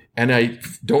 And I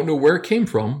don't know where it came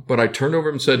from, but I turned over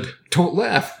and said, don't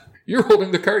laugh. You're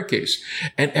holding the card case.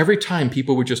 And every time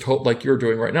people would just hold, like you're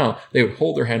doing right now, they would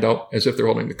hold their hand out as if they're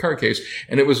holding the card case.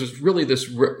 And it was really this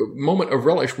moment of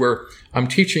relish where I'm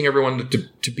teaching everyone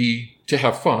to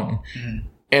have fun.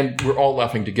 And we're all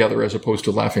laughing together as opposed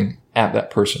to laughing at that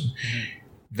person.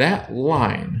 That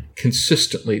line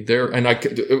consistently there, and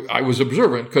I was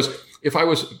observant because if I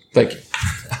was, thank you.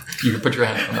 You can put your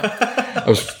hand on that. I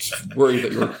was worried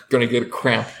that you were going to get a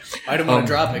cramp. I don't want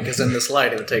to drop it because in this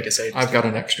light it would take us 8 I've got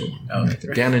an extra one.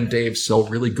 Okay. Dan and Dave sell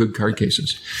really good card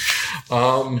cases.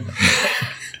 You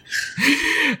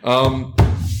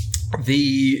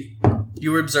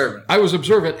were observant. I was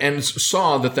observant and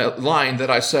saw that line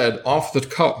that I said off the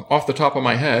top of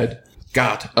my head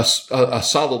got a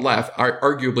solid laugh,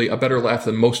 arguably a better laugh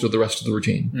than most of the rest of the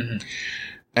routine.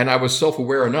 And I was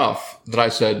self-aware enough that I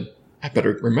said, I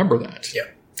better remember that. Yeah.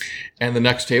 And the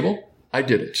next table, I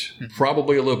did it.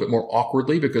 Probably a little bit more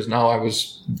awkwardly because now I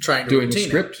was trying to doing the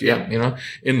script. Yeah.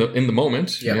 In the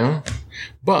moment. Yeah.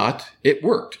 But it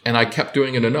worked. And I kept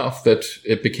doing it enough that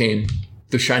it became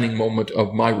the shining moment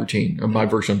of my routine, of my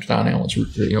version of Don Allen's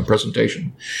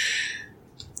presentation.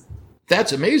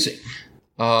 That's amazing.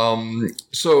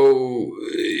 So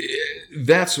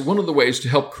that's one of the ways to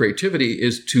help creativity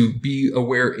is to be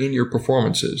aware in your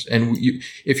performances. And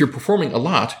if you're performing a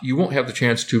lot, you won't have the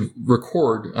chance to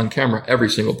record on camera every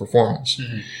single performance.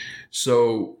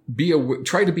 So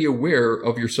try to be aware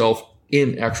of yourself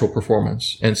in actual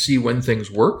performance and see when things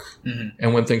work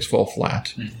and when things fall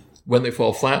flat. When they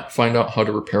fall flat, find out how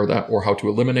to repair that or how to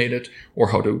eliminate it or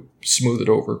how to smooth it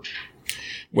over.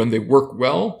 When they work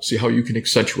well, see how you can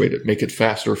accentuate it, make it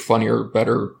faster, funnier,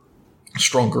 better,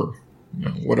 stronger,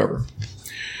 whatever.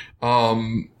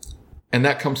 And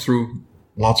that comes through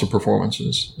lots of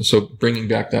performances. So bringing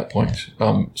back that point.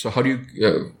 So how do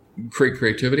you create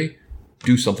creativity?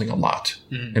 Do something a lot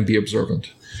and be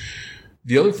observant.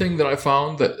 The other thing that I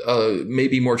found that may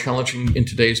be more challenging in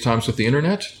today's times with the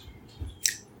internet,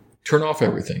 turn off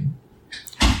everything.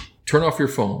 Turn off your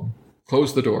phone.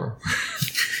 Close the door.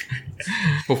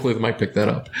 Hopefully they might pick that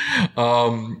up.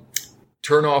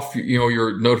 Turn off,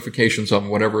 your notifications on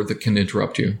whatever that can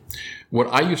interrupt you. What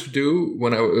I used to do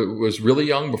when I was really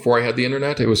young, before I had the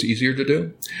internet, it was easier to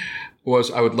do,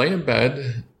 was I would lay in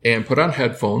bed and put on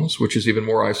headphones, which is even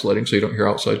more isolating so you don't hear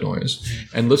outside noise,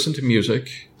 and listen to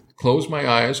music, close my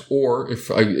eyes, or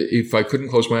if I couldn't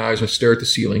close my eyes, I stare at the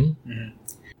ceiling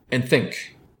and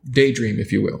think. Daydream,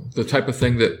 if you will, the type of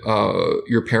thing that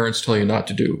your parents tell you not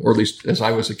to do, or at least as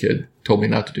I was a kid, told me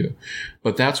not to do.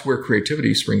 But that's where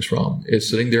creativity springs from, is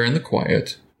sitting there in the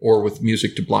quiet or with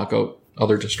music to block out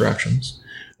other distractions.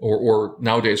 Or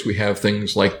nowadays we have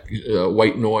things like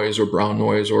white noise or brown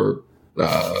noise or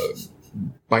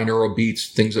binaural beats,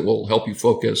 things that will help you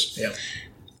focus. Yeah.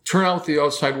 Turn out the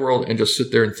outside world and just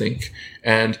sit there and think.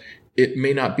 And it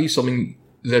may not be something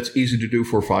that's easy to do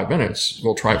for 5 minutes.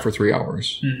 We'll try it for 3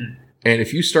 hours. And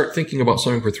if you start thinking about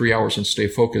something for 3 hours and stay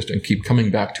focused and keep coming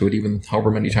back to it, even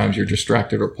however many times you're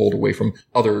distracted or pulled away from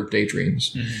other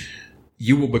daydreams,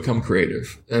 you will become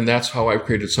creative. And that's how I've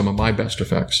created some of my best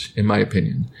effects, in my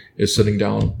opinion, is sitting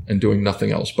down and doing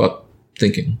nothing else but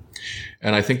thinking.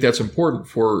 And I think that's important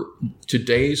for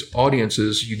today's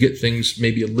audiences. You get things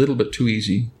maybe a little bit too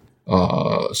easy.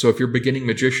 So if you're a beginning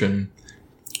magician,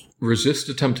 resist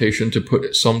the temptation to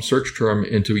put some search term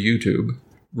into YouTube,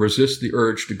 resist the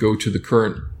urge to go to the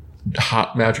current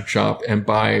hot magic shop and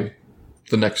buy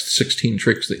the next 16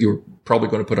 tricks that you're probably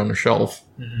going to put on a shelf,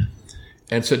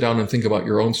 and sit down and think about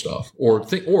your own stuff, or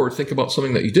think about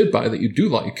something that you did buy that you do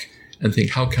like, and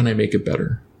think, how can I make it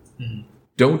better?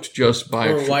 Don't just buy.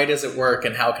 Or why does it work,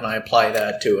 and how can I apply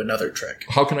that to another trick?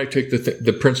 How can I take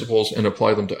the principles and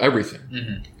apply them to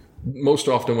everything? Most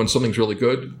often, when something's really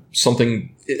good,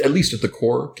 something, at least at the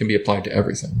core, can be applied to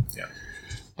everything. Yeah.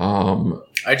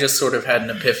 I just sort of had an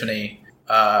epiphany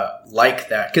like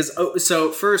that.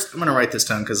 So first, I'm going to write this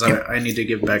down because I need to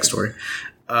give backstory.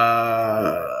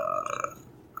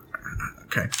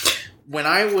 Okay. When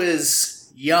I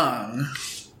was young,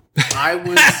 I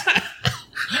was...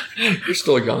 You're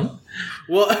still young.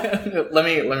 Well, let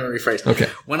me rephrase. Okay.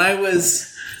 When I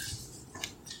was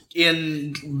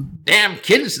in... Damn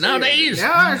kids nowadays.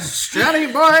 Yes, Johnny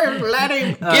boy,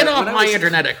 laddie. Get off my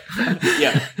internet.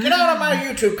 Yeah. Get out of my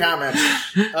YouTube comments.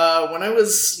 When I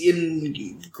was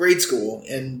in grade school,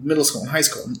 in middle school, and high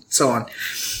school, and so on,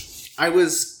 I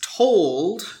was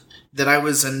told that I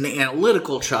was an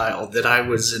analytical child, that I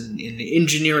was an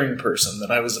engineering person,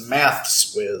 that I was a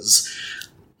maths whiz,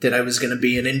 that I was going to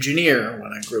be an engineer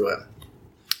when I grew up.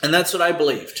 And that's what I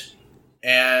believed.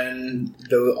 And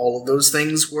all of those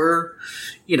things were,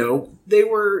 they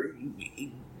were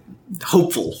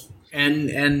hopeful.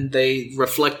 And they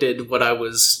reflected what I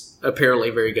was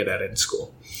apparently very good at in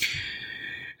school.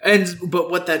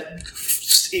 But what that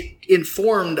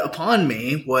informed upon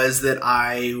me was that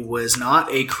I was not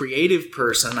a creative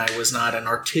person. I was not an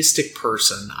artistic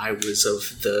person. I was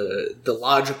of the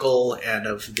logical and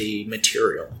of the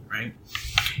material, right?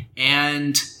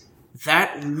 And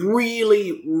that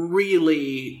really,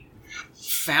 really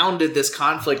founded this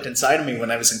conflict inside of me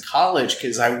when I was in college,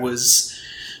 because I was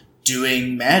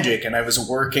doing magic and I was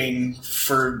working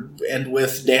for and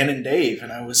with Dan and Dave,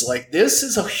 and I was like, this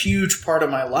is a huge part of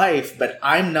my life, but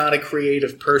I'm not a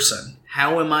creative person.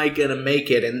 How am I going to make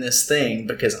it in this thing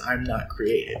because I'm not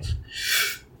creative?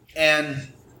 And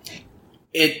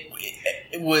it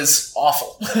was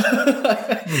awful.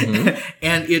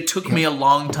 And it took me a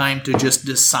long time to just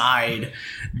decide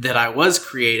that I was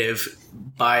creative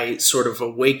by sort of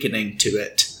awakening to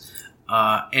it.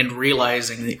 And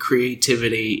realizing that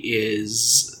creativity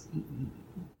is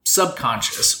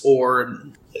subconscious or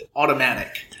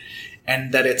automatic,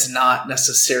 and that it's not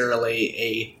necessarily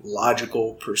a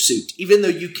logical pursuit, even though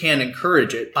you can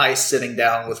encourage it by sitting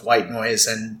down with white noise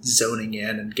and zoning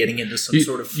in and getting into some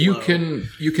sort of flow.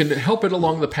 You can help it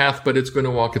along the path, but it's going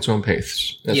to walk its own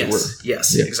pace, as it were.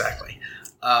 Yes, exactly.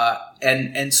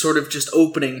 And sort of just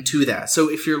opening to that. So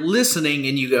if you're listening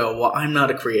and you go, well, I'm not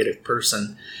a creative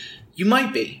person, you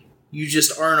might be. You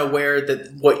just aren't aware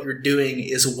that what you're doing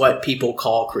is what people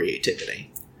call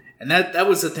creativity. And that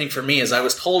was the thing for me, is I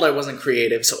was told I wasn't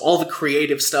creative, so all the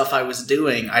creative stuff I was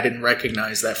doing, I didn't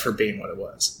recognize that for being what it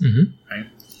was. Right?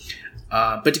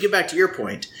 But to get back to your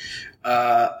point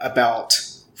about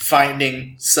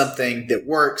finding something that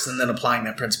works and then applying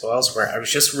that principle elsewhere, I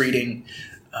was just reading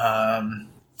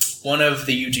one of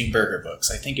the Eugene Burger books.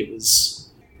 I think it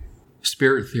was...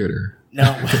 Spirit Theater.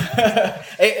 No,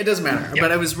 it doesn't matter. Yeah.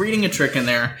 But I was reading a trick in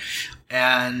there,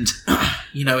 and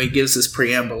he gives this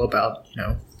preamble about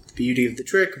the beauty of the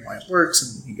trick and why it works,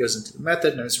 and he goes into the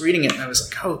method. And I was reading it, and I was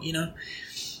like, oh,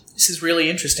 this is really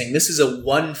interesting. This is a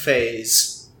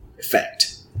one-phase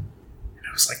effect. And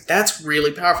I was like, that's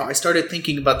really powerful. I started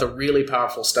thinking about the really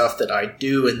powerful stuff that I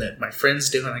do and that my friends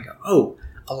do, and I go, oh,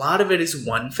 a lot of it is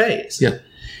one phase. Yeah,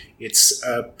 it's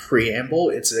a preamble.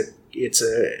 It's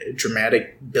a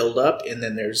dramatic build-up, and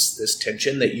then there's this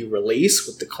tension that you release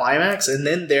with the climax, and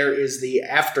then there is the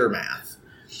aftermath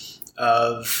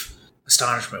of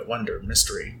astonishment, wonder,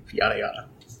 mystery, yada yada.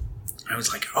 I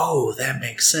was like, oh, that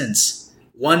makes sense.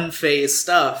 One phase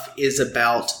stuff is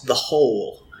about the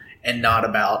whole and not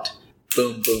about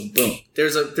boom, boom, boom.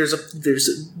 There's a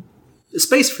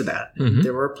space for that.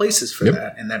 There are places for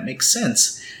that, and that makes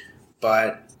sense.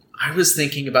 But I was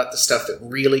thinking about the stuff that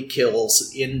really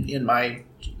kills in my,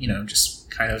 just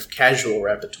kind of casual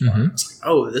repertoire. I was like,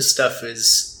 oh, this stuff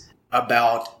is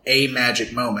about a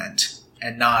magic moment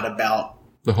and not about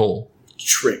the whole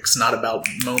tricks, not about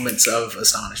moments of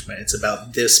astonishment. It's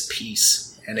about this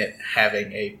piece and it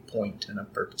having a point and a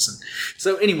purpose. And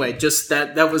so anyway, just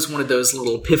that was one of those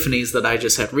little epiphanies that I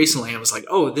just had recently. I was like,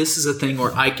 oh, this is a thing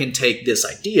where I can take this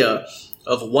idea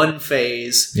of one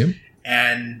phase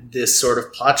and this sort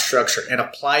of plot structure and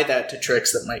apply that to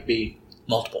tricks that might be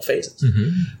multiple phases,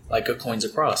 like a coins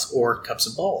across or cups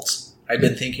and balls. I've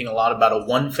been thinking a lot about a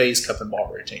one-phase cup and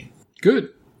ball routine. Good.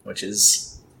 Which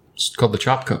is It's called the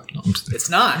chop cup. No, it's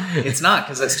not. It's not,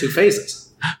 because that's 2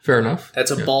 phases. Fair enough. That's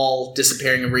a ball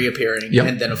disappearing and reappearing,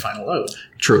 and then a final load.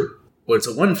 True. Well, it's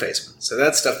a 1-phase one. So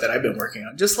that's stuff that I've been working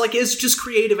on. Just like it's just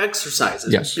creative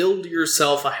exercises. Yes. Build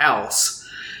yourself a house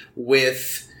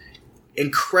with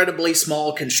incredibly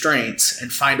small constraints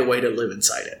and find a way to live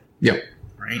inside it. Yep.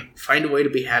 Right? Find a way to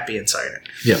be happy inside it.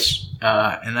 Yes.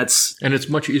 And it's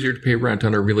much easier to pay rent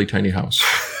on a really tiny house.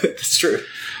 That's true.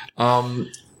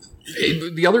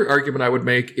 The other argument I would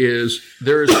make is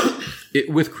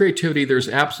with creativity, there's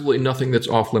absolutely nothing that's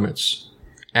off limits.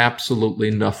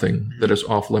 Absolutely nothing that is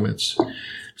off limits.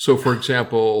 So, for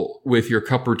example, with your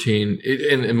cup routine,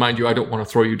 and mind you, I don't want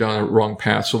to throw you down a wrong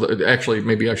path. So actually,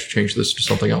 maybe I should change this to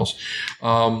something else.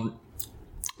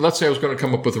 Let's say I was going to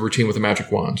come up with a routine with a magic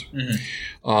wand.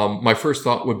 Mm-hmm. My first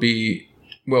thought would be,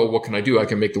 well, what can I do? I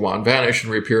can make the wand vanish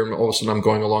and reappear, and all of a sudden I'm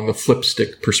going along the flip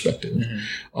stick perspective.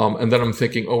 Mm-hmm. And then I'm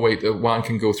thinking, oh, wait, the wand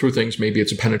can go through things. Maybe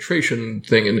it's a penetration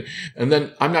thing. And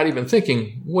then I'm not even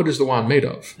thinking, what is the wand made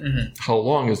of? Mm-hmm. How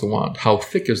long is the wand? How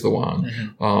thick is the wand?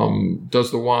 Mm-hmm.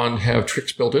 Does the wand have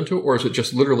tricks built into it, or is it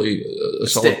just literally a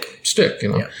solid stick? You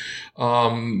know? Yeah.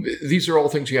 These are all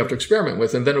things you have to experiment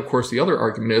with. And then, of course, the other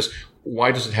argument is,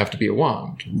 why does it have to be a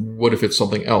wand? What if it's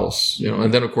something else? You know,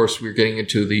 and then, of course, we're getting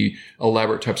into the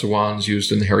elaborate types of wands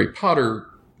used in the Harry Potter,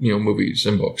 movies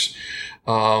and books.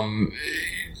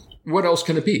 What else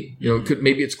can it be?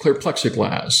 Maybe it's clear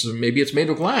plexiglass. Maybe it's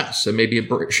made of glass, and maybe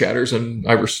it shatters and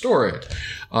I restore it.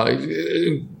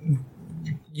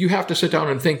 You have to sit down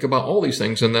and think about all these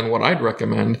things. And then what I'd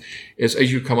recommend is,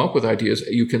 as you come up with ideas,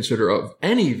 you consider of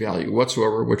any value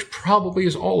whatsoever, which probably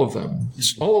is all of them.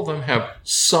 All of them have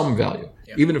some value,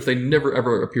 even if they never,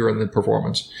 ever appear in the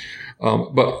performance.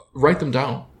 But write them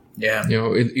down. Yeah.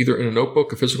 Either in a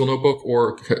notebook, a physical notebook,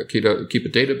 or keep a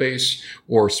database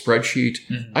or spreadsheet.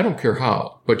 Mm-hmm. I don't care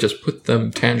how, but just put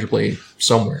them tangibly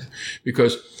somewhere.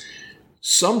 Because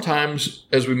sometimes,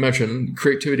 as we mentioned,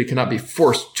 creativity cannot be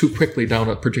forced too quickly down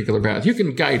a particular path. You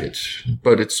can guide it,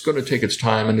 but it's going to take its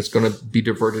time, and it's going to be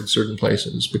diverted certain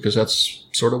places, because that's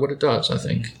sort of what it does, I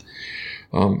think.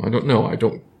 I don't know. I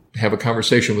don't have a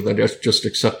conversation with it, just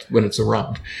accept when it's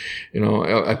around.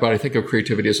 But I think of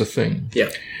creativity as a thing.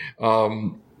 Yeah.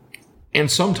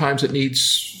 And sometimes it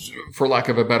needs, for lack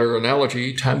of a better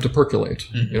analogy, time to percolate.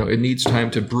 Mm-hmm. It needs time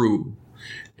to brew.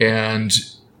 And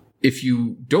if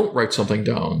you don't write something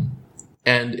down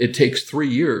and it takes 3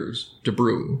 years to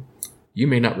brew, you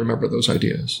may not remember those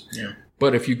ideas. Yeah.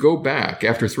 But if you go back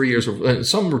after 3 years of,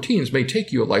 some routines may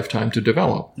take you a lifetime to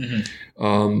develop.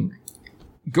 Mm-hmm.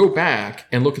 Go back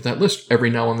and look at that list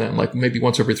every now and then, like maybe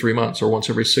once every 3 months or once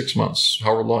every 6 months,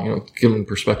 however long, given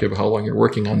perspective of how long you're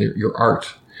working on your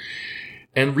art,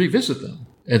 and revisit them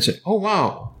and say, oh,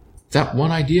 wow, that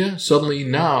one idea suddenly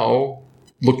now,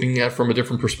 looking at from a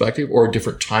different perspective or a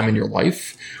different time in your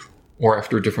life or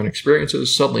after different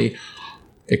experiences, suddenly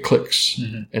it clicks.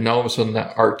 Mm-hmm. And now all of a sudden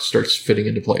that art starts fitting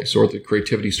into place, or the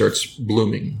creativity starts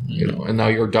blooming, mm-hmm. And now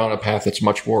you're down a path that's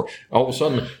much more, all of a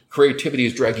sudden creativity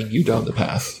is dragging you down the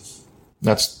path.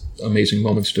 That's amazing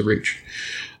moments to reach.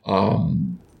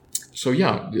 So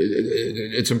yeah,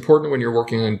 it's important when you're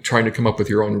working on trying to come up with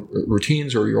your own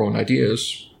routines or your own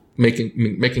ideas,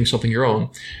 making something your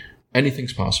own,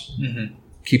 anything's possible. Mm-hmm.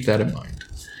 Keep that in mind.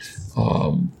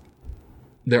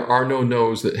 There are no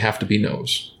no's that have to be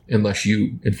no's unless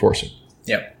you enforce it.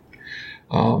 Yep.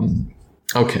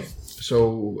 Okay.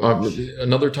 So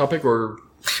another topic, or?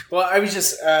 Well, I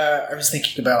was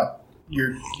thinking about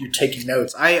you're taking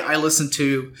notes. I listened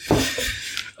to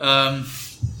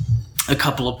a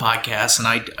couple of podcasts, and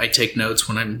I take notes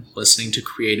when I'm listening to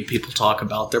creative people talk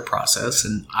about their process.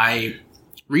 And I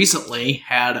recently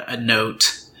had a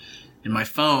note in my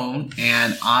phone,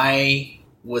 and I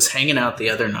was hanging out the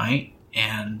other night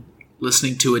and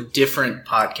listening to a different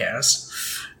podcast,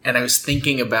 and I was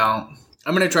thinking about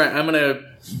I'm gonna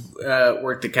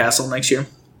work the castle next year.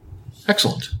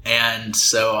 Excellent. And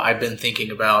so I've been thinking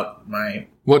about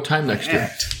what time next year?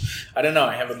 I don't know.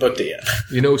 I haven't booked it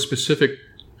yet. Specific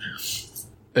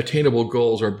attainable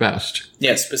goals are best.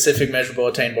 Yeah, specific, measurable,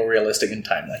 attainable, realistic, and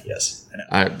timely. Yes,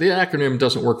 I know. The acronym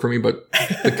doesn't work for me, but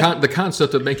the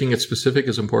concept of making it specific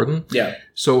is important. Yeah.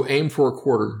 So aim for a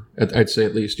quarter, I'd say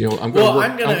at least. I'm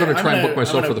going to try and book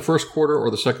myself for the first quarter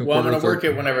or the second quarter. I'm going to work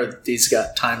it whenever these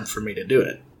got time for me to do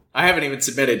it. I haven't even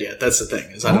submitted yet. That's the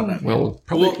thing. I don't know.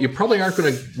 Well, you probably aren't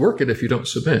going to work it if you don't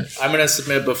submit. I'm going to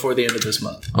submit before the end of this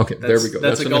month. Okay, there we go.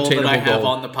 That's a goal that I have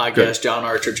on the podcast. Good. John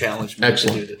Archer challenged me to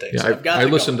do the thing. Yeah, so I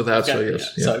listened to that, so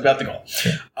yes. Yeah. So I've got the goal.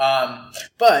 Yeah.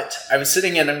 But I was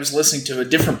sitting and I was listening to a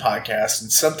different podcast,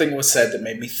 and something was said that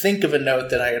made me think of a note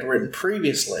that I had written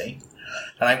previously,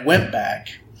 and I went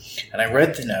back and I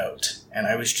read the note, and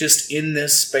I was just in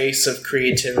this space of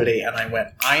creativity, and I went,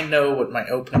 I know what my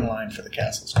opening line for the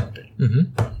castle is going to be.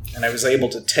 Mm-hmm. And I was able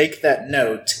to take that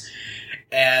note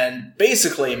and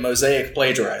basically mosaic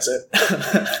plagiarize it,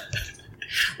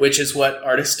 which is what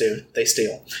artists do. They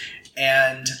steal.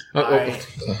 And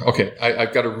okay,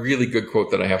 I've got a really good quote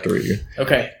that I have to read you.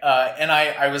 Okay, and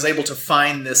I was able to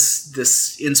find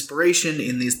this inspiration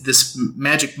in this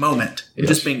magic moment,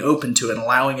 just being open to it and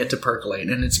allowing it to percolate.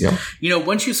 And it's,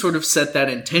 once you sort of set that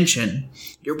intention,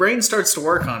 your brain starts to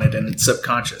work on it, and it's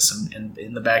subconscious and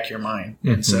in the back of your mind.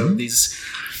 Mm-hmm. And so these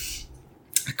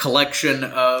collection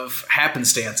of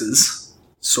happenstances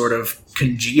sort of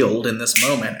congealed in this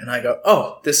moment, and I go,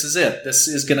 oh, this is it. This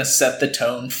is going to set the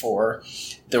tone for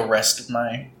the rest of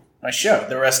my show,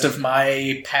 the rest of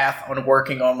my path on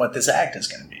working on what this act is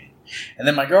going to be. And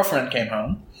then my girlfriend came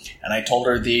home, and I told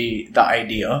her the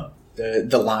idea,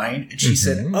 the line, and she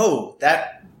said, oh,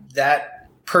 that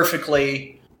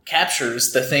perfectly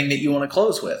captures the thing that you want to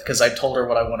close with, because I told her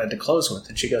what I wanted to close with,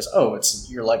 and she goes, oh,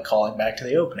 you're like calling back to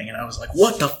the opening. And I was like,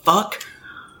 what the fuck?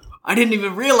 I didn't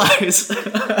even realize.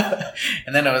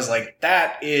 And then I was like,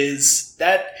 that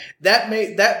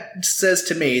says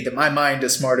to me that my mind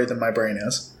is smarter than my brain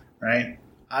is, right?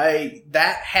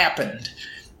 That happened,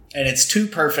 and it's too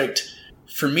perfect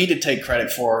for me to take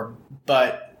credit for,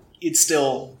 but it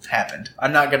still happened.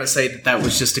 I'm not going to say that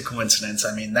was just a coincidence.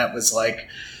 I mean, that was like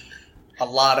a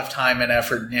lot of time and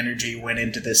effort and energy went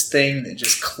into this thing that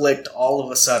just clicked all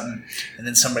of a sudden, and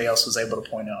then somebody else was able to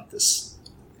point out this.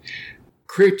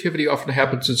 Creativity often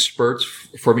happens in spurts,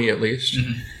 for me at least.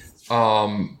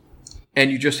 Mm-hmm. And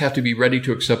you just have to be ready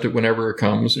to accept it whenever it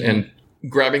comes, and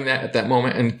grabbing that at that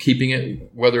moment and keeping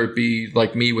it, whether it be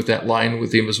like me with that line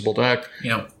with the invisible deck,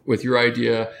 with your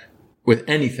idea, with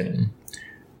anything,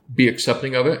 be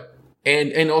accepting of it.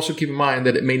 And also keep in mind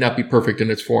that it may not be perfect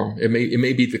in its form. It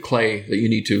may be the clay that you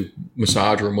need to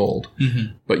massage or mold.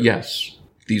 Mm-hmm. But yes,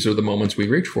 these are the moments we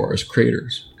reach for as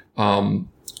creators.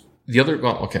 The other,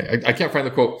 I can't find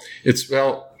the quote. It's,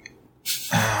 I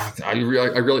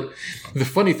really, the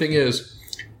funny thing is,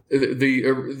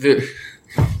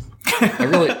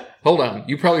 hold on.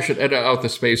 You probably should edit out the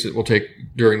space it will take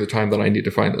during the time that I need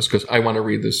to find this, because I want to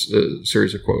read this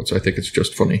series of quotes. I think it's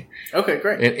just funny. Okay,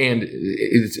 great. And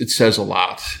it says a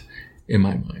lot in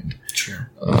my mind.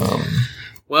 Sure.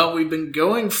 Well, we've been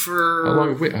going for how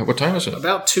long? What time is it?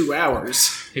 About 2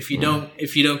 hours. If you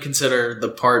don't consider the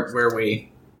part where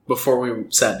before we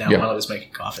sat down while I was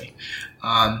making coffee.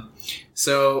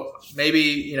 So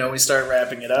maybe, we start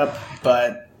wrapping it up,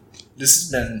 but this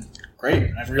has been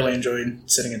great. I've really enjoyed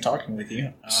sitting and talking with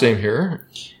you. Same here.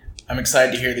 I'm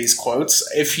excited to hear these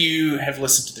quotes. If you have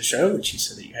listened to the show, which you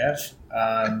said that you have,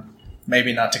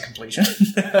 maybe not to completion.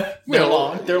 They're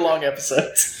long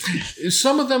episodes.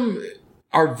 Some of them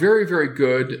are very, very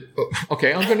good.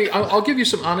 Okay, I'll give you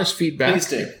some honest feedback. Please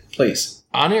do. Please.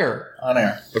 On air.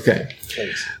 Okay.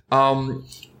 Please.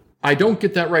 I don't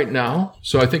get that right now,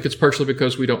 so I think it's partially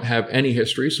because we don't have any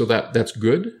history, so that's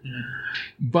good. Mm-hmm.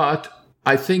 But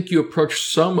I think you approach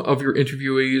some of your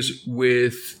interviewees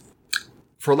with,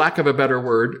 for lack of a better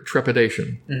word,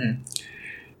 trepidation. Mm-hmm.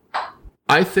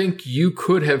 I think you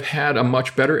could have had a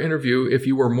much better interview if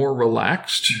you were more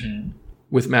relaxed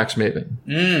with Max Maven.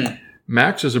 Mm.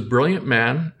 Max is a brilliant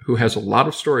man who has a lot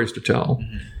of stories to tell.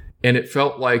 Mm-hmm. And it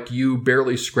felt like you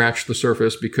barely scratched the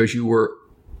surface because you were,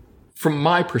 from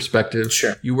my perspective,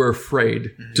 you were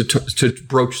afraid to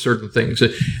broach certain things.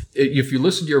 If you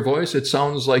listen to your voice, it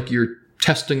sounds like you're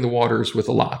testing the waters with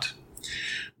a lot.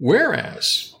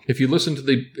 Whereas, if you listen to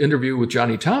the interview with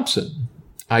Johnny Thompson,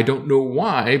 I don't know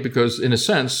why, because in a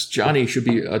sense, Johnny should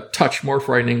be a touch more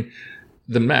frightening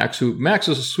than Max, Max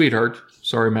is a sweetheart,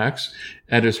 sorry Max,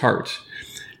 at his heart.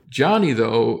 Johnny,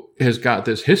 though, has got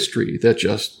this history that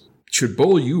just should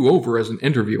bowl you over as an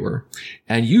interviewer,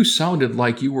 and you sounded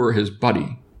like you were his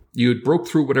buddy. You had broke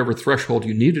through whatever threshold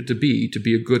you needed to be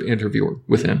a good interviewer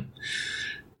with him.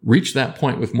 Reach that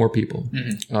point with more people.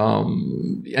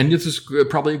 Mm-hmm. And this is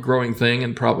probably a growing thing,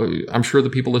 and probably, I'm sure the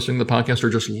people listening to the podcast are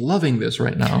just loving this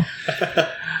right now.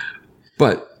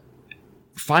 But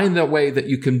find that way that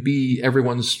you can be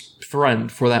everyone's friend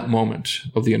for that moment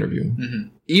of the interview. Mm-hmm.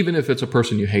 Even if it's a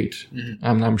person you hate.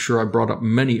 Mm-hmm. I'm sure I brought up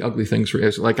many ugly things for you.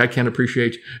 Like, I can't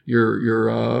appreciate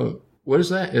your what is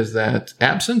that? Is that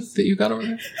absinthe that you got over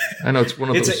there? I know it's one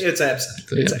of those. It's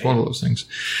absinthe. It's one of those things.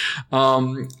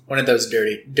 One of those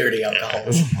dirty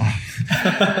alcohols.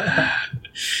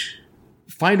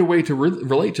 Find a way to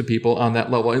relate to people on that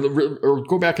level. Or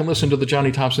go back and listen to the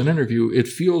Johnny Thompson interview. It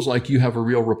feels like you have a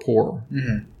real rapport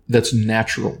that's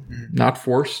natural, not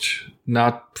forced.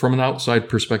 not from an outside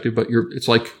perspective, but it's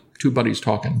like two buddies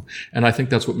talking. And I think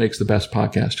that's what makes the best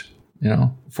podcast.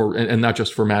 And not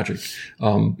just for magic.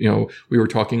 We were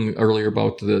talking earlier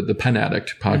about the Pen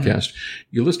Addict podcast. Mm-hmm.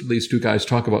 You listen to these two guys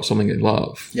talk about something they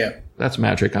love. Yeah. That's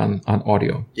magic on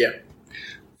audio. Yeah.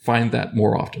 Find that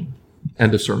more often.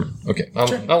 End of sermon. Okay.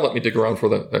 Now let me dig around for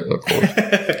that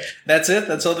quote. That's it?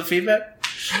 That's all the feedback?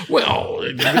 Well,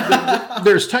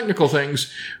 there's technical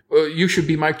things. You should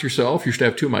be mic'd yourself. You should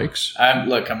have two mics. I'm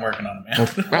working on it,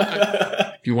 man.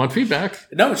 If you want feedback.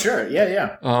 No, sure.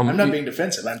 Yeah. I'm not being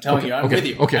defensive. I'm telling you, I'm with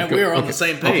you. Okay, good. We're on the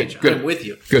same page. Okay, good. I'm with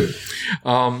you. Good.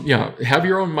 Have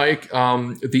your own mic.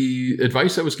 The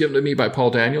advice that was given to me by Paul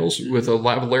Daniels with a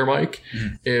lavalier mic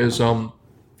is,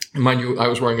 mind you, I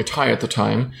was wearing a tie at the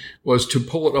time, was to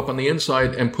pull it up on the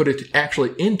inside and put it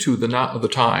actually into the knot of the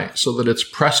tie so that it's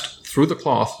pressed through the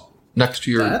cloth next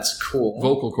to your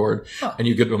vocal cord, and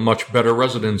you get a much better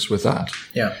resonance with that.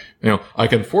 Yeah. I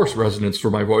can force resonance for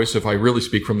my voice if I really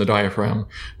speak from the diaphragm,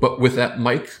 but with that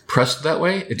mic pressed that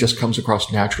way, it just comes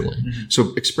across naturally. Mm-hmm.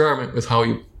 So experiment with how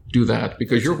you do that,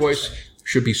 because your voice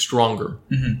should be stronger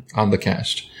on the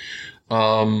cast.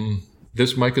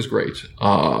 This mic is great.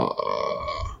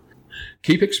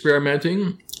 Keep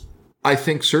experimenting. I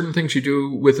think certain things you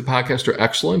do with the podcast are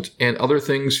excellent, and other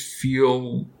things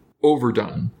feel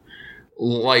overdone,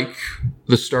 like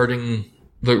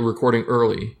the recording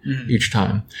early each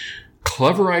time.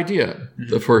 Clever idea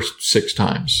the first 6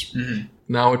 times. Mm-hmm.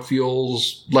 Now it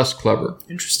feels less clever.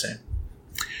 Interesting.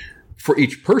 For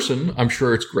each person, I'm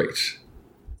sure it's great.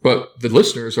 But the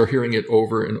listeners are hearing it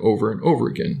over and over and over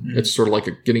again. Mm-hmm. It's sort of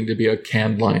like getting to be a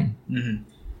canned line. Mm-hmm.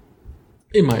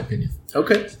 In my opinion.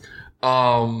 Okay.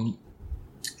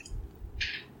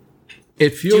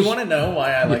 It feels. Do you want to know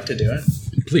why I like to do it?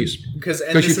 Please, because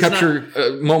you capture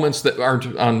moments that aren't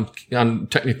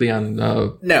technically on.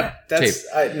 No, that's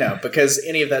tape. No, because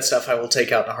any of that stuff I will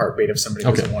take out in a heartbeat if somebody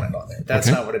doesn't want it on there. That's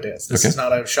not what it is. This is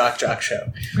not a shock jock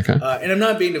show. Okay, and I'm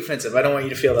not being defensive. I don't want you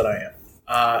to feel that I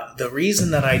am. The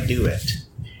reason that I do it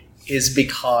is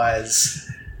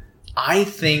because I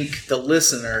think the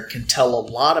listener can tell a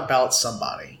lot about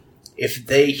somebody if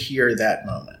they hear that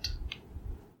moment.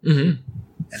 Mm-hmm.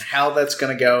 And how that's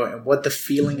going to go and what the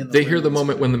feeling in the They hear the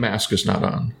moment when the mask is not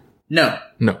on. No.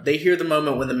 No. They hear the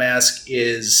moment when the mask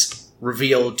is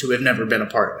revealed to have never been a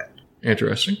part of it.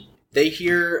 Interesting. They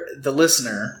hear the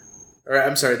listener,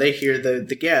 they hear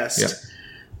the guest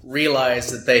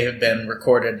realize that they have been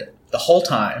recorded the whole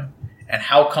time and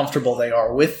how comfortable they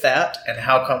are with that and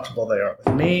how comfortable they are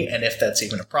with me and if that's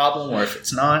even a problem or if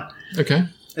it's not. Okay.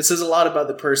 It says a lot about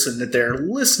the person that they're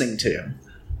listening to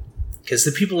because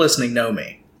the people listening know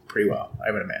me pretty well,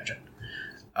 I would imagine.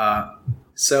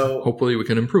 So hopefully we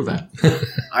can improve that.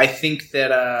 I think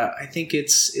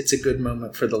it's a good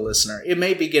moment for the listener. It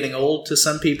may be getting old to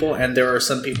some people, and there are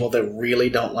some people that really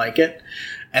don't like it,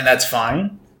 and that's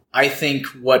fine. I think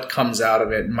what comes out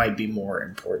of it might be more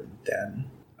important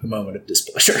than a moment of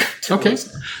displeasure to the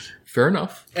listener. Fair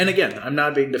enough. And again, I'm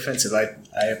not being defensive. I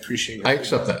appreciate it. I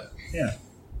accept that. Yeah.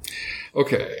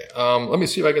 Okay, let me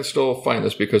see if I can still find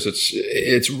this because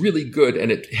it's really good and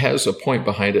it has a point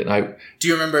behind it. And do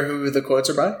you remember who the quotes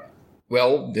are by?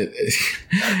 Well,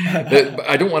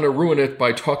 I don't want to ruin it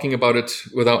by talking about it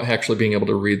without actually being able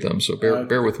to read them. So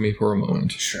bear with me for a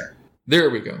moment. Sure. There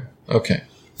we go. Okay.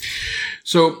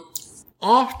 So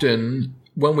often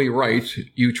when we write,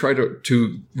 you try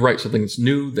to write something that's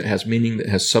new, that has meaning, that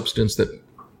has substance, that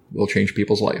will change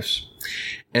people's lives.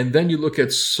 And then you look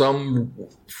at some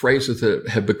phrases that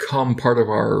have become part of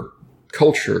our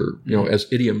culture, as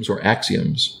idioms or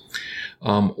axioms,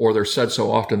 or they're said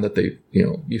so often that they,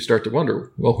 you start to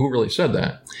wonder, well, who really said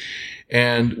that?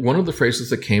 And one of the phrases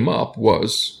that came up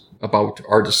was about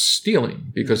artists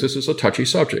stealing, because this is a touchy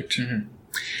subject. Mm-hmm.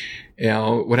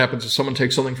 What happens if someone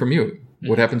takes something from you? Mm-hmm.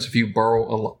 What happens if you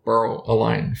borrow a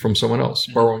line from someone else?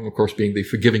 Mm-hmm. Borrowing, of course, being the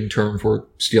forgiving term for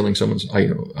stealing someone's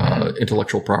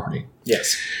intellectual property.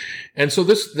 Yes. And so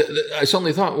I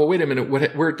suddenly thought, well, wait a minute,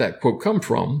 where'd that quote come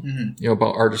from? Mm-hmm.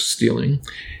 About artists stealing,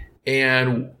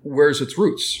 and where's its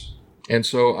roots? And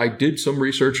so I did some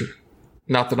research.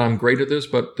 Not that I'm great at this,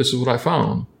 but this is what I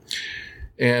found.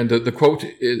 And the quote,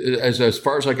 as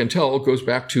far as I can tell, goes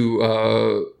back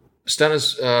to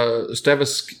Stavisky,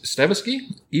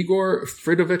 Igor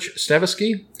Fridovich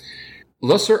Stavisky.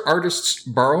 Lesser artists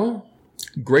borrow,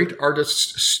 great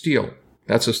artists steal.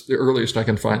 That's the earliest I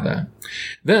can find that.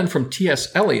 Then from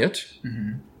T.S. Eliot,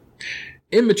 mm-hmm.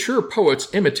 Immature poets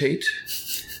imitate,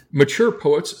 mature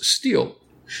poets steal.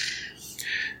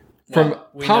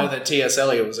 We know that T.S.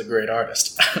 Eliot was a great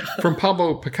artist. From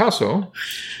Pablo Picasso,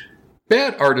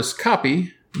 bad artists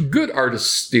copy, good artists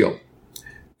steal.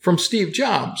 From Steve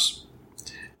Jobs,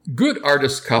 good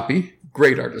artists copy,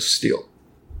 great artists steal.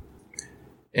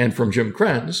 And from Jim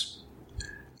Krenz,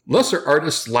 lesser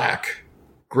artists lack,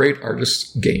 great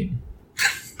artists gain.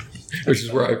 Which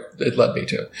is where it led me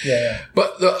to. Yeah.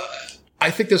 But I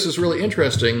think this is really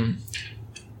interesting.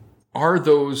 Are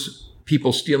those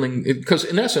people stealing? Because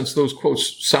in essence, those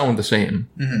quotes sound the same.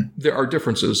 Mm-hmm. There are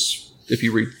differences if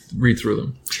you read through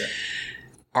them. Sure.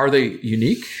 Are they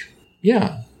unique?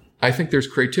 Yeah. I think there's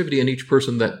creativity in each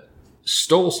person that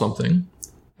stole something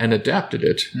and adapted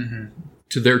it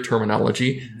to their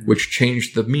terminology, which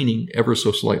changed the meaning ever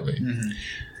so slightly. Mm-hmm.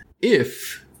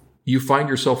 If you find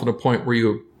yourself at a point where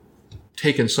you've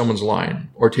taken someone's line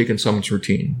or taken someone's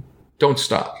routine, don't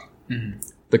stop. Mm-hmm.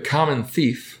 The common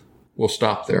thief will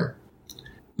stop there.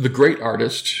 The great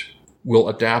artist will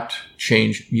adapt,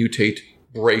 change, mutate,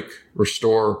 break,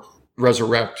 restore,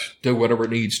 resurrect, do whatever it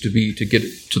needs to be to get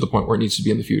it to the point where it needs to be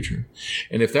in the future.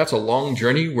 And if that's a long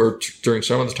journey where during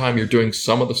some of the time you're doing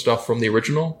some of the stuff from the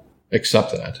original,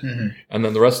 accept that. Mm-hmm. And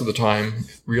then the rest of the time,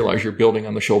 realize you're building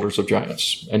on the shoulders of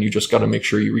giants. And you just got to make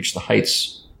sure you reach the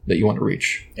heights that you want to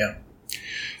reach. Yeah.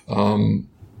 One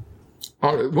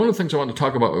of the things I wanted to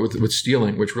talk about with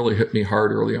stealing, which really hit me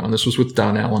hard early on, this was with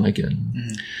Don Allen again.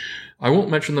 Mm-hmm. I won't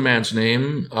mention the man's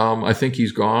name. I think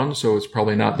he's gone, so it's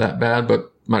probably not that bad,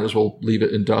 but might as well leave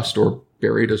it in dust or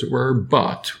buried, as it were.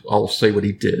 But I'll say what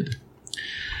he did.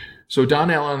 So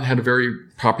Don Allen had a very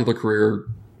popular career,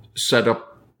 set up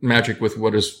magic with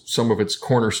what is some of its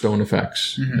cornerstone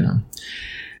effects. Mm-hmm. You know,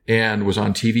 and was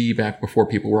on TV back before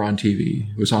people were on TV.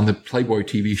 He was on the Playboy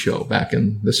TV show back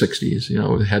in the 60s. You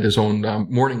know, had his own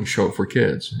morning show for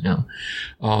kids. You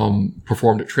know,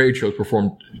 performed at trade shows,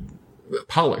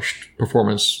 polished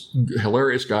performance,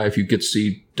 hilarious guy. If you get to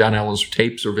see Don Allen's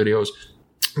tapes or videos,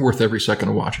 worth every second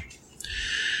of watching.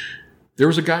 There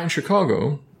was a guy in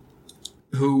Chicago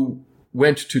who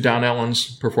went to Don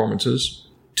Allen's performances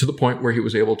to the point where he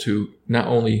was able to not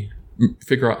only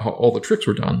figure out how all the tricks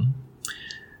were done,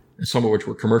 some of which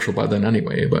were commercial by then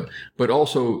anyway, but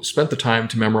also spent the time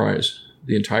to memorize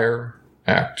the entire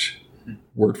act,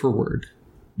 word for word,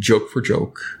 joke for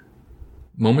joke,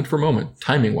 moment for moment,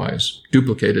 timing-wise,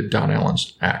 duplicated Don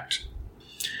Allen's act.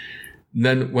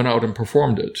 Then went out and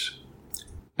performed it,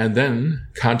 and then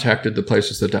contacted the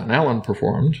places that Don Allen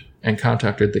performed and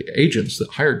contacted the agents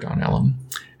that hired Don Allen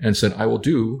and said, I will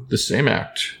do the same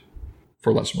act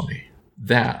for less money.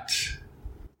 That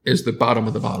is the bottom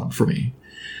of the bottom for me.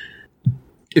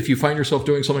 If you find yourself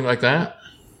doing something like that,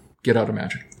 get out of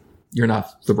magic. You're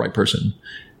not the right person.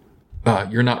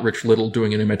 You're not Rich Little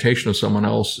doing an imitation of someone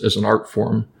else as an art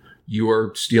form. You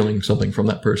are stealing something from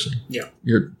that person. Yeah.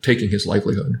 You're taking his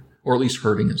livelihood, or at least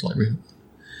hurting his livelihood.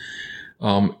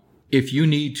 If you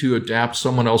need to adapt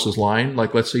someone else's line,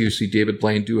 like let's say you see David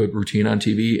Blaine do a routine on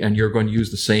TV and you're going to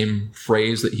use the same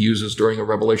phrase that he uses during a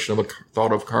revelation of a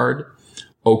thought of card,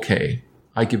 okay,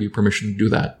 I give you permission to do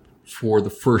that for the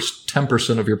first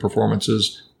 10% of your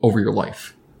performances over your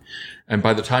life. And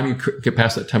by the time you get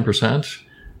past that 10%,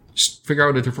 figure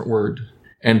out a different word.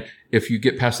 And if you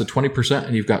get past the 20%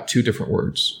 and you've got 2 different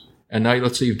words, and now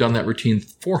let's say you've done that routine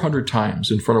 400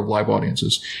 times in front of live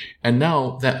audiences, and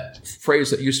now that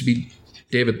phrase that used to be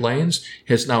David Blaine's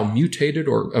has now mutated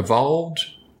or evolved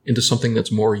into something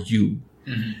that's more you.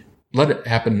 Mm-hmm. Let it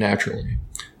happen naturally.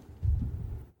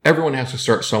 Everyone has to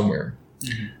start somewhere.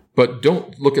 Mm-hmm. But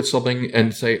don't look at something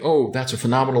and say, oh, that's a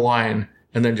phenomenal line,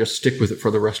 and then just stick with it for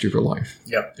the rest of your life.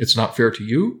 Yep. It's not fair to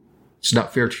you. It's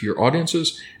not fair to your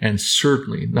audiences, and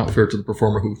certainly not fair to the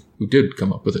performer who did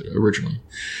come up with it originally.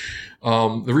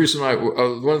 The reason one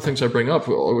of the things I bring up,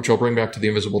 which I'll bring back to the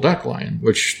Invisible Deck line,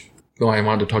 which I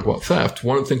wanted to talk about theft,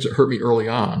 one of the things that hurt me early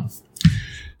on,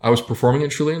 I was performing in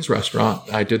Julian's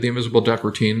restaurant. I did the Invisible Deck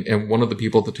routine, and one of the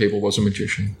people at the table was a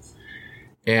magician.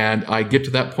 And I get to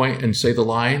that point and say the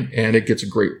line, and it gets a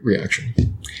great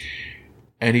reaction.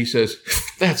 And he says,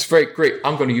 that's very great.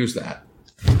 I'm going to use that.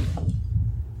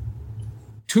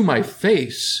 To my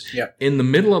face, in the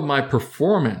middle of my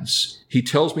performance, he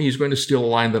tells me he's going to steal a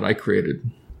line that I created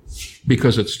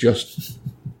because it's just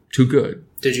too good.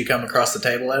 Did you come across the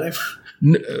table at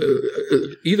him?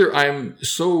 Either I'm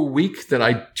so weak that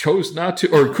I chose not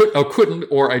to, or couldn't,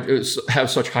 or I have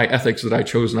such high ethics that I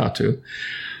chose not to.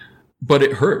 But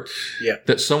it hurt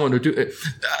that someone would do it.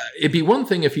 It'd be one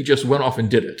thing if he just went off and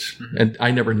did it, and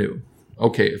I never knew.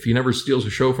 Okay, if he never steals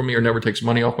a show from me or never takes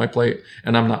money off my plate,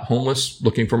 and I'm not homeless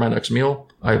looking for my next meal,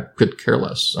 I could care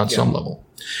less on some level.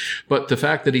 But the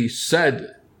fact that he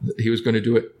said that he was going to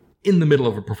do it in the middle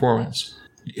of a performance,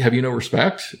 have you no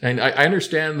respect? And I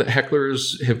understand that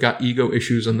hecklers have got ego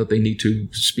issues and that they need to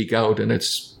speak out, and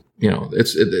it's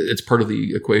It's part of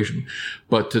the equation.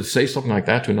 But to say something like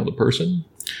that to another person.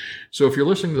 So if you're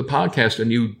listening to the podcast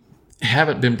and you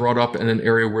haven't been brought up in an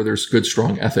area where there's good,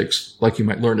 strong ethics, like you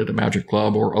might learn at a magic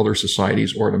club or other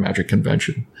societies or at a magic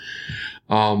convention,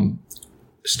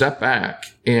 step back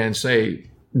and say,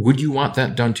 would you want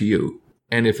that done to you?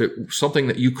 And if it's something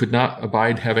that you could not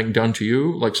abide having done to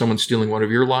you, like someone stealing one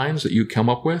of your lines that you come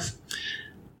up with,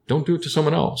 don't do it to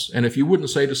someone else. And if you wouldn't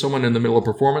say to someone in the middle of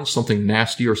performance something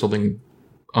nasty or something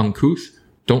uncouth,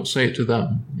 don't say it to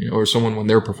them, or someone when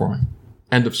they're performing.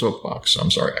 End of soapbox.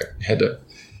 I'm sorry, I had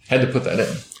to put that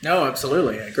in. No,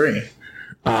 absolutely, I agree.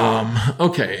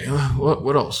 Okay,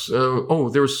 what else?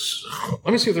 Let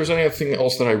me see if there's anything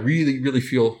else that I really, really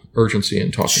feel urgency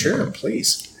in talking about. Sure,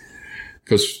 please.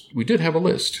 Because we did have a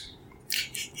list.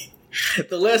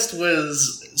 The list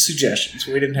was suggestions.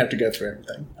 We didn't have to go through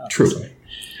everything. Obviously.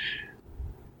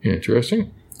 True.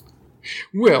 Interesting.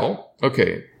 Well,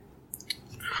 okay.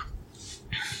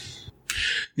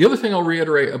 The other thing I'll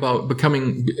reiterate about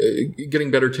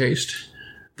getting better taste,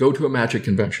 go to a magic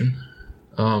convention.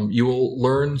 You will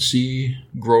learn, see,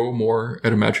 grow more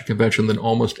at a magic convention than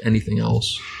almost anything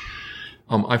else.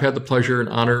 I've had the pleasure and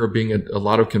honor of being at a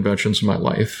lot of conventions in my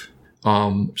life,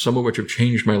 some of which have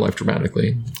changed my life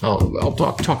dramatically. I'll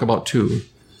talk about two.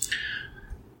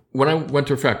 When I went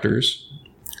to Factors,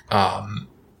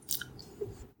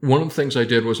 one of the things I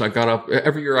did was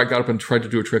every year I got up and tried to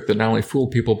do a trick that not only fooled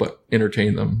people, but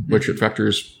entertained them, which at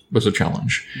Factors was a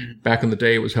challenge. Back in the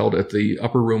day, it was held at the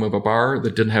upper room of a bar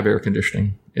that didn't have air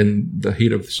conditioning in the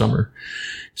heat of the summer.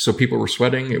 So people were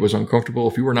sweating. It was uncomfortable.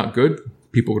 If you were not good,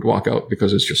 people would walk out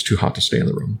because it's just too hot to stay in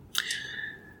the room.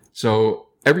 So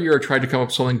every year I tried to come up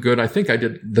with something good. I think I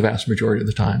did the vast majority of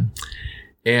the time.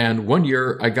 And one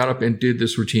year I got up and did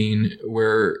this routine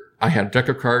where I had a deck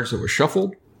of cards that was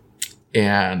shuffled.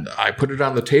 And I put it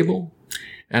on the table,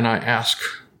 and I ask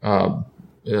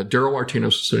Daryl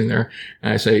Martinez sitting there,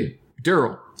 and I say,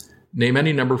 Daryl, name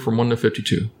any number from 1 to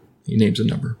 52. He names a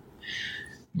number.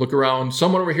 Look around.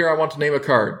 Someone over here, I want to name a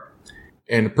card.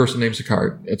 And the person names a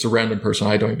card. It's a random person.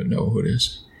 I don't even know who it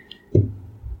is.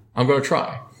 I'm going to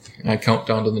try. And I count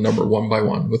down to the number one by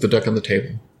one with the deck on the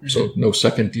table. Mm-hmm. So no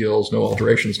second deals, no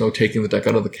alterations, no taking the deck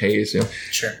out of the case.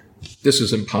 Sure. This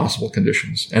is impossible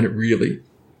conditions, and it really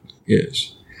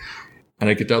is. And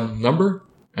I get down to the number,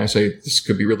 and I say, this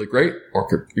could be really great, or it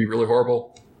could be really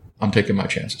horrible. I'm taking my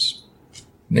chances.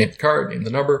 Name the card, name the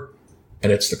number,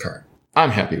 and it's the card. I'm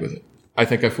happy with it. I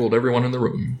think I fooled everyone in the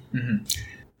room. Mm-hmm.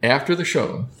 After the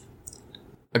show,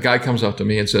 a guy comes up to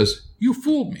me and says, you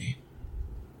fooled me.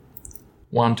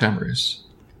 Juan Tamariz.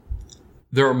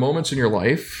 There are moments in your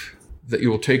life that you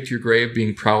will take to your grave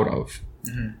being proud of.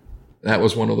 Mm-hmm. That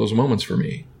was one of those moments for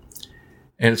me.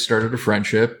 And it started a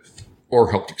friendship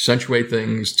or helped accentuate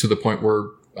things to the point where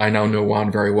I now know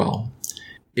Juan very well.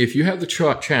 If you have the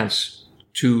chance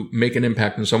to make an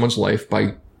impact in someone's life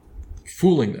by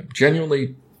fooling them,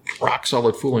 genuinely rock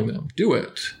solid fooling them, do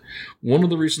it. One of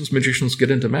the reasons magicians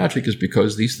get into magic is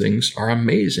because these things are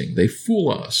amazing. They fool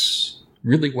us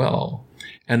really well.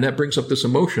 And that brings up this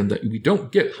emotion that we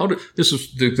don't get. This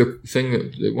is the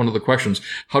thing, one of the questions.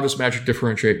 How does magic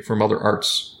differentiate from other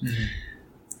arts?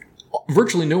 Mm-hmm.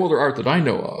 Virtually no other art that I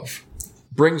know of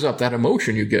brings up that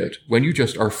emotion you get when you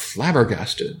just are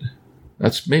flabbergasted. I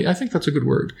think that's a good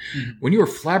word. Mm-hmm. When you are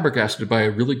flabbergasted by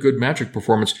a really good magic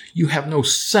performance, you have no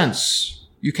sense.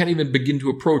 You can't even begin to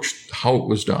approach how it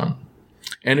was done.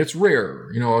 And it's rare.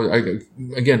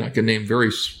 I can name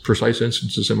very precise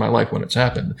instances in my life when it's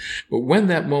happened. But when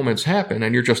that moment's happened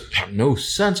and you just have no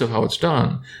sense of how it's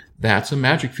done, that's a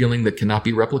magic feeling that cannot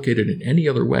be replicated in any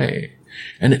other way.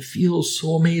 And it feels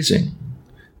so amazing.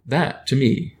 That, to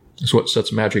me, is what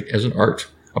sets magic as an art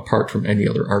apart from any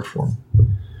other art form.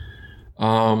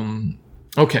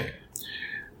 Okay.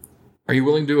 Are you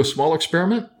willing to do a small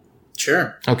experiment?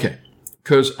 Sure. Okay.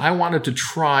 Because I wanted to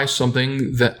try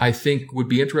something that I think would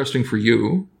be interesting for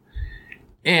you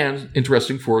and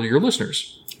interesting for your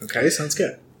listeners. Okay, sounds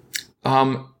good.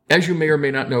 As you may or may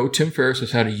not know, Tim Ferriss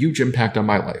has had a huge impact on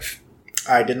my life.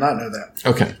 I did not know that.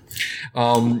 Okay.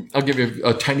 I'll give you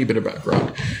a tiny bit of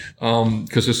background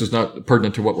because this is not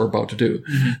pertinent to what we're about to do.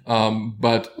 Mm-hmm.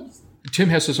 But Tim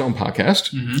has his own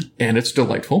podcast, mm-hmm. and it's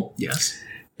delightful. Yes.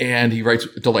 And he writes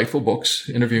delightful books,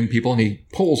 interviewing people, and he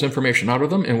pulls information out of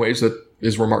them in ways that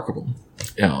is remarkable.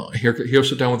 He'll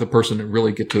sit down with a person and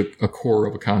really get to a core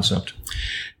of a concept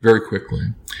very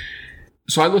quickly.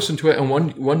 So I listened to it, and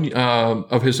one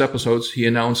of his episodes, he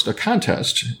announced a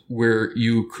contest where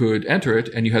you could enter it,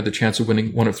 and you had the chance of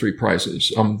winning one of 3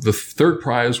 prizes. The third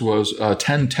prize was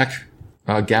 10 tech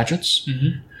gadgets.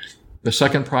 Mm-hmm. The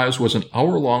second prize was an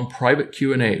hour-long private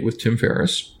Q&A with Tim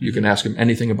Ferriss. You can ask him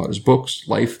anything about his books,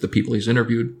 life, the people he's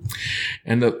interviewed.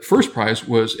 And the first prize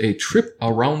was a trip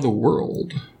around the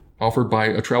world offered by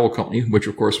a travel company, which,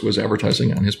 of course, was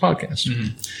advertising on his podcast.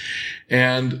 Mm-hmm.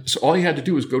 And so all you had to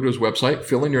do was go to his website,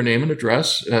 fill in your name and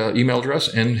address, email address,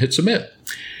 and hit submit,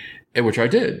 which I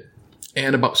did.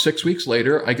 And about 6 weeks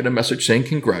later, I get a message saying,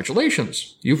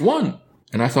 congratulations, you've won.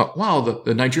 And I thought, wow,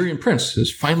 the Nigerian prince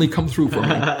has finally come through for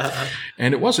me.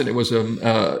 And it wasn't. It was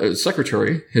a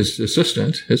secretary, his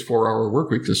assistant, his 4-hour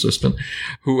workweek assistant,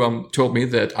 who told me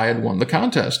that I had won the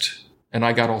contest. And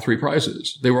I got all 3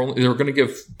 prizes. They were going to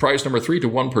give prize number 3 to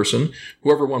one person.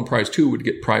 Whoever won prize 2 would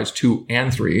get prize 2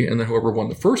 and 3. And then whoever won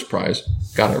the first prize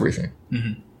got everything.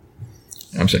 Mm-hmm.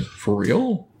 And I'm saying, for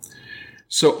real?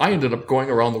 So I ended up going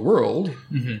around the world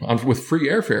with free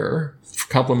airfare,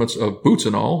 compliments of Boots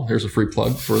and all. Here's a free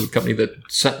plug for the company that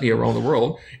sent me around the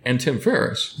world, and Tim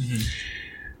Ferriss. Mm-hmm.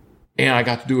 And I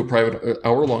got to do a private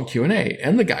hour-long Q&A.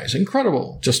 And the guy's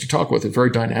incredible just to talk with.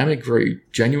 Very dynamic, very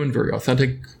genuine, very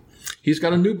authentic. He's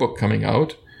got a new book coming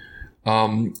out.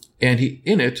 And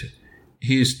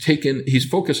he's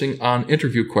focusing on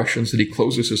interview questions that he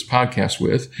closes his podcast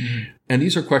with. Mm-hmm. And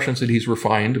these are questions that he's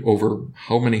refined over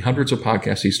how many hundreds of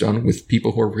podcasts he's done with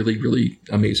people who are really, really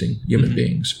amazing human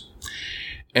beings.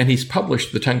 And he's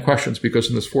published the 10 questions because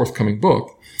in this forthcoming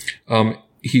book,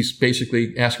 he's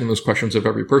basically asking those questions of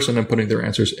every person and putting their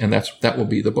answers, and that will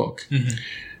be the book. Mm-hmm.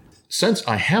 Since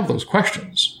I have those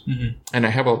questions, and I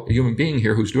have a human being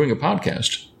here who's doing a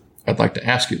podcast, I'd like to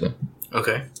ask you them.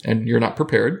 Okay. And you're not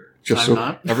prepared. Just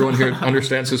so everyone here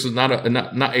understands, this is not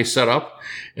a setup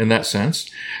in that sense.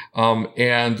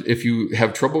 And if you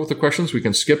have trouble with the questions, we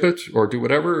can skip it or do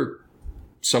whatever.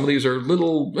 Some of these are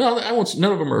none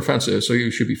of them are offensive, so you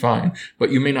should be fine.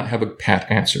 But you may not have a pat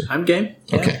answer. I'm game.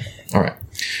 Yeah. Okay. All right.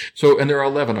 So, and there are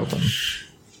 11 of them.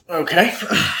 Okay.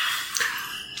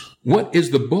 What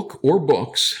is the book or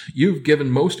books you've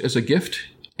given most as a gift,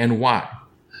 and why?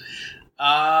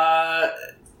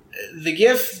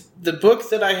 The book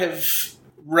that I have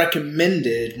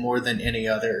recommended more than any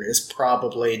other is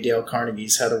probably Dale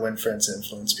Carnegie's How to Win Friends and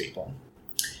Influence People,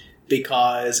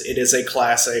 because it is a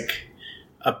classic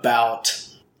about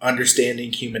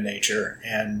understanding human nature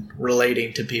and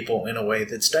relating to people in a way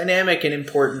that's dynamic and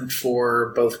important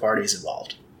for both parties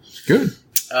involved. Good.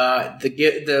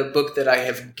 The book that I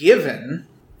have given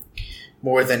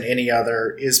more than any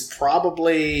other is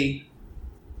probably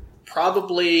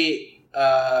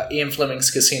Ian Fleming's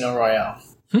Casino Royale.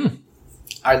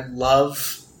 I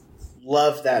love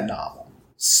that novel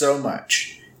so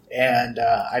much. And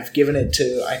I've given it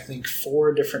to, I think,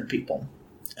 4 different people.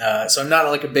 So I'm not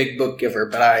like a big book giver,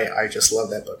 but I just love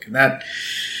that book. And that,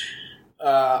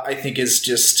 I think, is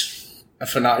just a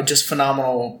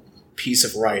phenomenal piece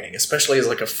of writing, especially as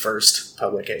like a first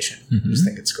publication. I just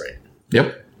think it's great.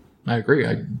 Yep. I agree.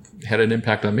 I had an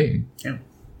impact on me. Yeah.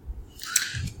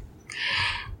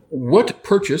 What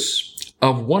purchase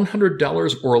of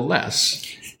 $100 or less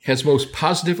has most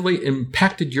positively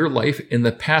impacted your life in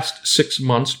the past 6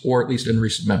 months, or at least in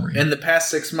recent memory? In the past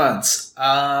 6 months,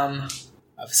 of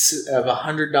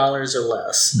 $100 or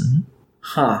less.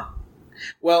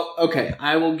 Well, okay,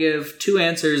 I will give 2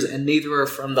 answers, and neither are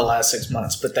from the last 6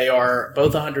 months, but they are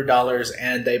both $100,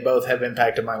 and they both have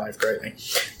impacted my life greatly.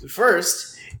 The first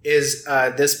is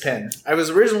this pen. I was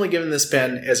originally given this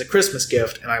pen as a Christmas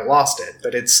gift, and I lost it,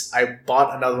 but I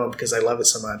bought another one because I love it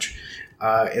so much.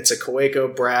 It's a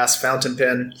Kaweco brass fountain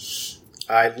pen.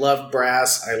 I love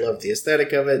brass. I love the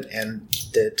aesthetic of it and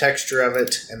the texture of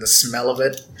it and the smell of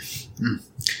it.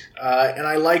 And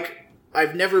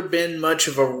I've never been much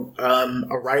of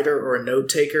a writer or a note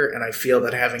taker, and I feel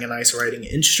that having a nice writing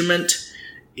instrument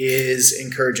is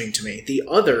encouraging to me. The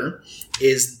other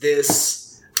is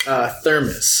this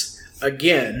thermos.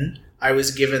 Again, I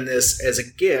was given this as a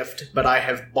gift, but I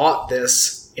have bought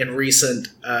this in the recent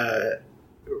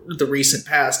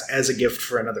past as a gift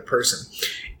for another person.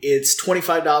 It's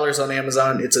 $25 on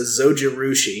Amazon. It's a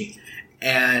Zojirushi.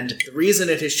 And the reason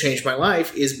it has changed my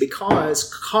life is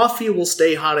because coffee will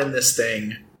stay hot in this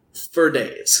thing for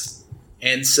days.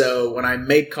 And so when I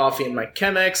make coffee in my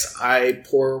Chemex, I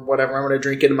pour whatever I'm going to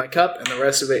drink into my cup and the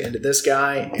rest of it into this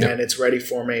guy, and it's ready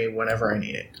for me whenever I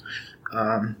need it.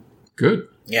 Good.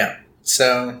 Yeah.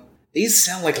 So these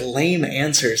sound like lame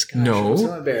answers. Gosh, no. I'm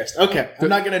so embarrassed. Okay. I'm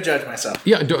not going to judge myself.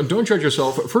 Yeah, don't judge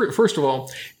yourself. First of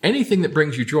all, anything that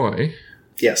brings you joy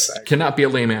cannot be a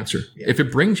lame answer. Yeah. If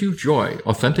it brings you joy,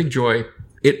 authentic joy,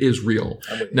 it is real.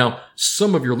 Now,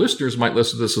 some of your listeners might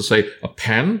listen to this and say, a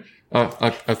pen?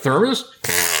 A thermos?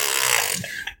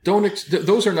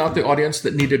 Those are not the audience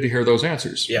that needed to hear those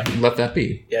answers. Yeah. Let that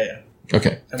be. Yeah.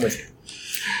 Okay. I'm with you.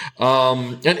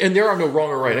 And there are no wrong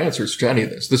or right answers to any of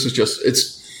this. This is just,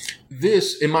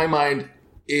 this, in my mind,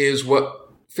 is what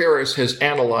Ferris has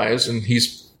analyzed, and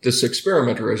he's this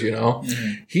experimenter, as you know.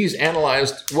 Mm-hmm. He's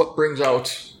analyzed what brings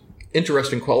out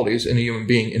interesting qualities in a human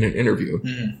being in an interview.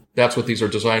 Mm-hmm. That's what these are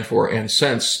designed for. And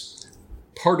since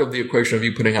part of the equation of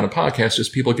you putting on a podcast is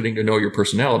people getting to know your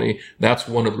personality, that's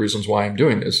one of the reasons why I'm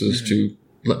doing this, is to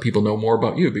let people know more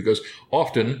about you, because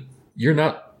often you're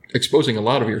not exposing a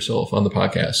lot of yourself on the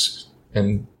podcast.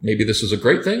 And maybe this is a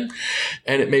great thing,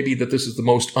 and it may be that this is the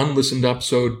most unlistened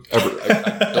episode ever.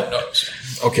 I don't know.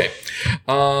 Okay.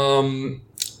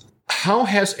 How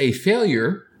has a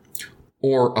failure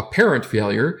or apparent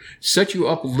failure set you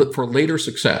up for later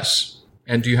success?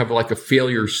 And do you have like a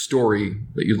failure story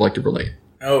that you'd like to relate?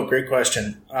 Oh, great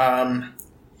question.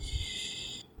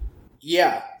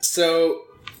 Yeah. So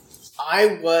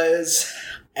I was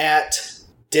at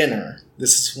dinner.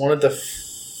 This is one of the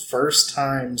first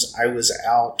times I was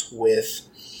out with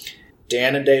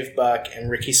Dan and Dave Buck and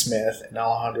Ricky Smith and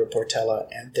Alejandro Portela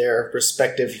and their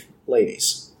respective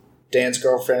ladies. Dan's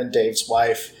girlfriend, Dave's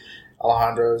wife,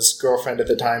 Alejandro's girlfriend at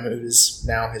the time, who is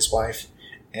now his wife,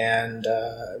 and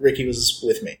Ricky was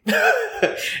with me.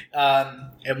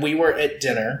 And we were at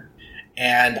dinner,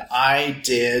 and I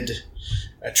did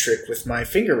a trick with my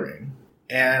finger ring,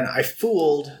 and I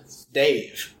fooled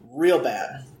Dave real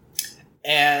bad.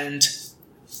 And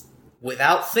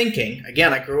without thinking,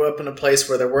 again, I grew up in a place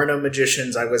where there were no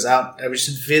magicians. I was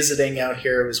just visiting out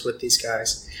here. I was with these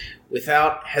guys.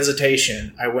 Without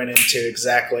hesitation, I went into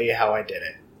exactly how I did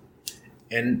it.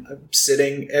 And I'm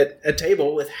sitting at a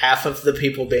table with half of the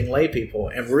people being lay people.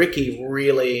 And Ricky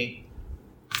really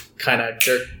kind of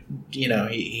jerked,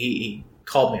 he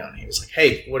called me on it. He was like,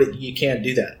 hey, you can't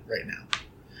do that right now.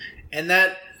 And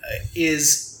that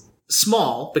is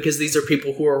small, because these are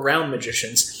people who are around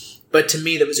magicians. But to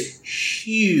me, that was a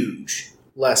huge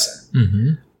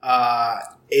lesson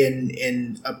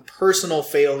in a personal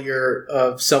failure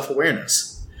of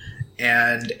self-awareness,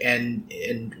 and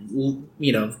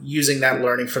using that,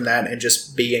 learning from that, and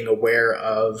just being aware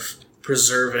of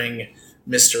preserving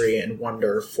mystery and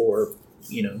wonder for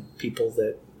people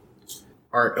that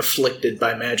aren't afflicted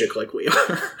by magic like we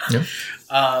are. Yeah.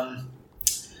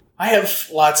 I have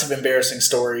lots of embarrassing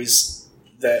stories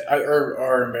that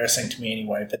are embarrassing to me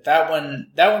anyway, but that one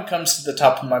comes to the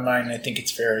top of my mind, and I think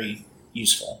it's very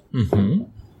useful. Mm-hmm.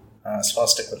 So I'll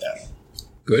stick with that one.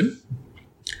 Good.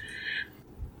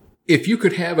 If you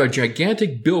could have a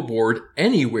gigantic billboard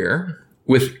anywhere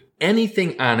with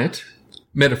anything on it,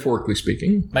 metaphorically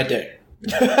speaking, my dick.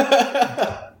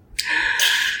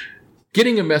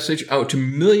 Getting a message out to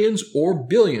millions or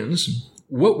billions,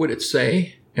 what would it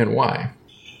say and why?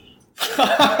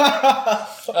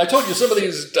 I told you some of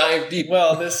these dive deep.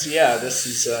 Well, this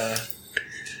is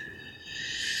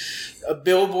a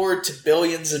billboard to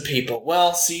billions of people.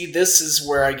 Well, see, this is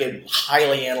where I get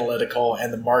highly analytical,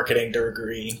 and the marketing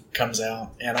degree comes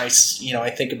out. And I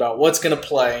think about what's going to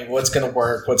play, what's going to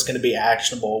work, what's going to be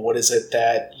actionable, what is it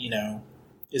that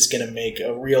is going to make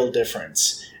a real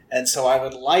difference. And so I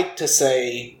would like to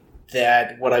say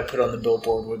that what I put on the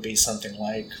billboard would be something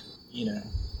like,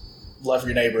 love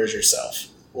your neighbor as yourself,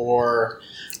 or,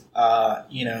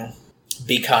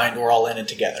 be kind, we're all in it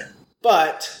together.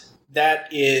 But that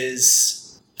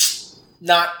is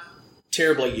not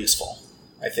terribly useful,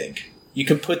 I think. You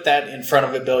can put that in front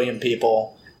of a billion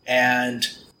people, and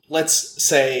let's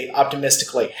say,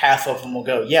 optimistically, half of them will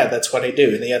go, yeah, that's what I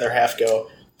do. And the other half go,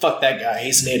 fuck that guy,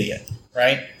 he's an idiot,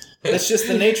 right? That's just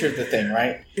the nature of the thing,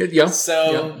 right? Yeah.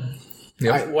 So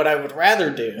what I would rather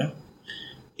do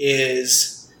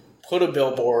is put a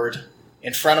billboard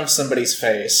in front of somebody's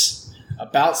face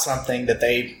about something that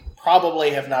they probably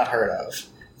have not heard of,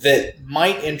 that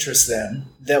might interest them,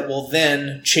 that will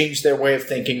then change their way of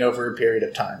thinking over a period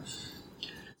of time.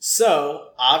 So,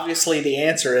 obviously, the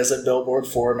answer is a billboard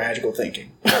for magical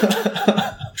thinking.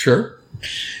 Sure.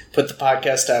 Put the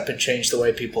podcast up and change the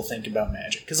way people think about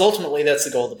magic. Because ultimately, that's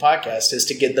the goal of the podcast, is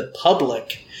to get the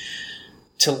public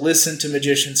to listen to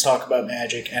magicians talk about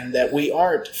magic, and that we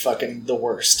aren't fucking the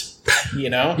worst,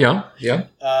 Yeah.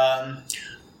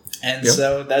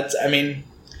 So that's,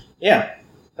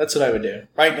 that's what I would do.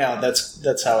 Right now,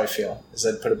 that's how I feel, is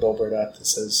I'd put a billboard up that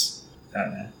says, I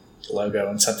don't know, the logo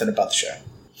and something about the show.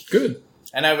 Good.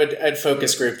 And I'd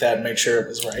focus group that and make sure it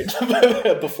was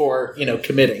right before,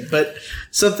 committing. But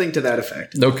something to that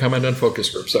effect. No comment on focus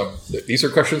group. So these are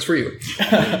questions for you.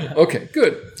 Okay,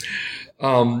 good.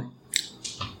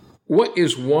 What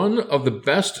is one of the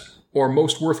best or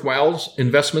most worthwhile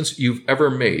investments you've ever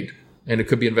made? And it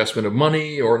could be investment of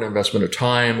money, or an investment of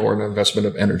time, or an investment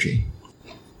of energy.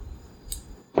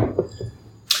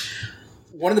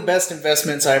 one of the best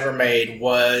investments I ever made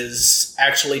was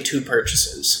actually 2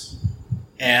 purchases.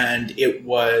 And it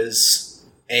was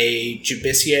a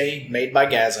Jubissier made by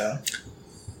Gazzo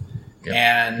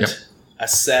and a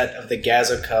set of the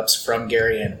Gazzo cups from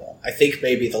Gary Animal. I think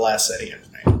maybe the last set he ever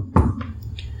made.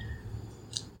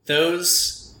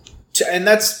 Those, and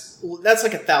that's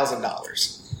like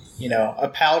 $1,000. You know, a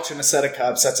pouch and a set of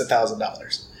cups, that's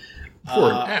 $1,000.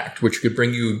 For an act, which could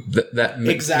bring you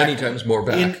many times more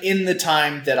back. In the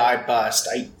time that I bust,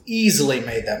 I easily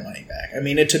made that money back. I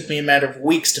mean, it took me a matter of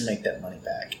weeks to make that money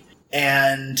back.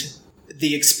 And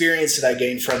the experience that I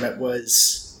gained from it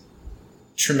was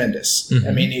tremendous. Mm-hmm.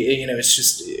 I mean, you know,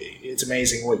 it's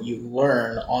amazing what you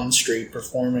learn on the street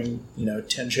performing, you know,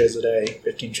 10 shows a day,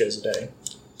 15 shows a day.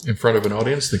 In front of an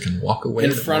audience that can walk away.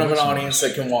 In front of an audience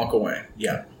that can walk away,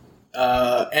 yeah.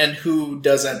 And who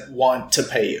doesn't want to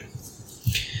pay you.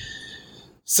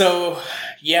 So,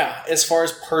 yeah, as far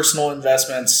as personal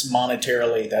investments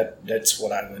monetarily, that's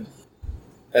what I'd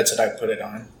put it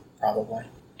on, probably.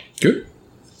 Good.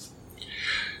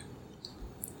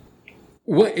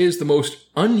 What is the most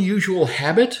unusual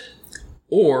habit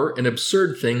or an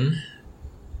absurd thing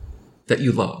that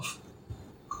you love?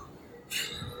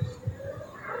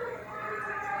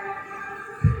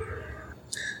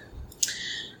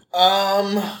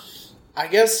 I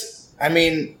guess, I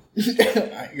mean,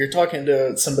 you're talking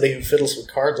to somebody who fiddles with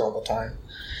cards all the time,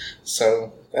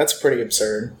 so that's pretty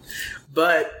absurd.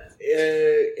 But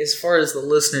as far as the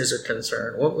listeners are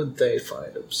concerned, what would they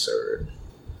find absurd?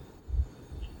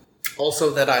 Also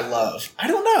that I love. I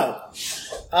don't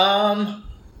know.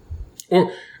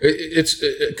 Or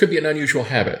it could be an unusual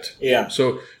habit. Yeah.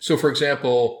 So for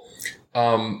example,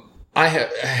 I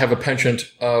have a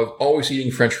penchant of always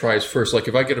eating French fries first. Like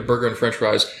if I get a burger and French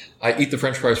fries, I eat the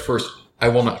French fries first. I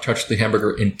will not touch the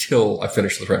hamburger until I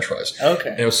finish the French fries.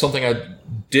 Okay. And it was something I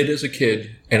did as a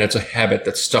kid, and it's a habit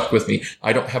that stuck with me.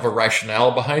 I don't have a rationale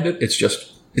behind it. It's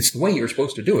the way you're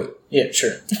supposed to do it. Yeah,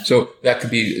 sure. So that could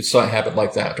be a habit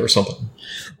like that or something.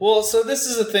 Well, so this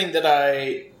is a thing that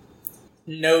I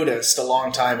noticed a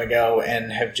long time ago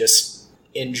and have just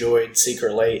enjoyed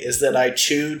secretly, is that I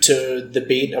chew to the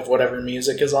beat of whatever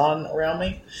music is on around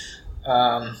me.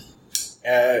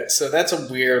 So that's a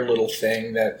weird little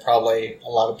thing that probably a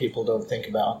lot of people don't think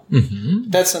about.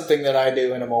 Mm-hmm. That's something that I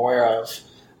do and am aware of.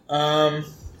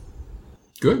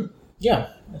 Good.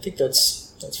 Yeah, I think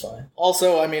that's fine.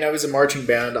 Also, I mean, I was in marching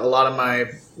band. A lot of my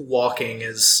walking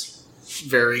is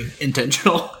very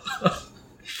intentional.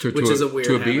 Which is a weird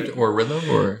to a habit. beat or a rhythm,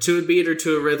 or to a beat or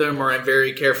to a rhythm, or I'm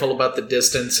very careful about the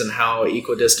distance and how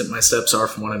equidistant my steps are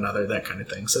from one another, that kind of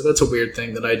thing. So that's a weird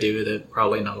thing that I do that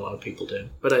probably not a lot of people do,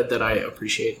 but that I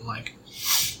appreciate and like.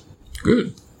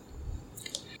 Good.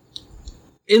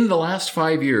 In the last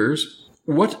 5 years,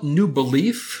 what new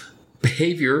belief,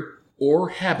 behavior, or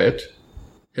habit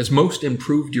has most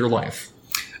improved your life?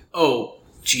 Oh,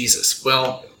 Jesus.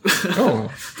 Well...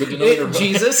 Oh, good to know.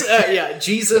 Jesus,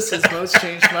 Jesus has most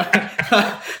changed my...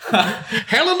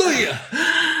 Hallelujah!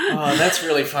 Oh, that's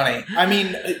really funny. I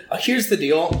mean, here's the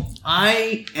deal.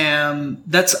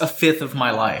 That's a fifth of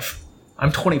my life.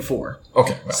 I'm 24.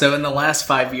 Okay. Well. So in the last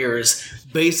 5 years,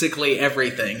 basically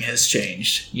everything has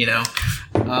changed, you know?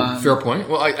 Fair point.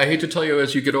 Well, I hate to tell you,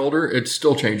 as you get older, it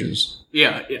still changes.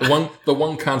 Yeah. The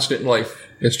one constant in life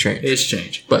is change. It's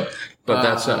change. But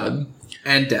that's sad.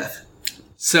 And death.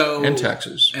 So and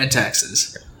taxes.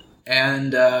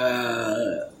 And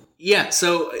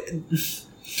so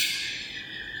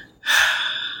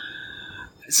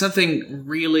something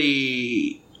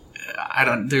really,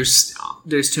 there's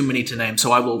too many to name,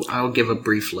 so I will give a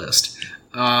brief list.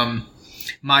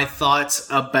 My thoughts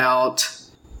about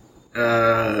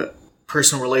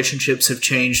personal relationships have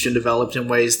changed and developed in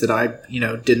ways that I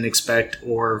didn't expect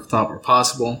or thought were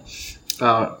possible.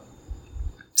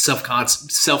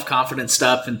 Self-confident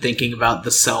stuff and thinking about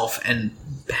the self and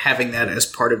having that as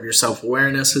part of your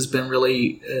self-awareness has been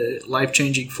really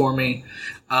life-changing for me.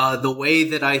 The way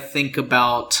that I think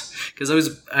about, because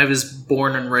I was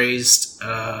born and raised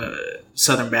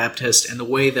Southern Baptist, and the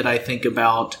way that I think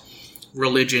about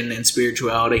religion and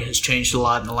spirituality has changed a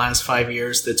lot in the last 5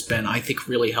 years. That's been, I think,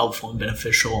 really helpful and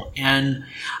beneficial. And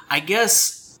I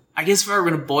guess if I were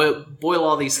going to boil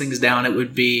all these things down, it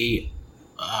would be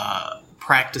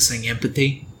practicing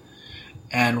empathy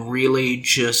and really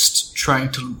just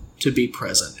trying to be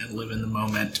present and live in the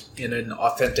moment in an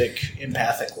authentic,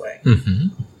 empathic way. Mm-hmm.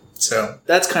 So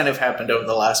that's kind of happened over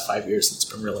the last 5 years. It's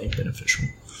been really beneficial.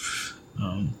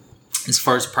 As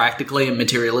far as practically and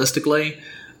materialistically,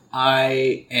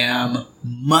 I am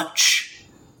much,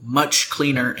 much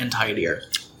cleaner and tidier.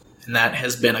 And that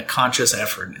has been a conscious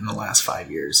effort in the last 5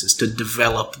 years, is to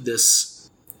develop this.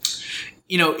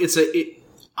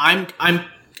 I'm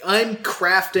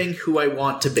crafting who I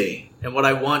want to be. And what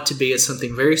I want to be is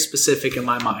something very specific in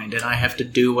my mind. And I have to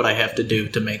do what I have to do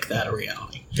to make that a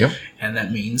reality. Yep. And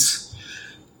that means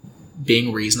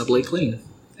being reasonably clean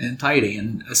and tidy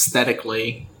and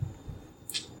aesthetically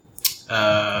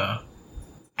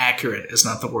accurate is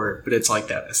not the word, but it's like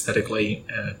that. Aesthetically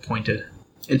pointed.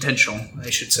 Intentional, I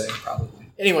should say,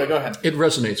 probably. Anyway, go ahead. It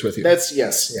resonates with you.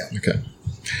 Yes, yeah. Okay.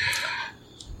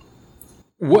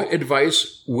 What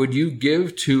advice would you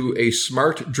give to a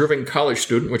smart, driven college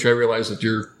student, which I realize that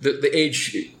you're, the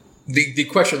age, the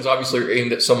questions obviously are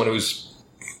aimed at someone who's,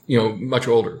 much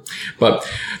older. But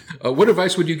what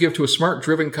advice would you give to a smart,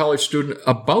 driven college student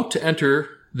about to enter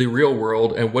the real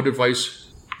world, and what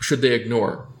advice should they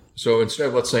ignore? So instead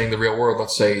of, let's say, in the real world,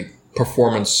 let's say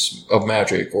performance of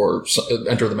magic or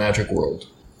enter the magic world.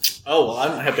 Oh, well,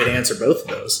 I'm happy to answer both of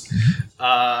those.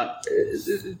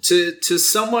 To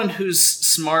someone who's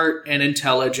smart and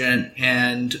intelligent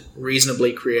and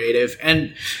reasonably creative,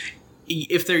 and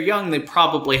if they're young, they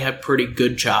probably have pretty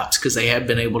good chops because they have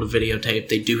been able to videotape.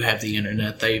 They do have the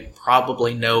internet. They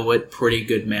probably know what pretty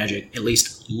good magic at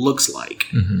least looks like.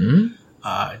 Mm-hmm.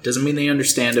 It doesn't mean they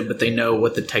understand it, but they know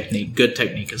what the good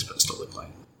technique is supposed to look like.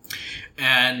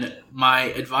 And my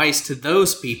advice to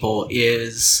those people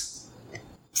is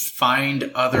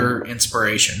find other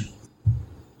inspiration.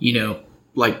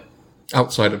 Like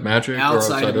outside of magic.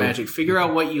 Outside of magic. Figure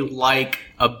out what you like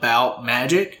about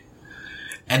magic,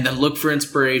 and then look for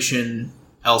inspiration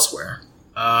elsewhere.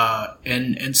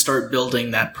 And start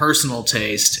building that personal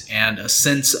taste and a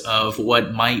sense of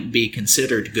what might be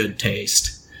considered good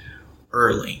taste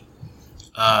early.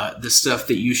 The stuff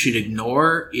that you should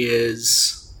ignore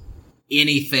is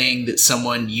anything that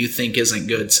someone you think isn't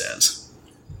good says.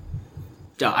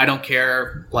 I don't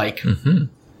care, like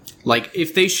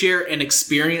if they share an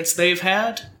experience they've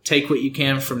had, take what you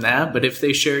can from that. But if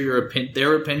they share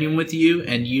their opinion with you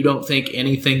and you don't think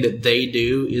anything that they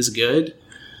do is good,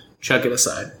 chuck it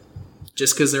aside.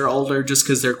 Just because they're older, just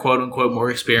because they're quote-unquote more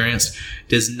experienced,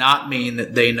 does not mean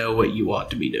that they know what you ought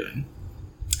to be doing.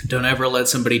 Don't ever let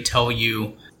somebody tell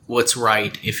you what's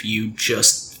right if you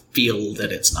just feel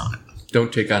that it's not.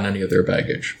 Don't take on any of their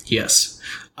baggage. Yes.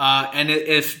 And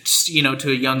if, to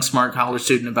a young, smart college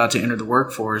student about to enter the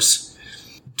workforce,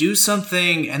 do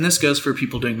something, and this goes for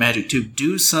people doing magic too,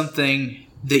 do something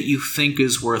that you think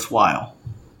is worthwhile.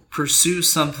 Pursue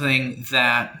something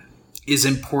that is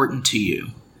important to you.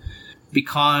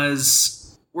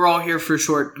 Because we're all here for a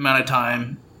short amount of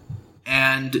time,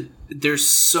 and there's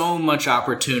so much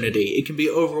opportunity. It can be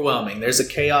overwhelming. There's a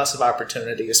chaos of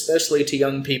opportunity, especially to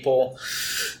young people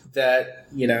that,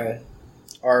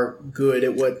 are good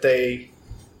at what they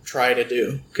try to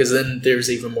do. Because then there's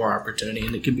even more opportunity,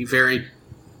 and it can be very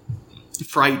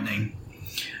frightening.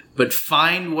 But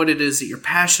find what it is that you're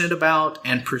passionate about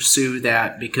and pursue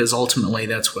that, because ultimately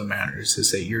that's what matters,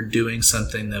 is that you're doing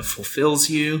something that fulfills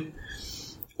you,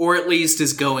 or at least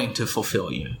is going to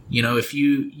fulfill you.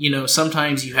 If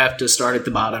sometimes you have to start at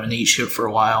the bottom and eat shit for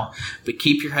a while, but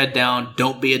keep your head down,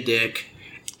 don't be a dick,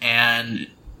 and,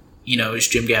 as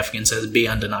Jim Gaffigan says, be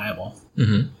undeniable.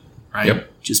 Mm-hmm. Right?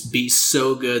 Yep. Just be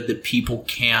so good that people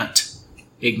can't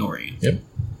ignore you. Yep.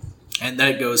 And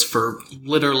that goes for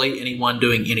literally anyone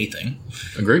doing anything.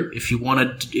 Agreed. If you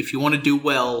want to do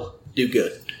well, do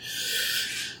good.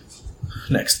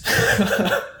 Next.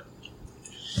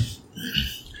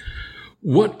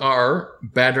 What are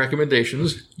bad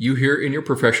recommendations you hear in your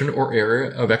profession or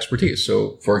area of expertise?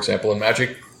 So, for example, in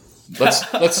magic,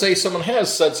 let's say someone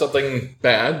has said something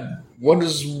bad. What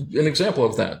is an example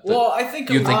of that? Well, I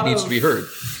think you think needs to be heard.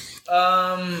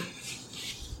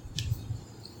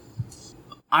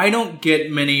 I don't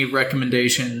get many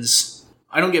recommendations.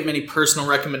 I don't get many personal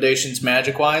recommendations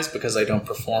magic-wise because I don't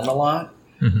perform a lot.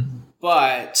 Mm-hmm.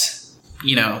 But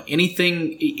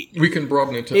anything we can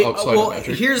broaden it to outside of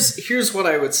magic. Here's what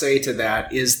I would say to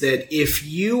that is that if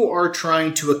you are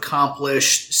trying to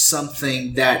accomplish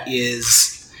something that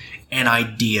is an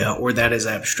idea or that is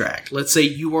abstract, let's say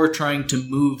you are trying to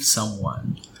move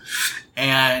someone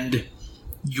and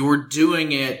you're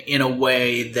doing it in a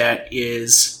way that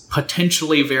is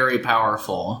potentially very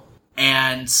powerful,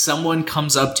 and someone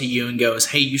comes up to you and goes,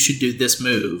 hey, you should do this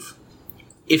move.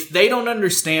 If they don't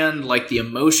understand the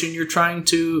emotion you're trying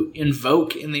to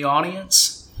invoke in the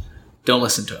audience, don't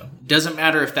listen to them. It doesn't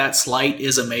matter if that sleight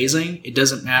is amazing. It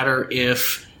doesn't matter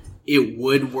if it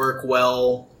would work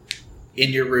well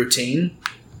in your routine.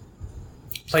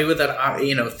 Play with that,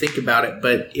 think about it.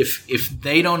 But if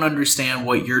they don't understand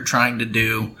what you're trying to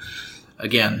do,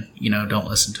 again, don't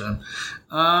listen to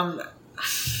him.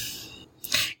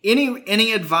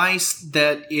 Any advice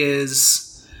that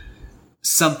is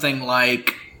something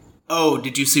like, oh,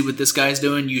 did you see what this guy's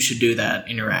doing? You should do that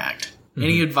in your act. Mm-hmm.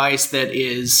 Any advice that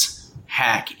is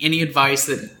hack. Any advice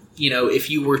that, if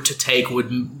you were to take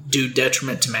would do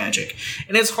detriment to magic.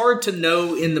 And it's hard to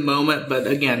know in the moment, but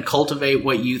again, cultivate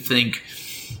what you think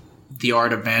the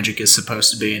art of magic is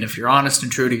supposed to be. And if you're honest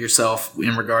and true to yourself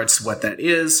in regards to what that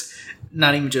is,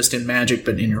 not even just in magic,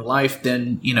 but in your life,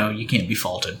 then, you can't be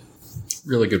faulted.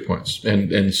 Really good points.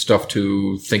 And stuff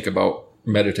to think about,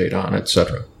 meditate on,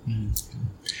 etc.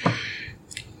 Mm-hmm.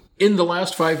 In the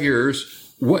last 5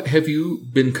 years, what have you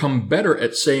become better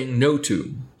at saying no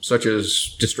to, such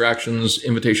as distractions,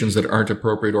 invitations that aren't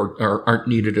appropriate or aren't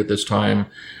needed at this time?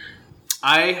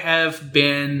 I have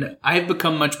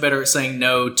become much better at saying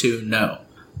no to no,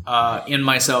 in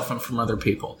myself and from other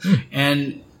people.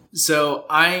 And so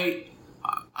I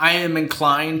am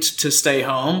inclined to stay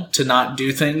home, to not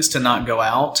do things, to not go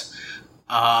out.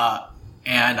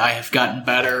 And I have gotten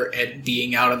better at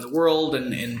being out in the world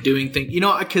and doing things,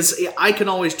 because I can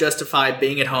always justify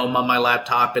being at home on my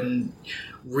laptop and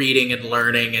reading and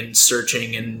learning and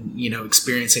searching and,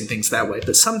 experiencing things that way.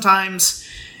 But sometimes,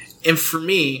 and for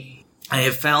me, I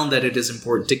have found that it is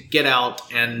important to get out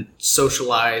and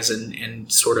socialize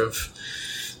and sort of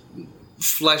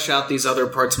flesh out these other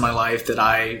parts of my life that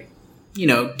I,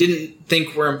 didn't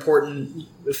think were important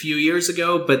a few years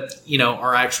ago, but,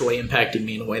 are actually impacting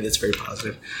me in a way that's very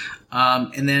positive.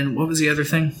 And then what was the other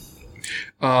thing?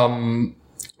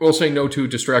 Well, saying no to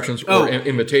distractions or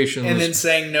invitations. And then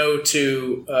saying no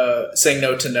to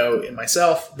no in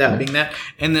myself, that being that.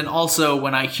 And then also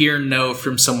when I hear no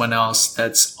from someone else,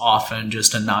 that's often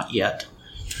just a not yet.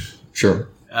 Sure.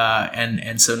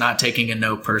 And so not taking a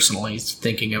no personally,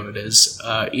 thinking of it as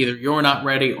either you're not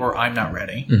ready or I'm not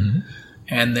ready. Mm-hmm.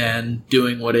 And then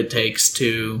doing what it takes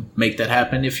to make that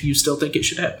happen if you still think it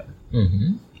should happen.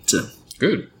 Mm-hmm. So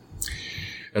good.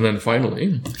 And then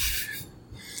finally,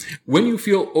 when you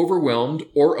feel overwhelmed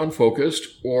or unfocused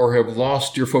or have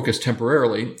lost your focus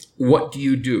temporarily, what do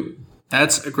you do?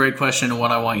 That's a great question and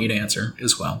one I want you to answer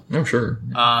as well. Oh, sure.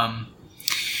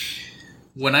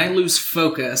 When I lose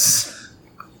focus,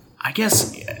 I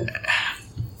guess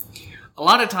a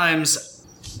lot of times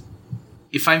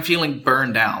if I'm feeling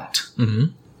burned out,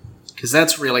 because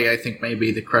that's really, I think,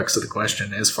 maybe the crux of the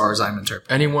question as far as I'm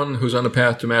interpreting. Anyone who's on the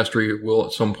path to mastery will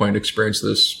at some point experience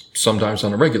this sometimes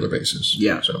on a regular basis.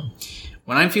 Yeah. So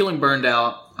when I'm feeling burned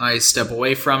out, I step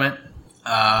away from it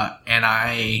and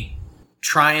I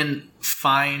try and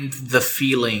find the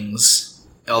feelings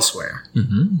elsewhere.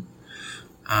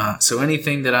 Mm-hmm. So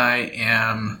anything that I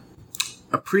am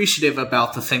appreciative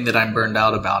about the thing that I'm burned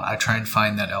out about, I try and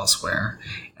find that elsewhere.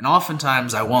 And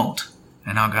oftentimes I won't.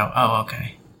 And I'll go, oh,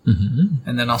 okay. Mm-hmm.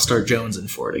 And then I'll start jonesing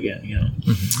for it again,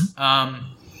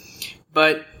 Mm-hmm.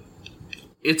 But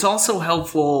it's also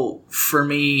helpful for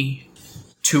me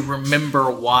to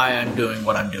remember why I'm doing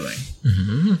what I'm doing.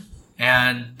 Mm-hmm.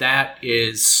 And that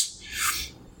is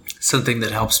something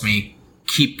that helps me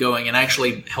keep going and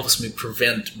actually helps me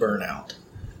prevent burnout.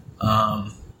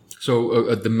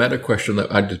 So the meta question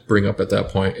that I'd just bring up at that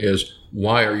point is,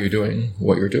 why are you doing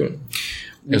what you're doing?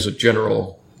 As a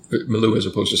general, Malou, as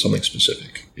opposed to something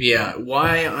specific. Yeah,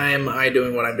 why am I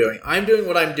doing what I'm doing? I'm doing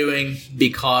what I'm doing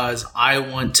because I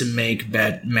want to make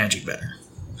magic better.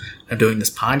 I'm doing this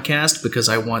podcast because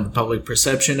I want the public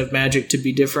perception of magic to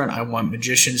be different. I want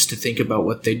magicians to think about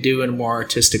what they do in a more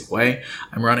artistic way.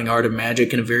 I'm running Art of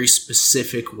Magic in a very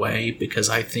specific way because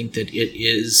I think that it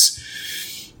is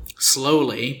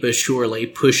slowly but surely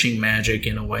pushing magic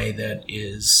in a way that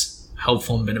is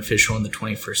helpful and beneficial in the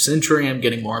 21st century. I'm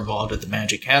getting more involved at the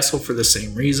Magic Castle for the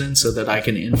same reason, so that I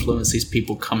can influence these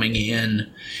people coming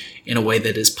in a way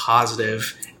that is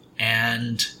positive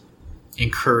and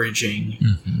encouraging,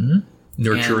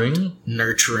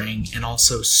 nurturing, and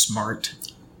also smart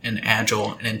and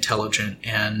agile and intelligent,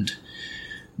 and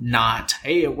not,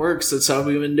 hey, it works, that's how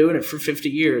we've been doing it for 50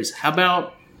 years. How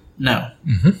about no?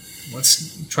 Mm-hmm.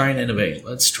 Let's try and innovate.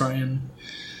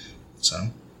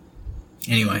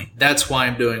 Anyway, that's why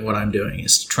I'm doing what I'm doing,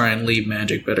 is to try and leave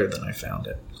magic better than I found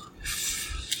it.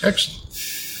 Excellent.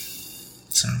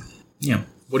 So,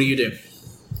 what do you do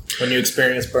when you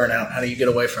experience burnout? How do you get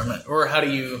away from it? Or how do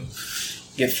you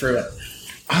get through it?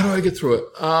 How do I get through it?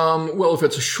 Well, if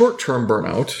it's a short-term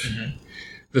burnout,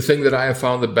 the thing that I have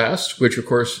found the best, which, of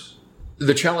course,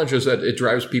 the challenge is that it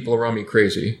drives people around me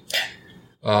crazy,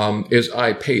 is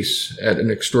I pace at an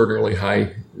extraordinarily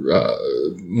high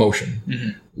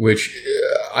motion, which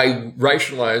I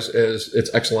rationalize as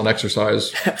it's excellent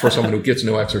exercise for someone who gets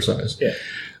no exercise.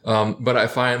 But I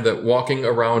find that walking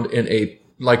around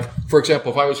for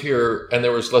example, if I was here and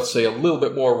there was, let's say, a little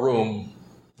bit more room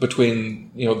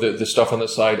between, the stuff on the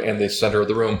side and the center of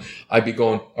the room, I'd be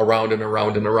going around and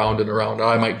around and around and around.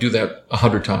 I might do that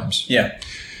 100 times. Yeah.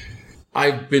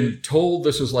 I've been told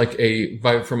this is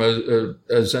from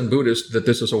a Zen Buddhist, that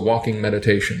this is a walking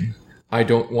meditation. I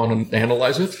don't want to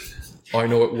analyze it. I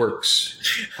know it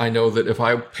works. I know that if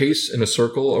I pace in a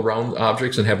circle around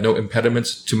objects and have no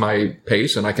impediments to my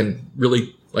pace, and I can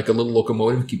really, like a little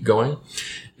locomotive, keep going,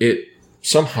 it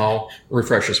somehow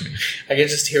refreshes me. I can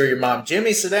just hear your mom,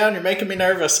 Jimmy, sit down, you're making me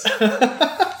nervous.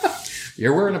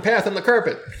 You're wearing a path on the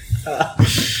carpet.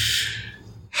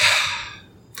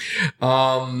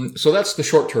 So that's the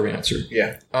short-term answer.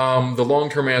 Yeah. The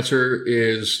long-term answer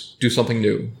is do something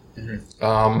new.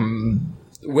 Mm-hmm.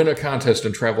 Win a contest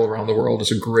and travel around the world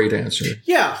is a great answer.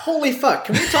 Yeah, holy fuck.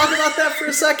 Can we talk about that for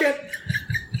a second?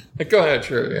 Go ahead,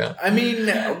 sure, yeah. I mean,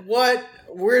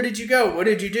 where did you go? What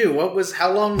did you do?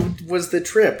 How long was the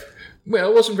trip? Well,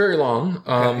 it wasn't very long.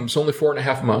 It's only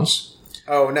 4.5 months.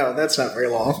 Oh, no, that's not very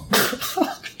long.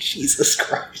 Jesus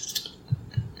Christ.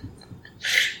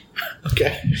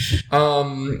 Okay.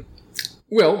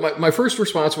 Well, my first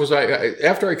response was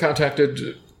after I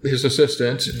contacted his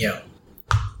assistant. Yeah.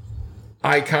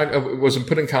 I was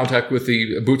put in contact with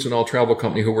the Boots and All travel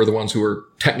company, who were the ones who were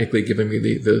technically giving me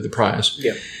the prize.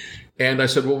 Yeah. And I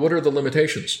said, well, what are the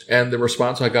limitations? And the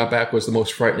response I got back was the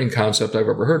most frightening concept I've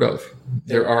ever heard of.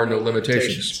 There are no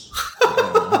limitations.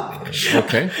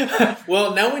 Okay.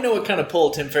 Well, now we know what kind of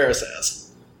pull Tim Ferriss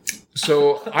has.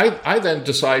 So I then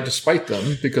decide to spite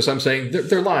them, because I'm saying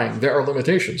they're lying. There are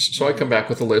limitations. So I come back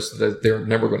with a list that they're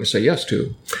never going to say yes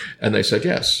to. And they said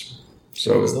yes.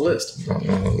 So what was the list?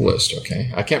 The list,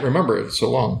 okay. I can't remember it. It's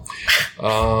so long.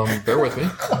 Bear with me.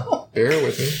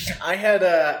 I had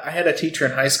a teacher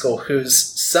in high school whose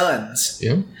sons.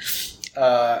 Yeah.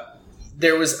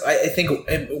 There was, I think,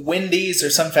 Wendy's or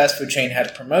some fast food chain had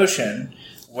a promotion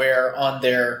where on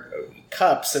their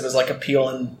cups, it was like a peel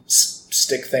and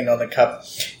stick thing on the cup.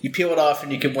 You peel it off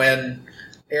and you could win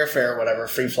airfare or whatever,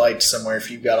 free flight somewhere if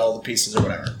you got all the pieces or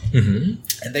whatever. Mm-hmm.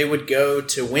 And they would go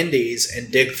to Wendy's and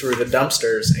dig through the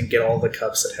dumpsters and get all the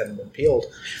cups that hadn't been peeled.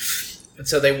 And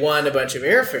so they won a bunch of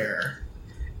airfare,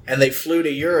 and they flew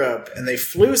to Europe, and they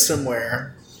flew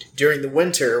somewhere during the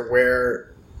winter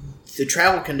where the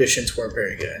travel conditions weren't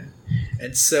very good.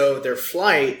 And so their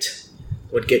flight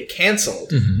would get canceled.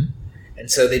 Mm-hmm. And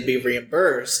so they'd be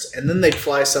reimbursed, and then they'd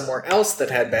fly somewhere else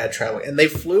that had bad travel. And they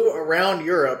flew around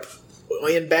Europe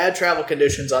in bad travel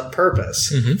conditions on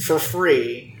purpose for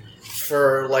free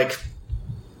for like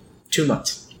 2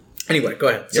 months. Anyway, go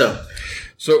ahead. Yeah.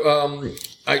 So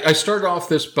I started off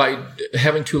this by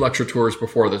having 2 lecture tours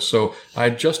before this. So I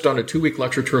had just done a 2-week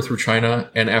lecture tour through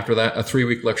China, and after that, a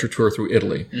 3-week lecture tour through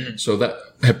Italy. Mm-hmm. So that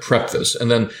had prepped this.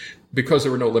 And then because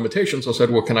there were no limitations, I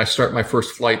said, well, can I start my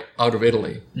first flight out of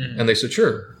Italy? Mm-hmm. And they said,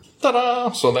 sure.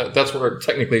 Ta-da! So that's where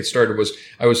technically it started.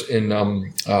 I was in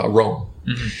Rome.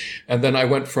 Mm-hmm. And then I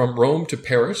went from Rome to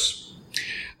Paris,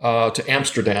 to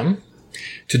Amsterdam,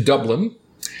 to Dublin,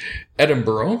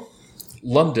 Edinburgh,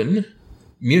 London,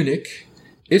 Munich,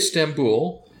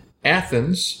 Istanbul,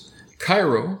 Athens,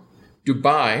 Cairo,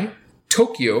 Dubai,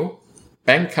 Tokyo,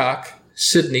 Bangkok,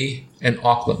 Sydney, and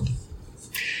Auckland.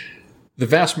 The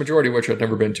vast majority of which I'd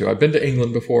never been to. I've been to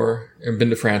England before and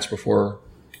been to France before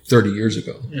 30 years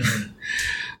ago.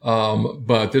 Mm-hmm.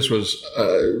 But this was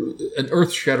an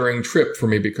earth-shattering trip for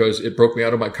me because it broke me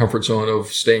out of my comfort zone of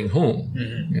staying home.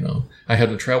 Mm-hmm. I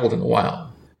hadn't traveled in a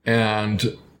while.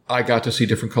 And I got to see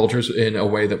different cultures in a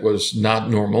way that was not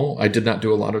normal. I did not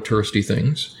do a lot of touristy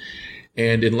things.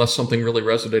 And unless something really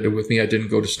resonated with me, I didn't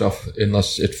go to stuff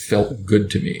unless it felt good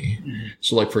to me. Mm-hmm.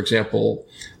 So, like, for example,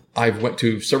 I went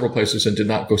to several places and did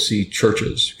not go see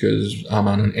churches because I'm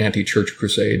on an anti-church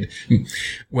crusade.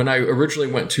 When I originally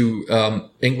went to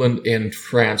England and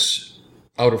France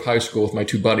out of high school with my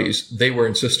 2 buddies, they were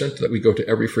insistent that we go to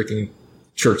every freaking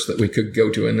church that we could go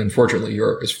to. And unfortunately,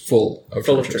 Europe is full of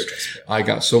churches. I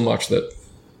got so much that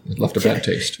it left a bad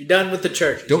taste. You're done with the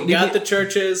churches. The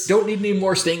churches. Don't need any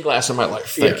more stained glass in my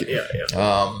life. Thank you.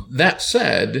 Yeah. That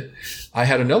said, I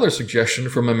had another suggestion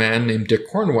from a man named Dick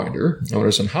Hornwinder when I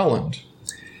was in Holland.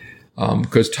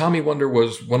 Because Tommy Wonder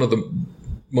was one of the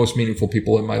most meaningful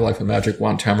people in my life in magic.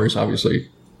 Juan Tamariz, obviously,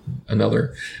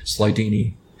 another.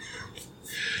 Slidini.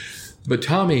 But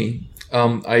Tommy,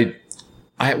 one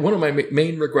of my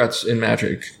main regrets in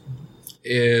magic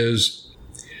is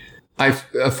a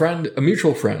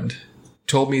mutual friend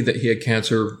told me that he had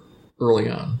cancer early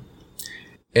on.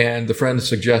 And the friend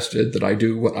suggested that I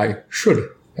do what I should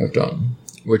have done,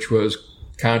 which was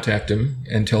contact him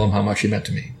and tell him how much he meant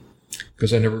to me,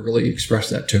 because I never really expressed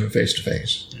that to him face to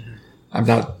face. I'm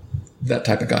not that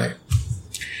type of guy.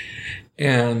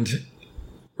 And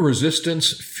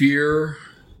resistance, fear,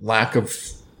 lack of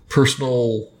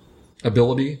personal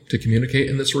ability to communicate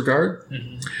in this regard,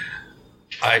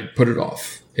 I put it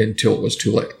off until it was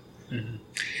too late.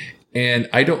 And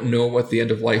I don't know what the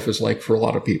end of life is like for a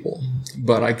lot of people,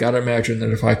 but I got to imagine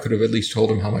that if I could have at least told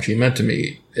him how much he meant to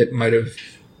me, it might have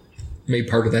made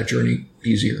part of that journey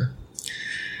easier.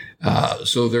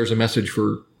 So there's a message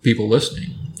for people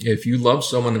listening. If you love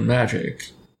someone in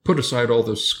magic, put aside all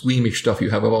the squeamish stuff you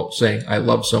have about saying, I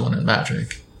love someone in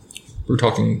magic. We're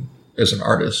talking as an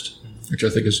artist, which I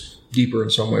think is deeper in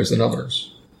some ways than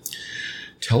others.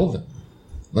 Tell them.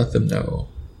 Let them know.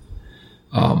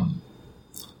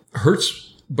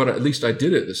 Hurts, but at least I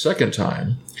did it the second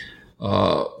time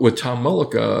with Tom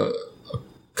Mullica a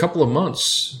couple of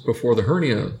months before the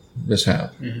hernia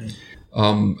mishap.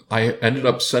 I ended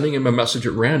up sending him a message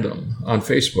at random on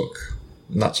Facebook,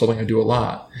 not something I do a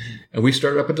lot. And we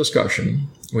started up a discussion.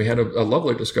 We had a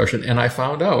lovely discussion, and I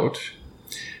found out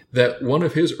that one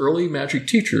of his early magic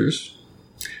teachers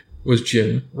was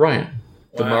Jim Ryan,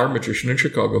 the Mar magician in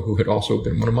Chicago, who had also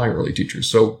been one of my early teachers.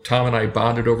 So Tom and I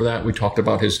bonded over that. We talked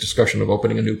about his discussion of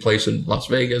opening a new place in Las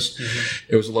Vegas.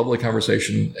 It was a lovely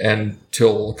conversation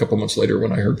until a couple months later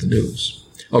when I heard the news.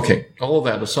 Okay, all of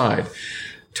that aside,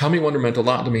 Tommy Wonder meant a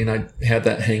lot to me, and I had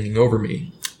that hanging over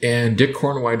me. And Dick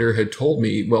Kornweider had told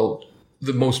me, well,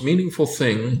 the most meaningful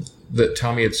thing that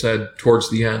Tommy had said towards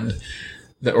the end,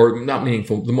 or not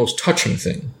meaningful, the most touching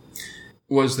thing,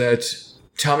 was that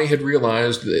Tommy had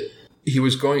realized that he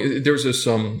was going, there's this,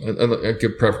 I'll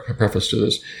give preface to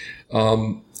this.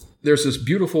 There's this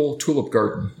beautiful tulip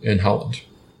garden in Holland.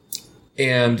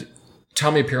 And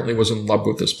Tommy apparently was in love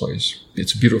with this place.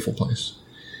 It's a beautiful place.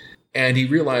 And he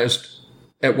realized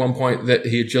at one point that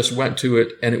he had just went to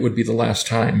it and it would be the last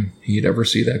time he'd ever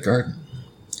see that garden.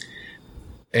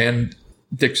 And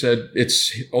Dick said,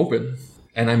 it's open.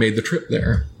 And I made the trip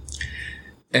there.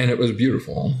 And it was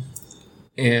beautiful.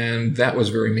 And that was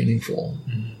very meaningful.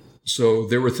 So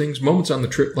there were moments on the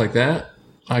trip like that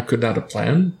I could not have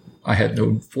planned. I had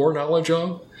no foreknowledge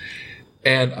of.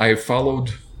 And I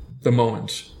followed the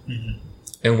moment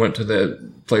and went to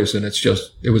that place. And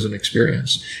it was an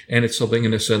experience. And it's something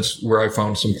in a sense where I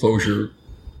found some closure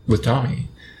with Tommy.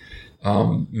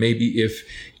 Maybe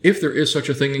if there is such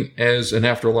a thing as an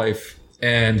afterlife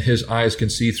and his eyes can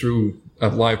see through a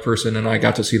live person, and I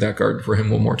got to see that garden for him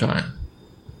one more time.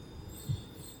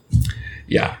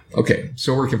 Yeah. Okay.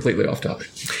 So we're completely off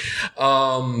topic.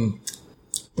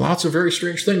 Lots of very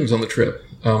strange things on the trip.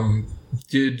 I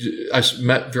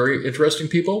met very interesting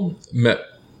people, met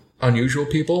unusual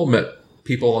people, met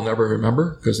people I'll never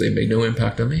remember because they made no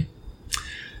impact on me.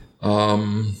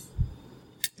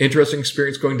 Interesting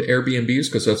experience going to Airbnbs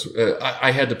because that's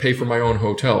I had to pay for my own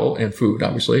hotel and food.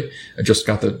 Obviously, I just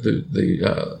got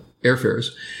the airfares.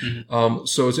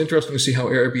 So it's interesting to see how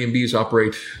Airbnbs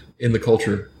operate in the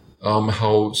culture.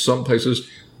 How some places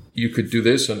you could do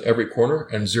this on every corner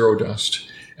and zero dust,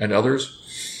 and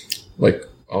others like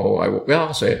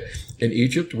I'll say it in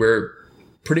Egypt where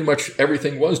pretty much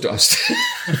everything was dust.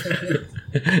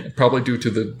 Probably due to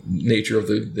the nature of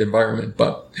the environment,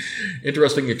 but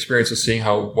interesting experience of seeing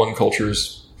how one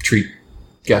cultures treat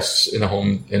guests in a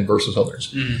home and versus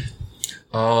others.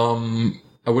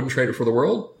 I wouldn't trade it for the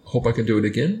world. Hope I can do it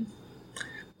again.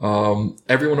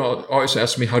 Everyone always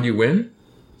asks me, how do you win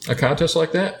a contest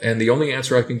like that? And the only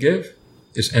answer I can give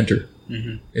is enter.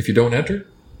 If you don't enter,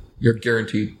 you're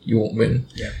guaranteed you won't win.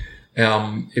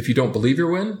 If you don't believe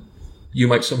you'll win, you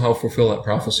might somehow fulfill that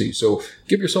prophecy. So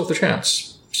give yourself the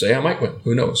chance. Say I might win.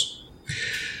 Who knows?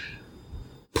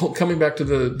 Coming back to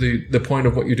the point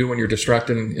of what you do when you're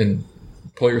distracted and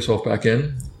pull yourself back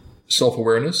in,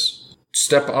 self-awareness,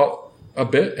 step out a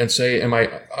bit and say, am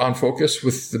I on focus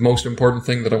with the most important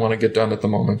thing that I want to get done at the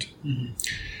moment?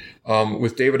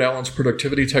 With David Allen's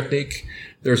productivity technique,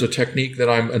 there's a technique that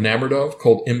I'm enamored of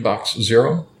called Inbox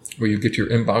Zero, where you get your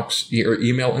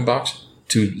email inbox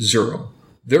to zero.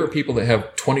 There are people that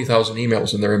have 20,000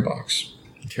 emails in their inbox.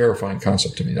 Terrifying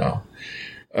concept to me now.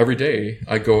 Every day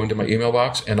I go into my email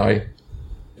box and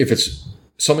if it's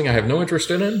something I have no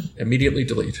interest in, immediately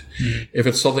delete. If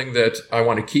it's something that I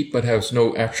want to keep but has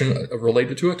no action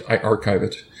related to it, I archive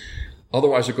it.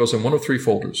 Otherwise it goes in one of three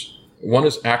folders. One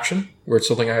is action, where it's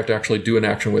something I have to actually do an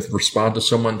action with, respond to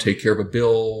someone, take care of a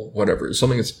bill, whatever. It's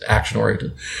something that's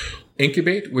action-oriented.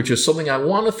 Incubate, which is something I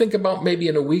want to think about maybe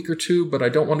in a week or two, but I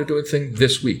don't want to do anything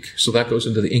this week. So that goes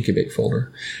into the incubate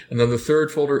folder. And then the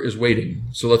third folder is waiting.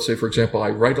 So let's say, for example,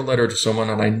 I write a letter to someone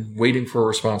and I'm waiting for a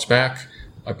response back.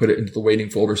 I put it into the waiting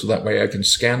folder so that way I can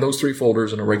scan those 3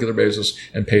 folders on a regular basis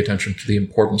and pay attention to the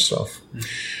important stuff.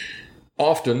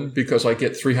 Often, because I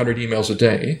get 300 emails a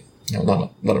day, a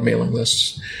lot of mailing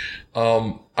lists,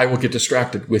 I will get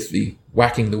distracted with the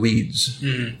whacking the weeds.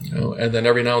 And then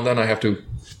every now and then I have to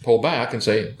pull back and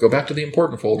say, go back to the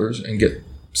important folders and get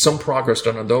some progress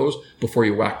done on those before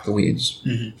you whack the weeds.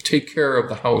 Take care of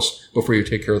the house before you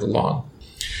take care of the lawn.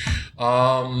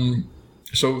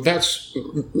 So that's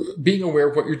being aware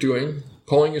of what you're doing,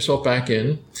 pulling yourself back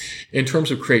in. In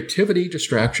terms of creativity,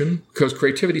 distraction, because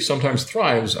creativity sometimes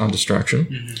thrives on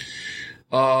distraction.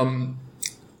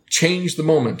 Change the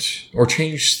moment, or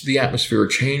change the atmosphere,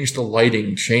 change the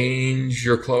lighting, change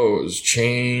your clothes,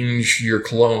 change your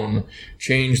cologne,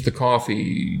 change the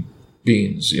coffee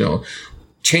beans,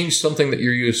 change something that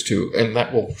you're used to, and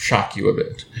that will shock you a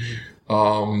bit.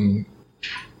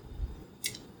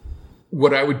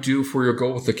 What I would do for your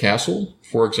goal with the castle,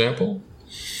 for example,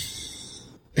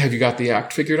 have you got the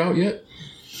act figured out yet?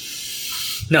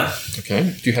 No.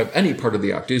 Okay. Do you have any part of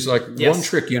the act? Is like one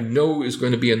trick you know is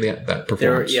going to be in that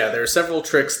performance? There are several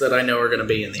tricks that I know are going to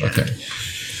be in the act. Okay.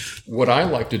 What I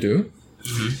like to do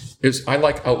is I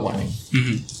like outlining.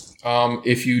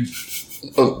 If you...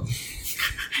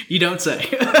 You don't say.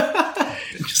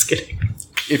 Just kidding.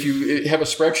 If you have a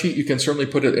spreadsheet, you can certainly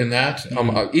put it in that.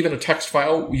 Even a text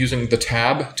file using the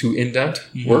tab to indent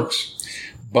works.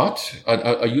 But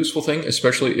a useful thing,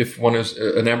 especially if one is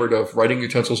enamored of writing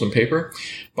utensils and paper,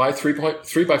 buy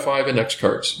 3x5 index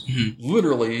cards.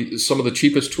 Literally some of the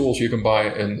cheapest tools you can buy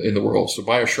in the world. So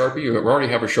buy a Sharpie. You already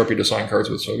have a Sharpie to sign cards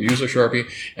with, so use a Sharpie.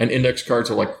 And index cards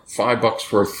are like $5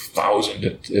 for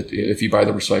 1,000 if you buy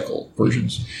the recycle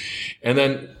versions. And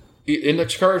then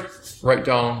index card, write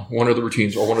down one of the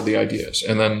routines or one of the ideas.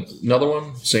 And then another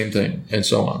one, same thing, and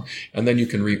so on. And then you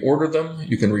can reorder them.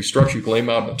 You can restructure. You can lay them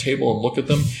out on a table and look at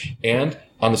them. And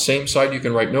on the same side, you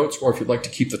can write notes. Or if you'd like to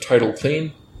keep the title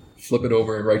clean, flip it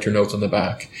over and write your notes on the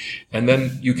back. And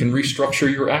then you can restructure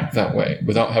your act that way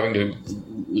without having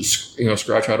to,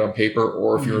 scratch out on paper.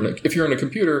 Or if you're in a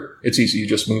computer, it's easy. You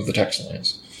just move the text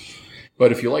lines.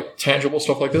 But if you like tangible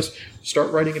stuff like this,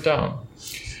 start writing it down.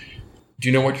 Do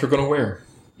you know what you're going to wear?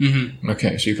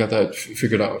 Okay, so you've got that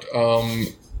figured out.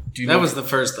 That was the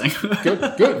first thing. Good.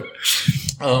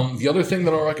 The other thing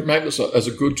that I recommend as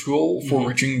a good tool for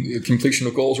reaching the completion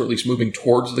of goals, or at least moving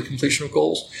towards the completion of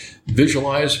goals,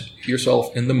 visualize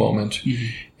yourself in the moment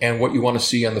and what you want to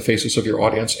see on the faces of your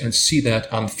audience, and see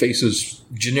that on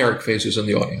generic faces in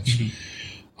the audience.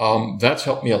 That's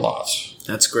helped me a lot.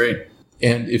 That's great.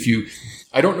 And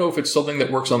I don't know if it's something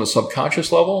that works on the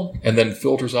subconscious level and then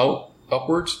filters out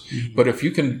upwards, but if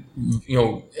you can,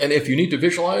 and if you need to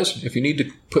visualize, if you need to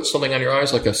put something on your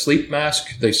eyes like a sleep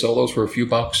mask, they sell those for a few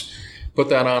bucks. Put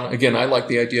that on. Again, I like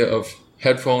the idea of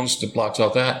headphones that blocks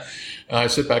out that. I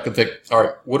sit back and think, all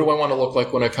right, what do I want to look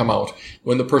like when I come out?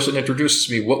 When the person introduces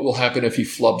me, what will happen if he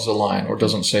flubs a line or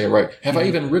doesn't say it right? Have I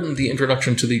even written the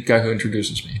introduction to the guy who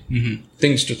introduces me?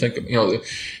 Things to think of,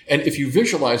 and if you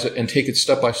visualize it and take it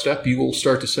step by step, you will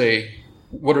start to say,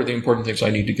 what are the important things I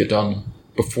need to get done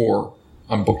before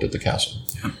I'm booked at the castle?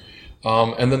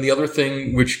 And then the other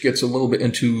thing, which gets a little bit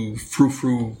into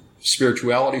frou-frou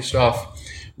spirituality stuff,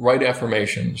 write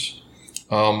affirmations.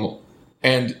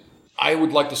 And I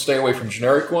would like to stay away from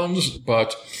generic ones,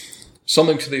 but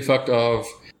something to the effect of,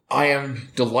 I am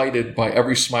delighted by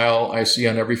every smile I see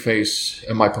on every face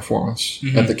in my performance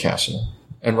at the castle,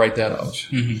 and write that out.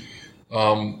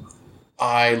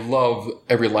 I love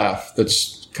every laugh that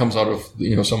comes out of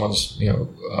someone's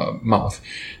mouth.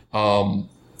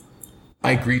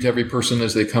 I greet every person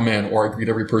as they come in, or I greet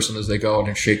every person as they go out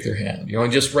and shake their hand.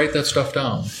 And just write that stuff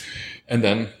down, and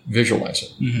then visualize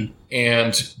it.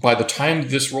 And by the time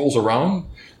this rolls around,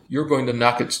 you're going to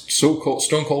knock it stone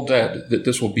cold dead that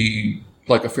this will be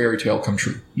like a fairy tale come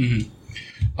true.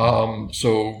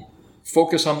 So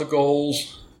focus on the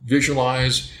goals,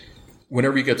 visualize.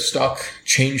 Whenever you get stuck,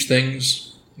 change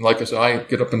things. Like I said, I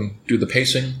get up and do the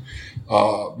pacing.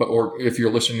 Or if you're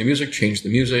listening to music, change the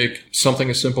music. Something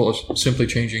as simple as simply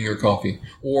changing your coffee.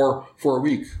 Or for a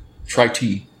week, try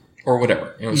tea or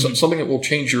whatever. Something that will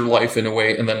change your life in a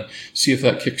way, and then see if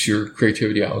that kicks your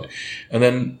creativity out. And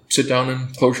then sit down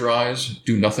and close your eyes,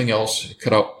 do nothing else,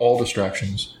 cut out all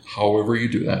distractions, however you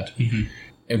do that,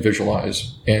 and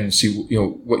visualize and see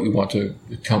what you want to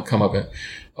come of it.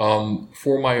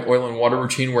 For my oil and water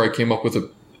routine, where I came up with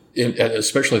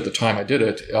especially at the time I did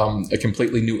it, a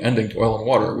completely new ending to oil and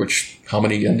water, which how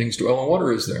many endings to oil and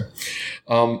water is there?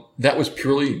 That was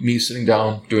purely me sitting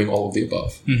down, doing all of the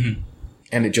above.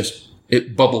 And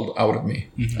it bubbled out of me.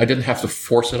 I didn't have to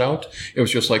force it out. It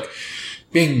was just like,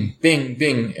 bing, bing,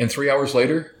 bing, and 3 hours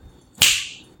later,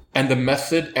 and the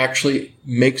method actually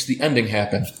makes the ending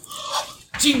happen.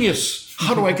 Genius!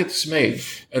 How do I get this made?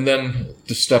 And then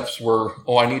the steps were,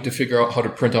 I need to figure out how to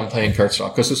print on playing card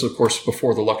stock. Because this is, of course,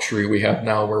 before the luxury we have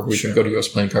now where we can go to U.S.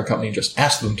 Playing Card Company and just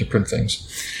ask them to print things.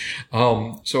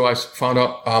 So I found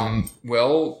out,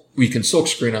 we can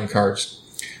silkscreen on cards.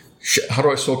 How do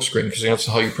I silkscreen? Because that's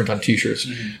how you print on T-shirts.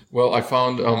 Mm-hmm. Well, I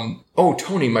found,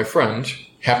 Tony, my friend,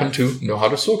 happened to know how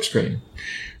to silkscreen.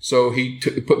 So he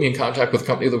put me in contact with a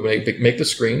company that would make the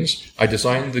screens. I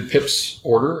designed the pips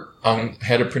order,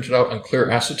 had it printed out on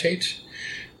clear acetate,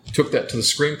 took that to the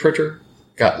screen printer,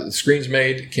 got the screens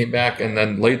made, came back, and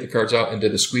then laid the cards out and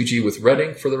did a squeegee with red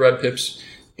ink for the red pips,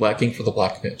 black ink for the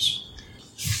black pips.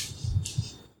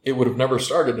 It would have never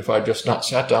started if I had just not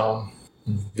sat down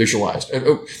and visualized.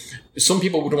 Some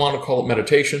people would want to call it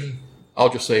meditation. I'll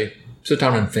just say, sit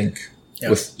down and think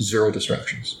with zero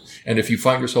distractions. And if you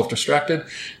find yourself distracted,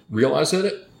 realize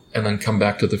it and then come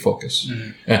back to the focus.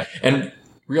 Mm-hmm. And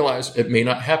realize it may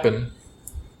not happen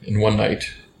in one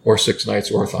night or 6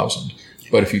 nights or 1,000.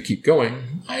 But if you keep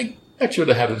going, I bet you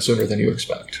it'll happen sooner than you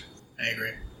expect. I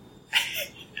agree.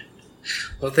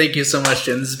 Well, thank you so much,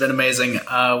 Jim. This has been amazing.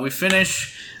 We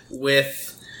finish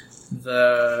with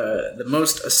the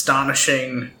most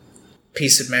astonishing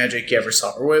piece of magic you ever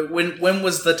saw. When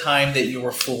was the time that you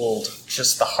were fooled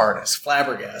just the hardest?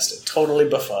 Flabbergasted, totally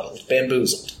befuddled,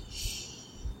 bamboozled?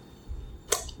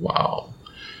 Wow.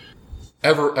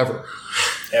 Ever.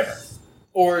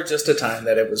 Or just a time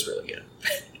that it was really good.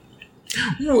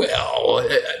 Well,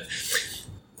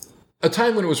 a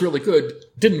time when it was really good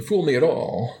didn't fool me at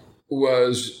all.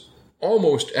 Was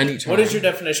almost any time. What is your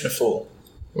definition of fool?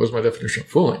 What was my definition of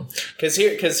fooling? Because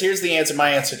here's the answer. My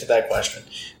answer to that question: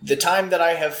 the time that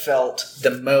I have felt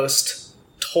the most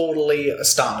totally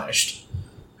astonished,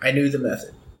 I knew the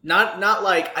method. Not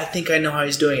like I think I know how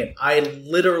he's doing it. I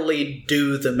literally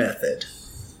do the method.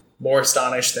 More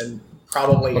astonished than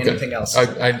probably anything else.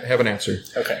 I have an answer.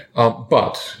 Okay,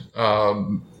 but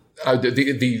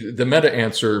the meta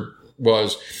answer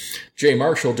was Jay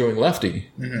Marshall doing Lefty.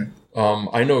 Mm-hmm.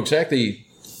 I know exactly.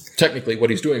 Technically what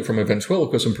he's doing from a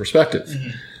ventriloquism perspective. Mm-hmm.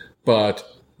 But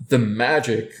the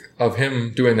magic of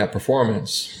him doing that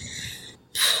performance,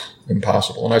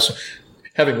 impossible. And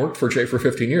having worked for Jay for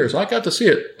 15 years, I got to see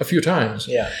it a few times.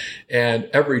 Yeah. And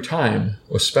every time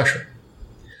was special.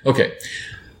 Okay.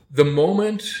 The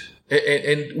moment,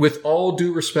 and with all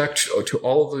due respect to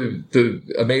all the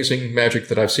amazing magic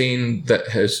that I've seen that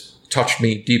has touched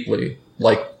me deeply,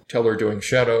 like Teller doing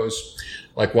Shadows,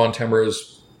 like Juan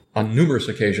Tamara's on numerous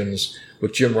occasions,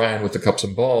 with Jim Ryan with the cups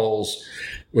and balls,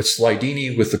 with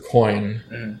Slidini with the coin.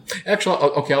 Mm. Actually,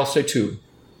 I'll say 2.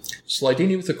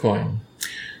 Slidini with the coin.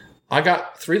 I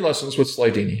got 3 lessons with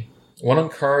Slidini. 1 on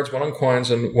cards, 1 on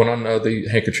coins, and 1 on the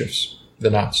handkerchiefs, the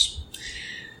knots.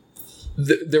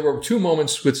 There were 2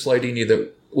 moments with Slidini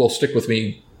that will stick with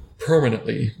me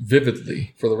permanently,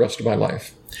 vividly, for the rest of my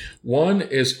life. One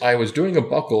is I was doing a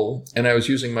buckle, and I was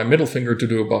using my middle finger to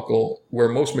do a buckle, where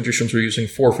most magicians were using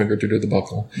forefinger to do the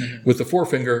buckle. Mm-hmm. With the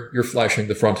forefinger, you're flashing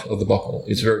the front of the buckle.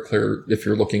 It's very clear, if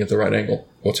you're looking at the right angle,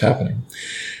 what's happening.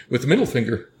 With the middle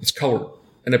finger, it's color.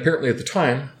 And apparently at the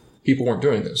time, people weren't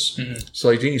doing this. Mm-hmm.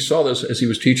 Slidini saw this as he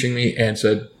was teaching me and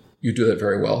said, you do that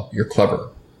very well. You're clever.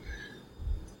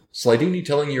 Slidini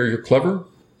telling you you're clever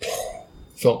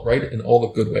felt right in all the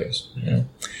good ways. Mm-hmm. You know?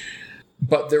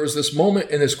 But there was this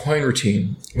moment in his coin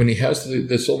routine when he has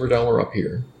the silver dollar up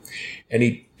here and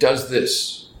he does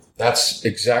this. That's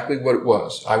exactly what it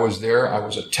was. I was there. I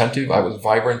was attentive. I was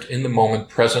vibrant in the moment,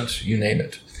 present, you name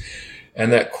it.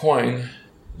 And that coin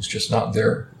was just not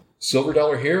there. Silver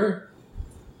dollar here,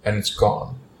 and it's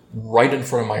gone. Right in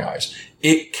front of my eyes.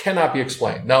 It cannot be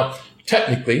explained. Now,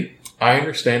 technically, I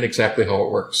understand exactly how it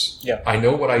works. Yeah. I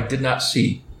know what I did not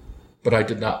see. But I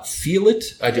did not feel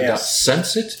it. I did not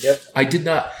sense it. Yep. I did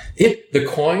not. The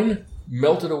coin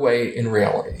melted away in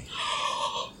reality.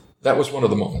 That was one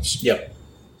of the moments. Yep.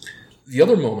 The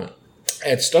other moment, I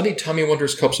had studied Tommy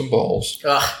Wonder's Cups and Balls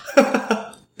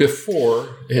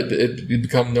before it had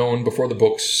become known, before the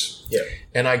books. Yep.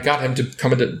 And I got him to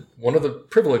come into, one of the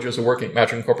privileges of working at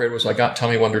Magic Incorporated was I got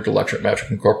Tommy Wonder to lecture at Magic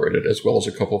Incorporated, as well as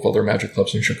a couple of other magic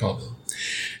clubs in Chicago.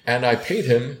 And I paid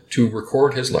him to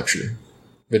record his lecture.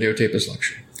 Videotape his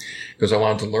lecture, because I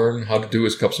wanted to learn how to do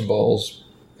his cups and balls,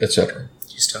 etc.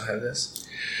 Do you still have this?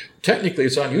 Technically,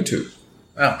 it's on YouTube.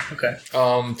 Oh, okay.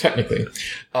 Technically.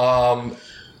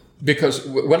 Because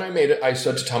when I made it, I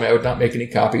said to Tommy I would not make any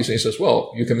copies, and he says,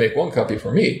 well, you can make 1 copy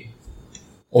for me.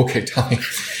 Okay, Tommy.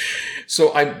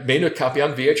 So I made a copy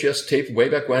on VHS tape way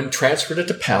back when, transferred it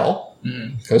to PAL,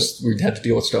 because we had to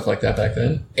deal with stuff like that back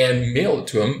then, and mailed it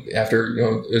to him after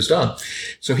it was done.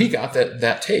 So he got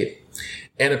that tape.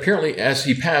 And apparently, as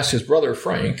he passed, his brother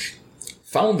Frank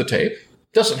found the tape.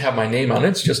 Doesn't have my name on it.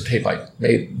 It's just a tape I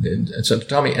made and sent to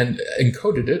Tommy, and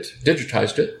encoded it,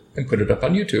 digitized it, and put it up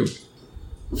on YouTube.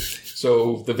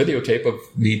 So the videotape of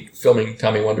me filming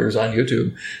Tommy Wonder is on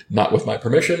YouTube, not with my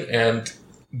permission, and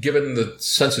given the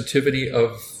sensitivity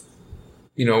of,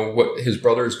 what his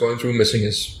brother is going through, missing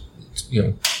his,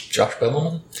 Josh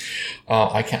Bevelman,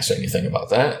 I can't say anything about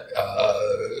that.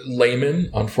 Layman,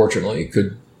 unfortunately,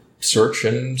 could search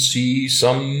and see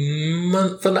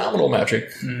some phenomenal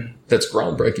magic that's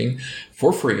groundbreaking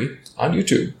for free on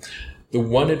YouTube. The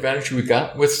one advantage we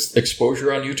got with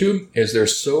exposure on YouTube is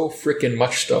there's so freaking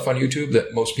much stuff on YouTube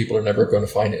that most people are never going to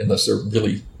find it unless they're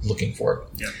really looking for it.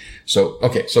 Yeah. So,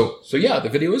 okay. So yeah, the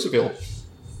video is available.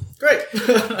 Great.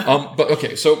 But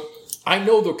okay. So I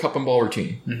know the cup and ball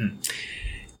routine,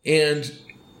 and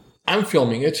I'm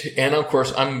filming it. And of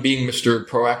course I'm being Mr.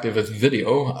 Proactive with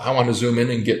video. I want to zoom in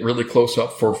and get really close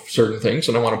up for certain things,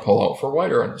 and I want to pull out for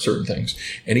wider on certain things.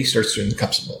 And he starts doing the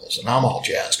cups and balls, and I'm all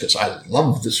jazzed because I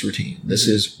love this routine. This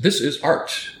is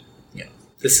art. Yeah.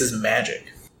 This is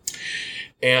magic.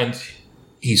 And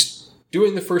he's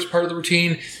doing the first part of the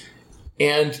routine,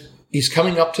 and he's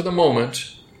coming up to the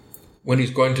moment when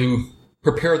he's going to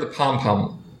prepare the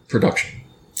pom-pom production,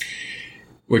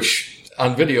 which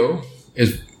on video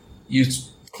is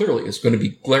clearly is going to be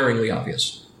glaringly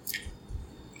obvious.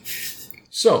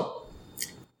 So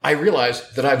I realize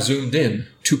that I've zoomed in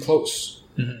too close,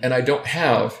 and I don't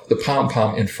have the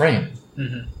pom-pom in frame,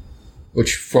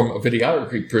 which from a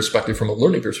videography perspective, from a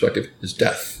learning perspective, is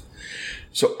death.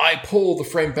 So I pull the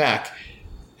frame back,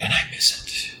 and I miss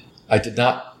it. I did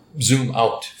not zoom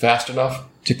out fast enough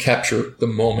to capture the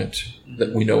moment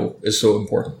that we know is so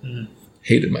important.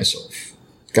 Hated myself.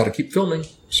 Got to keep filming.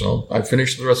 So I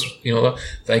finished the rest,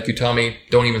 thank you, Tommy.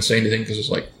 Don't even say anything because it's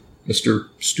like Mr.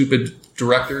 Stupid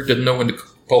Director didn't know when to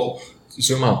pull,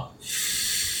 zoom out.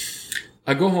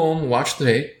 I go home, watch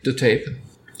the tape,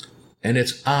 and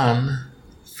it's on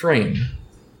frame.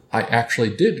 I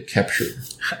actually did capture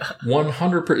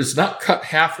 100%. It's not cut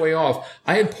halfway off.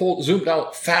 I had zoomed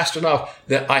out fast enough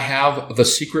that I have the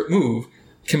secret move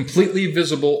completely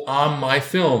visible on my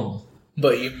film.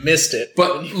 But you missed it.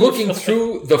 But looking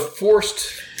through the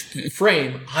forced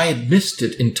frame, I had missed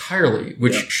it entirely,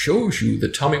 which shows you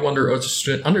that Tommy Wonder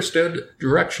understood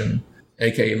direction,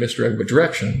 aka misdirect, but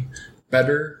direction,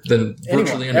 better than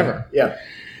virtually anyone. Ever. Yeah.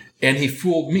 And he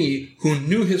fooled me, who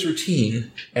knew his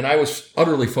routine, and I was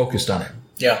utterly focused on him.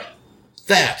 Yeah.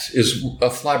 That is a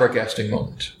flabbergasting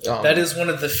moment. That is one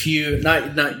of the few,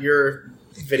 not your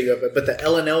video of it, but the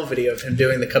LNL video of him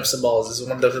doing the cups and balls is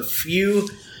one of the few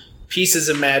pieces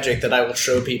of magic that I will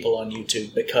show people on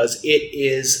YouTube because it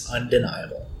is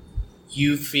undeniable.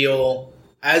 You feel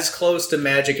as close to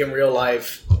magic in real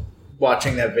life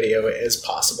watching that video as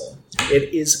possible.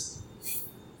 It's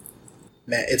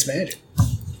magic.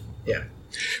 Yeah.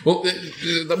 Well,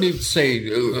 let me say,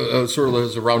 sort of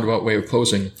as a roundabout way of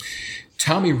closing,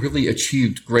 Tommy really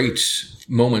achieved great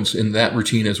moments in that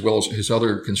routine as well as his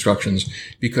other constructions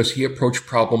because he approached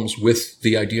problems with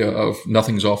the idea of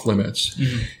nothing's off limits.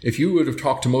 If you would have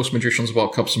talked to most magicians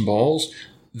about cups and balls,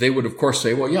 they would of course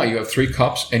say, well, yeah, you have 3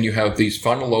 cups and you have these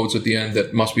final loads at the end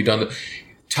that must be done.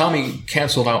 Tommy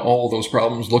canceled out all of those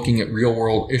problems looking at real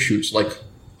world issues like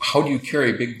how do you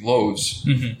carry big loads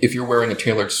if you're wearing a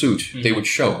tailored suit? They would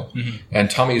show.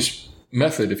 And Tommy's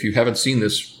method, if you haven't seen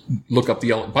this, look up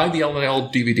buy the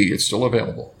LNL DVD. It's still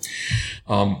available.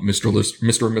 Mr.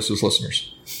 and Mrs.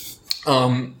 Listeners.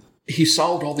 He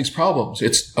solved all these problems.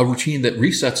 It's a routine that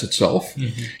resets itself,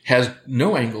 has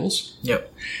no angles,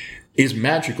 is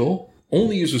magical,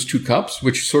 only uses 2 cups,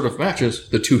 which sort of matches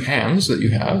the 2 hands that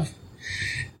you have,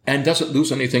 and doesn't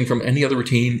lose anything from any other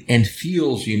routine and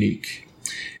feels unique.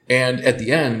 And at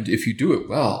the end, if you do it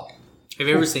well... Have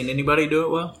you ever seen anybody do it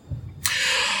well?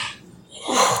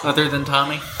 Other than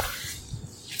Tommy?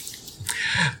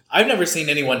 I've never seen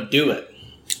anyone do it.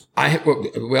 I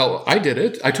did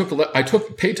it. I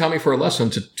paid Tommy for a lesson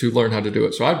to learn how to do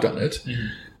it, so I've done it.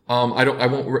 I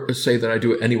won't say that I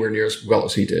do it anywhere near as well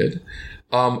as he did.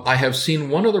 I have seen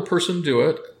one other person do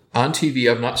it on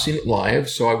TV. I've not seen it live,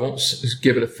 so I won't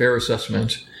give it a fair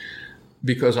assessment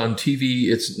because on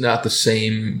TV it's not the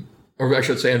same, or I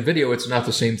should say on video it's not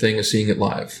the same thing as seeing it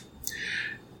live.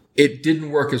 It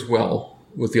didn't work as well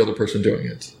with the other person doing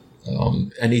it.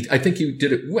 And I think he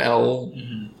did it well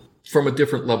from a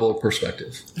different level of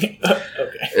perspective.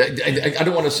 Okay. I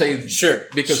don't want to say... Sure.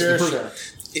 Because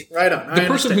Right on. The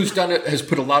person who's done it has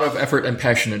put a lot of effort and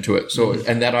passion into it, so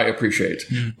and that I appreciate.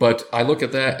 But I look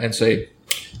at that and say,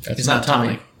 that's not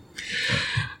Tommy.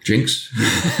 Jinx.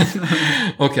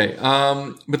 Okay.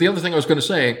 But the other thing I was going to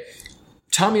say,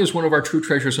 Tommy is one of our true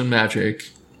treasures in Magic.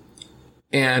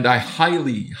 And I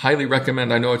highly, highly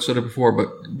recommend, I know I've said it before, but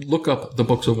look up the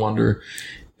Books of Wonder.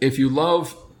 If you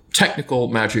love technical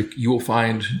Magic, you will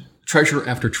find treasure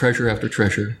after treasure after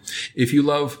treasure. If you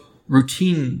love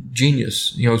routine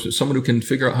genius, someone who can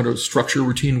figure out how to structure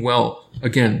routine well,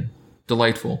 again,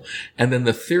 delightful. And then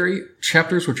the theory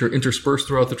chapters, which are interspersed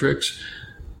throughout the tricks,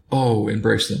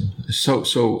 embrace them.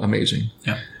 So amazing.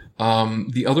 Yeah.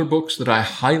 The other books that I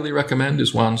highly recommend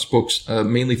is Juan's books,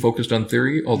 mainly focused on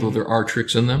theory, although there are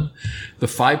tricks in them. The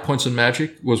 5 Points in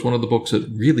Magic was one of the books that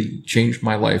really changed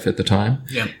my life at the time.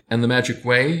 Yeah. And The Magic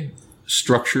Way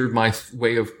structured my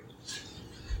way of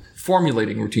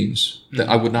formulating routines that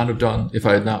I would not have done if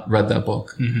I had not read that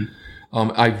book.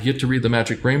 I've yet to read The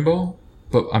Magic Rainbow,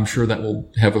 but I'm sure that will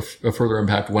have a further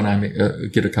impact when I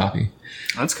get a copy.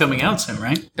 That's coming out soon,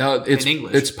 right? In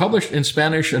English. It's published in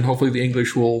Spanish, and hopefully the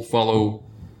English will follow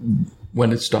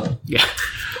when it's done. Yeah.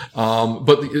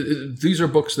 But these are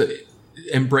books that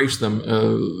embrace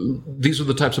them. These are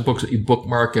the types of books that you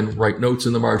bookmark and write notes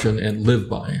in the margin and live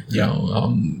by.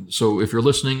 So if you're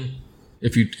listening,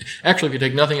 if you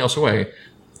take nothing else away,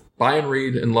 buy and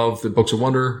read and love the Books of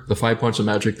Wonder, the 5 Points of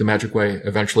Magic, The Magic Way,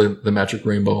 eventually The Magic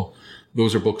Rainbow.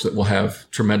 Those are books that will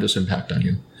have tremendous impact on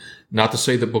you. Not to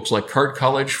say that books like Card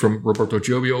College from Roberto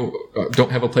Giovio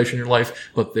don't have a place in your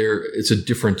life, but it's a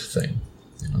different thing.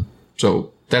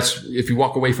 So that's, if you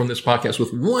walk away from this podcast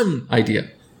with one idea,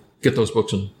 get those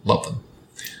books and love them.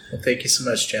 Well, thank you so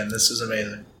much, Jen. This was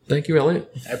amazing. Thank you, Elliot.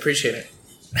 I appreciate it.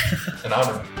 An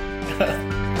honor.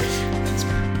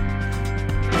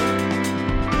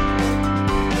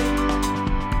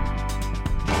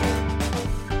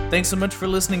 Thanks so much for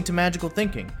listening to Magical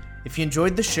Thinking. If you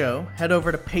enjoyed the show, head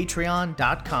over to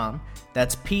patreon.com,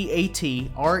 that's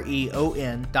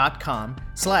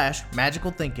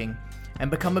patreon.com/magicalthinking, and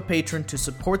become a patron to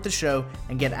support the show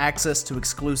and get access to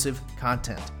exclusive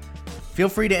content. Feel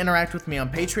free to interact with me on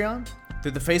Patreon,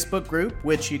 through the Facebook group,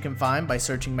 which you can find by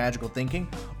searching Magical Thinking,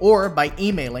 or by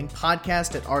emailing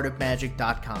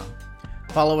podcast@artofmagic.com.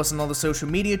 Follow us on all the social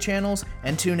media channels,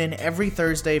 and tune in every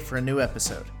Thursday for a new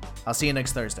episode. I'll see you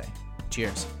next Thursday.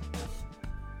 Cheers.